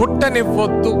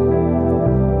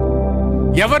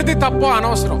 ఎవరిది తప్పో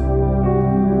అనవసరం.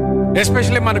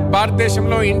 ఎస్పెషల్లీ మన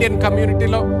భారతదేశంలో, ఇండియన్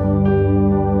కమ్యూనిటీలో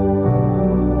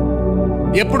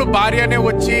ఎప్పుడు భార్యనే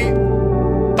వచ్చి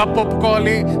తప్పు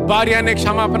ఒప్పుకోవాలి, భార్యనే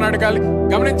క్షమాపణ అడగాలి.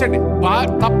 గమనించండి,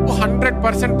 తప్పు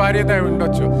 100% భార్యదే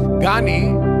ఉండొచ్చు, కానీ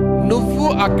నువ్వు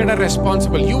అక్కడ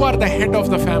responsible. You are the head of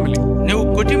the family. నువ్వు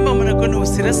కుటుంబమునకు నువ్వు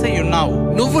శిరస్సై ఉన్నావు.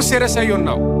 నువ్వు శిరస్సై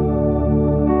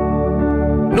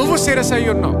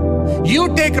ఉన్నావు. You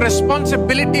take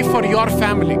responsibility for your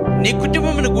family. నీ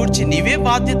కుటుంబమును గూర్చి నీవే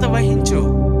బాధ్యత వహించు.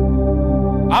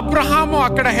 అబ్రహాము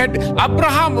అక్కడ హెడ్.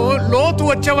 అబ్రహాము లోతు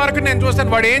వచ్చే వరకు నేను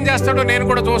చూస్తాను, వాడు ఏం చేస్తాడో నేను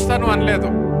కూడా చూస్తాను అనలేదు.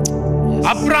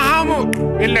 అబ్రహాము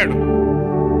వెళ్ళాడు,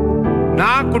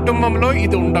 నా కుటుంబంలో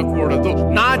ఇది ఉండకూడదు,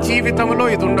 నా జీవితంలో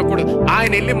ఇది ఉండకూడదు.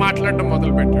 ఆయన వెళ్ళి మాట్లాడడం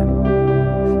మొదలు పెట్టాడు.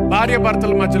 భార్య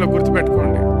భర్తల మధ్యలో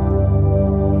గుర్తుపెట్టుకోండి,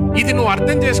 ఇది నువ్వు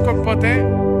అర్థం చేసుకోకపోతే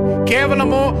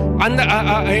కేవలము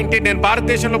ఏంటి, నేను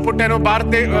భారతదేశంలో పుట్టాను,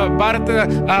 భారత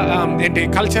ఏంటి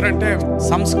కల్చర్ అంటే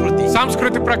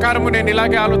సంస్కృతి ప్రకారము నేను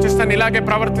ఇలాగే ఆలోచిస్తాను, ఇలాగే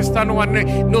ప్రవర్తిస్తాను అని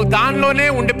నువ్వు దానిలోనే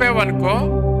ఉండిపోయావు అనుకో,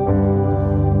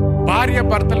 భార్య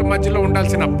భర్తల మధ్యలో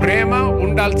ఉండాల్సిన ప్రేమ,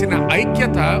 ఉండాల్సిన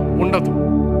ఐక్యత ఉండదు.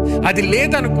 అది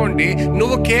లేదనుకోండి,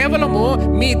 నువ్వు కేవలము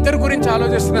మీ ఇద్దరి గురించి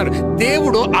ఆలోచిస్తున్నారు.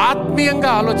 దేవుడు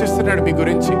ఆత్మీయంగా ఆలోచిస్తున్నాడు మీ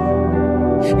గురించి.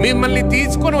 మిమ్మల్ని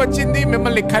తీసుకొని వచ్చింది,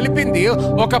 మిమ్మల్ని కలిపింది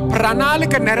ఒక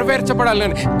ప్రణాళిక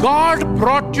నెరవేర్చబడాలని. God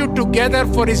brought you together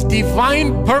for his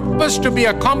divine purpose to be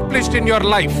accomplished in your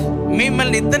life.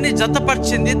 మిమ్మల్ని ఇద్దరిని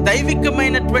జతపరిచింది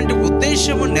దైవికమైనటువంటి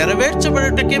ఉద్దేశము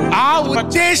నెరవేర్చబడటకే. ఆ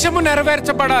ఉద్దేశము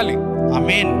నెరవేర్చబడాలి.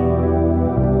 ఆమేన్.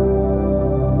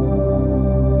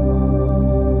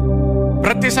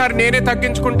 ప్రతిసారి నేనే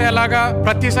తగ్గించుకుంటే ఎలాగా?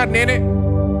 ప్రతిసారి నేనే,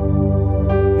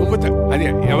 నువ్వు అది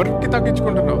ఎవరికి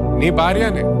తగ్గించుకుంటున్నావు? నీ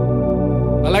భార్యనే.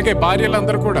 అలాగే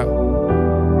భార్యలందరూ కూడా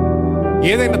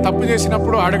ఏదైనా తప్పు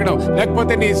చేసినప్పుడు అడగడం,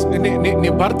 లేకపోతే నీ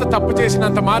భర్త తప్పు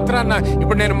చేసినంత మాత్రాన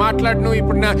ఇప్పుడు నేను మాట్లాడను,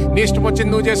 ఇప్పుడు నీ ఇష్టం వచ్చింది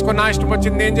నువ్వు చేసుకో, నా ఇష్టం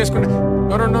వచ్చింది నేను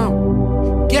చేసుకున్నా.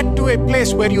 Get to a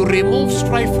place where you remove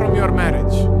strife from your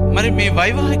marriage. మరి మీ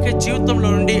వైవాహిక జీవితంలో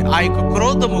నుండి ఆ యొక్క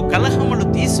క్రోధము, కలహములు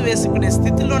తీసివేసుకునే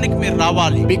స్థితిలోనికి మీరు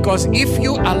రావాలి. Because if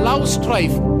you allow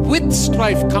strife, with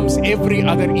strife comes every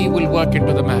other evil work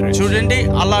into the marriage. చూడండి,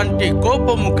 అలాంటి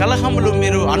కోపము, కలహములు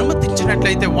మీరు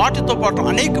అనుమతించినట్లయితే వాటితో పాటు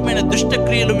అనేకమైన దుష్ట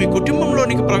క్రియలు మీ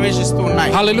కుటుంబంలోనికి ప్రవేశిస్తూ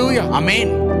ఉన్నాయి. Hallelujah.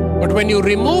 Amen. But when you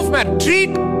remove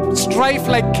treat strife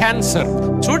like cancer.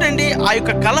 చూడండి, ఆ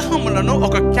యొక్క కలహములను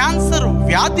ఒక క్యాన్సర్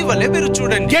వ్యాధి వలె మీరు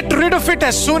చూడండి. Get rid of it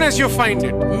as soon as you find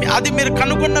it. అది మీరు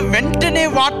కనుగొన్న వెంటనే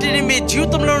వాటిని మీ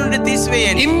జీవితంలో నుండి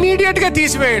తీసివేయండి. ఇమ్మీడియట్ గా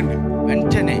తీసివేయండి.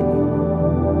 వెంటనే,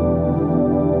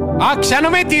 ఆ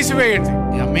క్షణమే తీసివేయండి.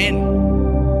 ఆమేన్.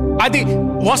 అది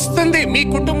వస్తుంది, మీ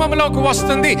కుటుంబంలోకి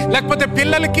వస్తుంది, లేకపోతే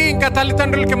పిల్లలకి ఇంకా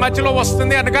తల్లిదండ్రులకి మధ్యలో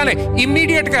వస్తుంది అనగానే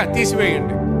ఇమ్మీడియట్ గా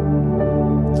తీసివేయండి,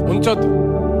 ఉంచొద్దు.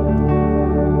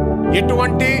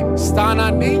 ఎటువంటి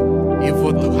స్థానాన్ని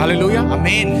ఇవ్వద్దు. హల్లెలూయా.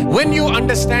 ఆమేన్. When you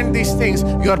understand these things,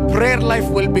 your prayer life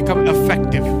will become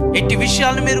effective. ఇట్టి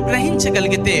విషయాలను మీరు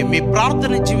గ్రహించగలిగితే మీ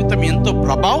ప్రార్థన జీవితం ఎంతో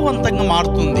ప్రభావవంతంగా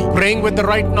మారుతుంది. Praying with the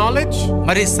right knowledge.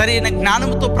 మరి సరైన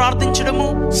జ్ఞానంతో ప్రార్థించడము.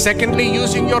 Secondly,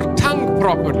 using your tongue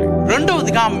properly.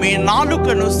 రెండవదిగా మీ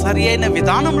నాలుకను సరి అయిన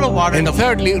విధానంలో And వాడడం.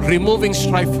 thirdly, removing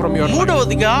strife from your life.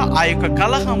 మూడవదిగా ఆ యొక్క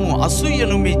కలహము,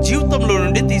 అసూయను మీ జీవితంలో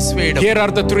నుండి తీసివేయడం. Here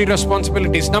are the three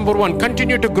responsibilities. Number 1,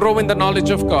 continue to grow in the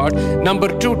knowledge of God. Number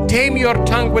 2, tame your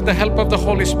tongue with the help of the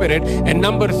Holy Spirit. And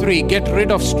number 3, get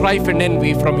rid of strife and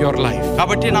envy from your life.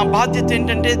 కాబట్టి నా బాధ్యత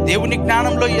ఏంటంటే దేవుని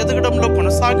జ్ఞానంలో ఎదగడంలో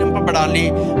కొనసాగింపబడాలి.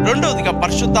 రెండవదిగా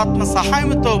పరిశుద్ధాత్మ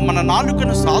సహాయంతో మన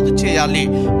నాలుకను సాధు చేయాలి.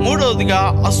 మూడవదిగా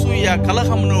అసూయ,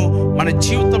 కలహమును మన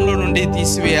జీవితంలో నుండి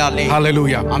తీసివేయాలి.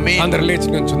 Hallelujah. Amen. అందరూ లేచి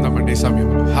నిల్చుందామండి ఈ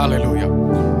సమయంలో. Hallelujah.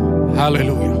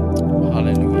 Hallelujah.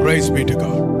 Hallelujah. Praise be to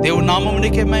God. దేవుని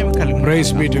నామమునికే మహిమ కలుగును.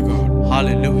 Praise be to God.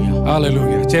 Hallelujah.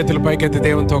 Hallelujah. చేతుల పైకెత్తి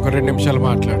దేవునితో ఒక 2 నిమిషాలు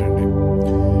మాట్లాడండి.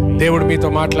 దేవుడు మీతో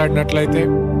మాట్లాడినట్లయితే,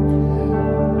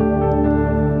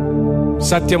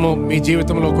 సత్యము మీ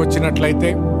జీవితంలోకి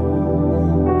వచ్చినట్లయితే,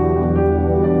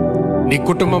 నీ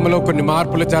కుటుంబంలో కొన్ని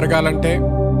మార్పులు జరగాలంటే,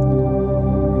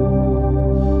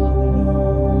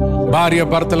 భార్య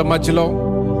భర్తల మధ్యలో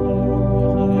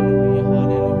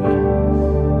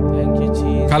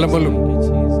కలములు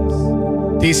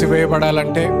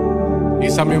తీసివేయబడాలంటే ఈ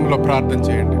సమయంలో ప్రార్థన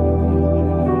చేయండి.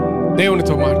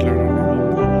 దేవునితో మాట్లాడండి.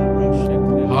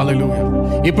 హల్లెలూయా.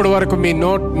 ఇప్పటి వరకు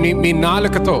మీ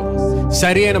నాలుకతో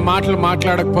సరి అయిన మాటలు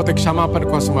మాట్లాడకపోతే క్షమాపణ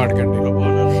కోసం అడగండి.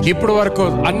 ఇప్పుడు వరకు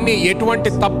ఎటువంటి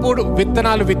తప్పుడు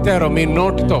విత్తనాలు విత్తారో మీ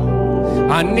నోటితో,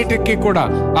 అన్నిటికీ కూడా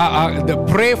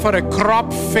pray for a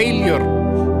crop failure.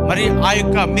 మరి ఆ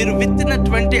యొక్క మీరు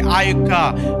విత్తినటువంటి ఆ యొక్క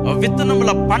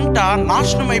విత్తనముల పంట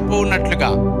నాశనం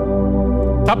అయిపోయినట్లుగా,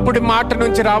 తప్పుడు మాట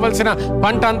నుంచి రావాల్సిన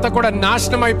పంట అంతా కూడా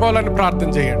నాశనం అయిపోవాలని ప్రార్థన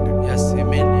చేయండి.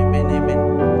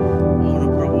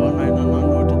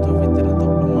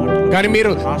 కానీ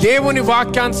మీరు దేవుని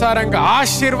వాక్యానుసారంగా,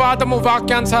 ఆశీర్వాదము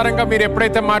వాక్యానుసారంగా మీరు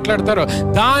ఎప్పుడైతే మాట్లాడతారో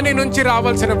దాని నుంచి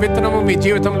రావాల్సిన విత్తనము మీ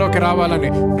జీవితంలోకి రావాలని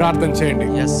ప్రార్థన చేయండి.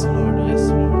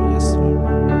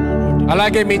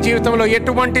 అలాగే మీ జీవితంలో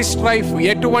ఎటువంటి స్ట్రైఫ్,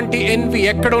 ఎటువంటి ఎన్వి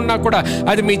ఎక్కడ ఉన్నా కూడా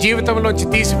అది మీ జీవితంలోంచి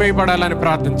తీసివేయబడాలని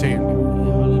ప్రార్థన చేయండి.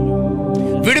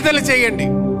 విడుదల చేయండి.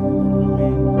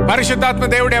 పరిశుద్ధాత్మ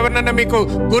దేవుడు ఎవరినన్నా మీకు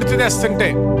గుర్తు తెస్తుంటే,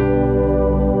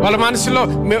 వాళ్ళ మనసులో,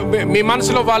 మీ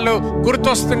మనసులో వాళ్ళు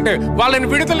గుర్తొస్తుంటే వాళ్ళని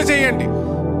విడుదల చేయండి,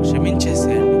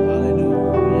 క్షమించేసేయండి.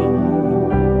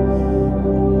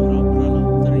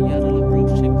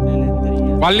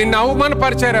 వాళ్ళు నిన్ను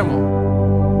అవమానపరిచారేమో,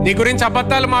 నీ గురించి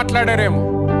అబద్ధాలు మాట్లాడారేమో,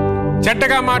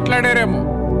 చెడ్డగా మాట్లాడారేమో,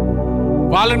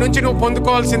 వాళ్ళ నుంచి నువ్వు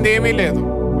పొందుకోవాల్సింది ఏమీ లేదు.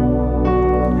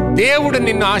 దేవుడు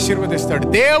నిన్ను ఆశీర్వదిస్తాడు,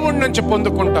 దేవుడి నుంచి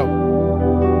పొందుకుంటావు.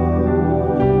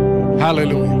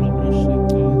 హల్లెలూయా.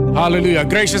 Hallelujah.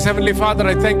 Gracious Heavenly Father,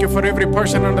 I thank you for every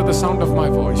person under the sound of my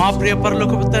voice. మా ప్రియ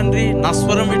పరలోకపు తండ్రి, నా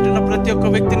స్వరం వింటున్న ప్రతి ఒక్క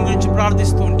వ్యక్తిని గురించి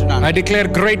ప్రార్థిస్తూ ఉంటున్నాను. I declare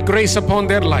great grace upon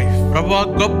their life. ప్రభువా,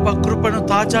 గొప్ప కృపను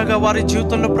తాజాగా వారి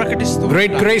జీవితంలో ప్రకటిస్తూ,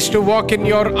 Great grace to walk in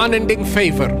your unending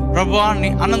favor. ప్రభువా,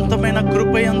 నీ అనంతమైన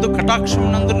కృపయందు,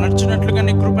 కటాక్షమునందు నడుచున్నట్లుగా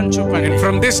నీ కృపను చూపండి. And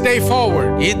from this day forward,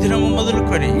 ఈ దినము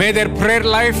మొదలుకొని may their prayer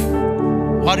life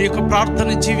వారి యొక్క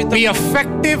ప్రార్థన జీవితం be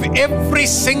effective every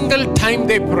single time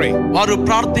they pray. వారు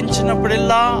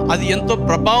ప్రార్థించినప్పుడల్లా అది ఎంతో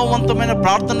ప్రభావవంతమైన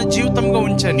ప్రార్థన జీవితంగా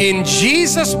ఉంచండి. In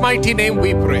Jesus' mighty name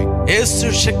we pray. యేసు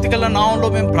శక్తిగల నామములో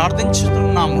మేము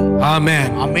ప్రార్థించుతున్నాము. Amen.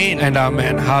 Amen. And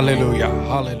amen. Hallelujah.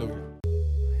 Hallelujah.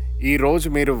 ఈ రోజు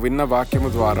మీరు విన్న వాక్యము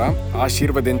ద్వారా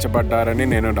ఆశీర్వదించబడ్డారని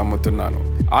నేను నమ్ముతున్నాను.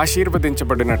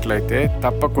 ఆశీర్వదించబడినట్లయితే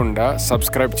తప్పకుండా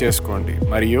సబ్స్క్రైబ్ చేసుకోండి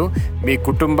మరియు మీ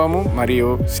కుటుంబము మరియు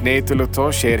స్నేహితులతో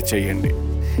షేర్ చేయండి.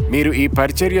 మీరు ఈ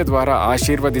పరిచర్య ద్వారా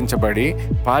ఆశీర్వదించబడి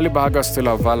పాలిభాగస్తులు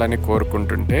అవ్వాలని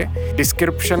కోరుకుంటుంటే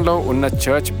డిస్క్రిప్షన్లో ఉన్న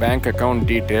చర్చ్ బ్యాంక్ అకౌంట్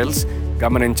డీటెయిల్స్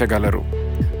గమనించగలరు.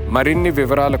 మరిన్ని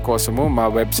వివరాల కోసము మా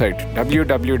వెబ్సైట్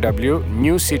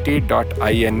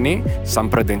www.newcity.in ని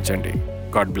సంప్రదించండి.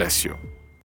 God bless you.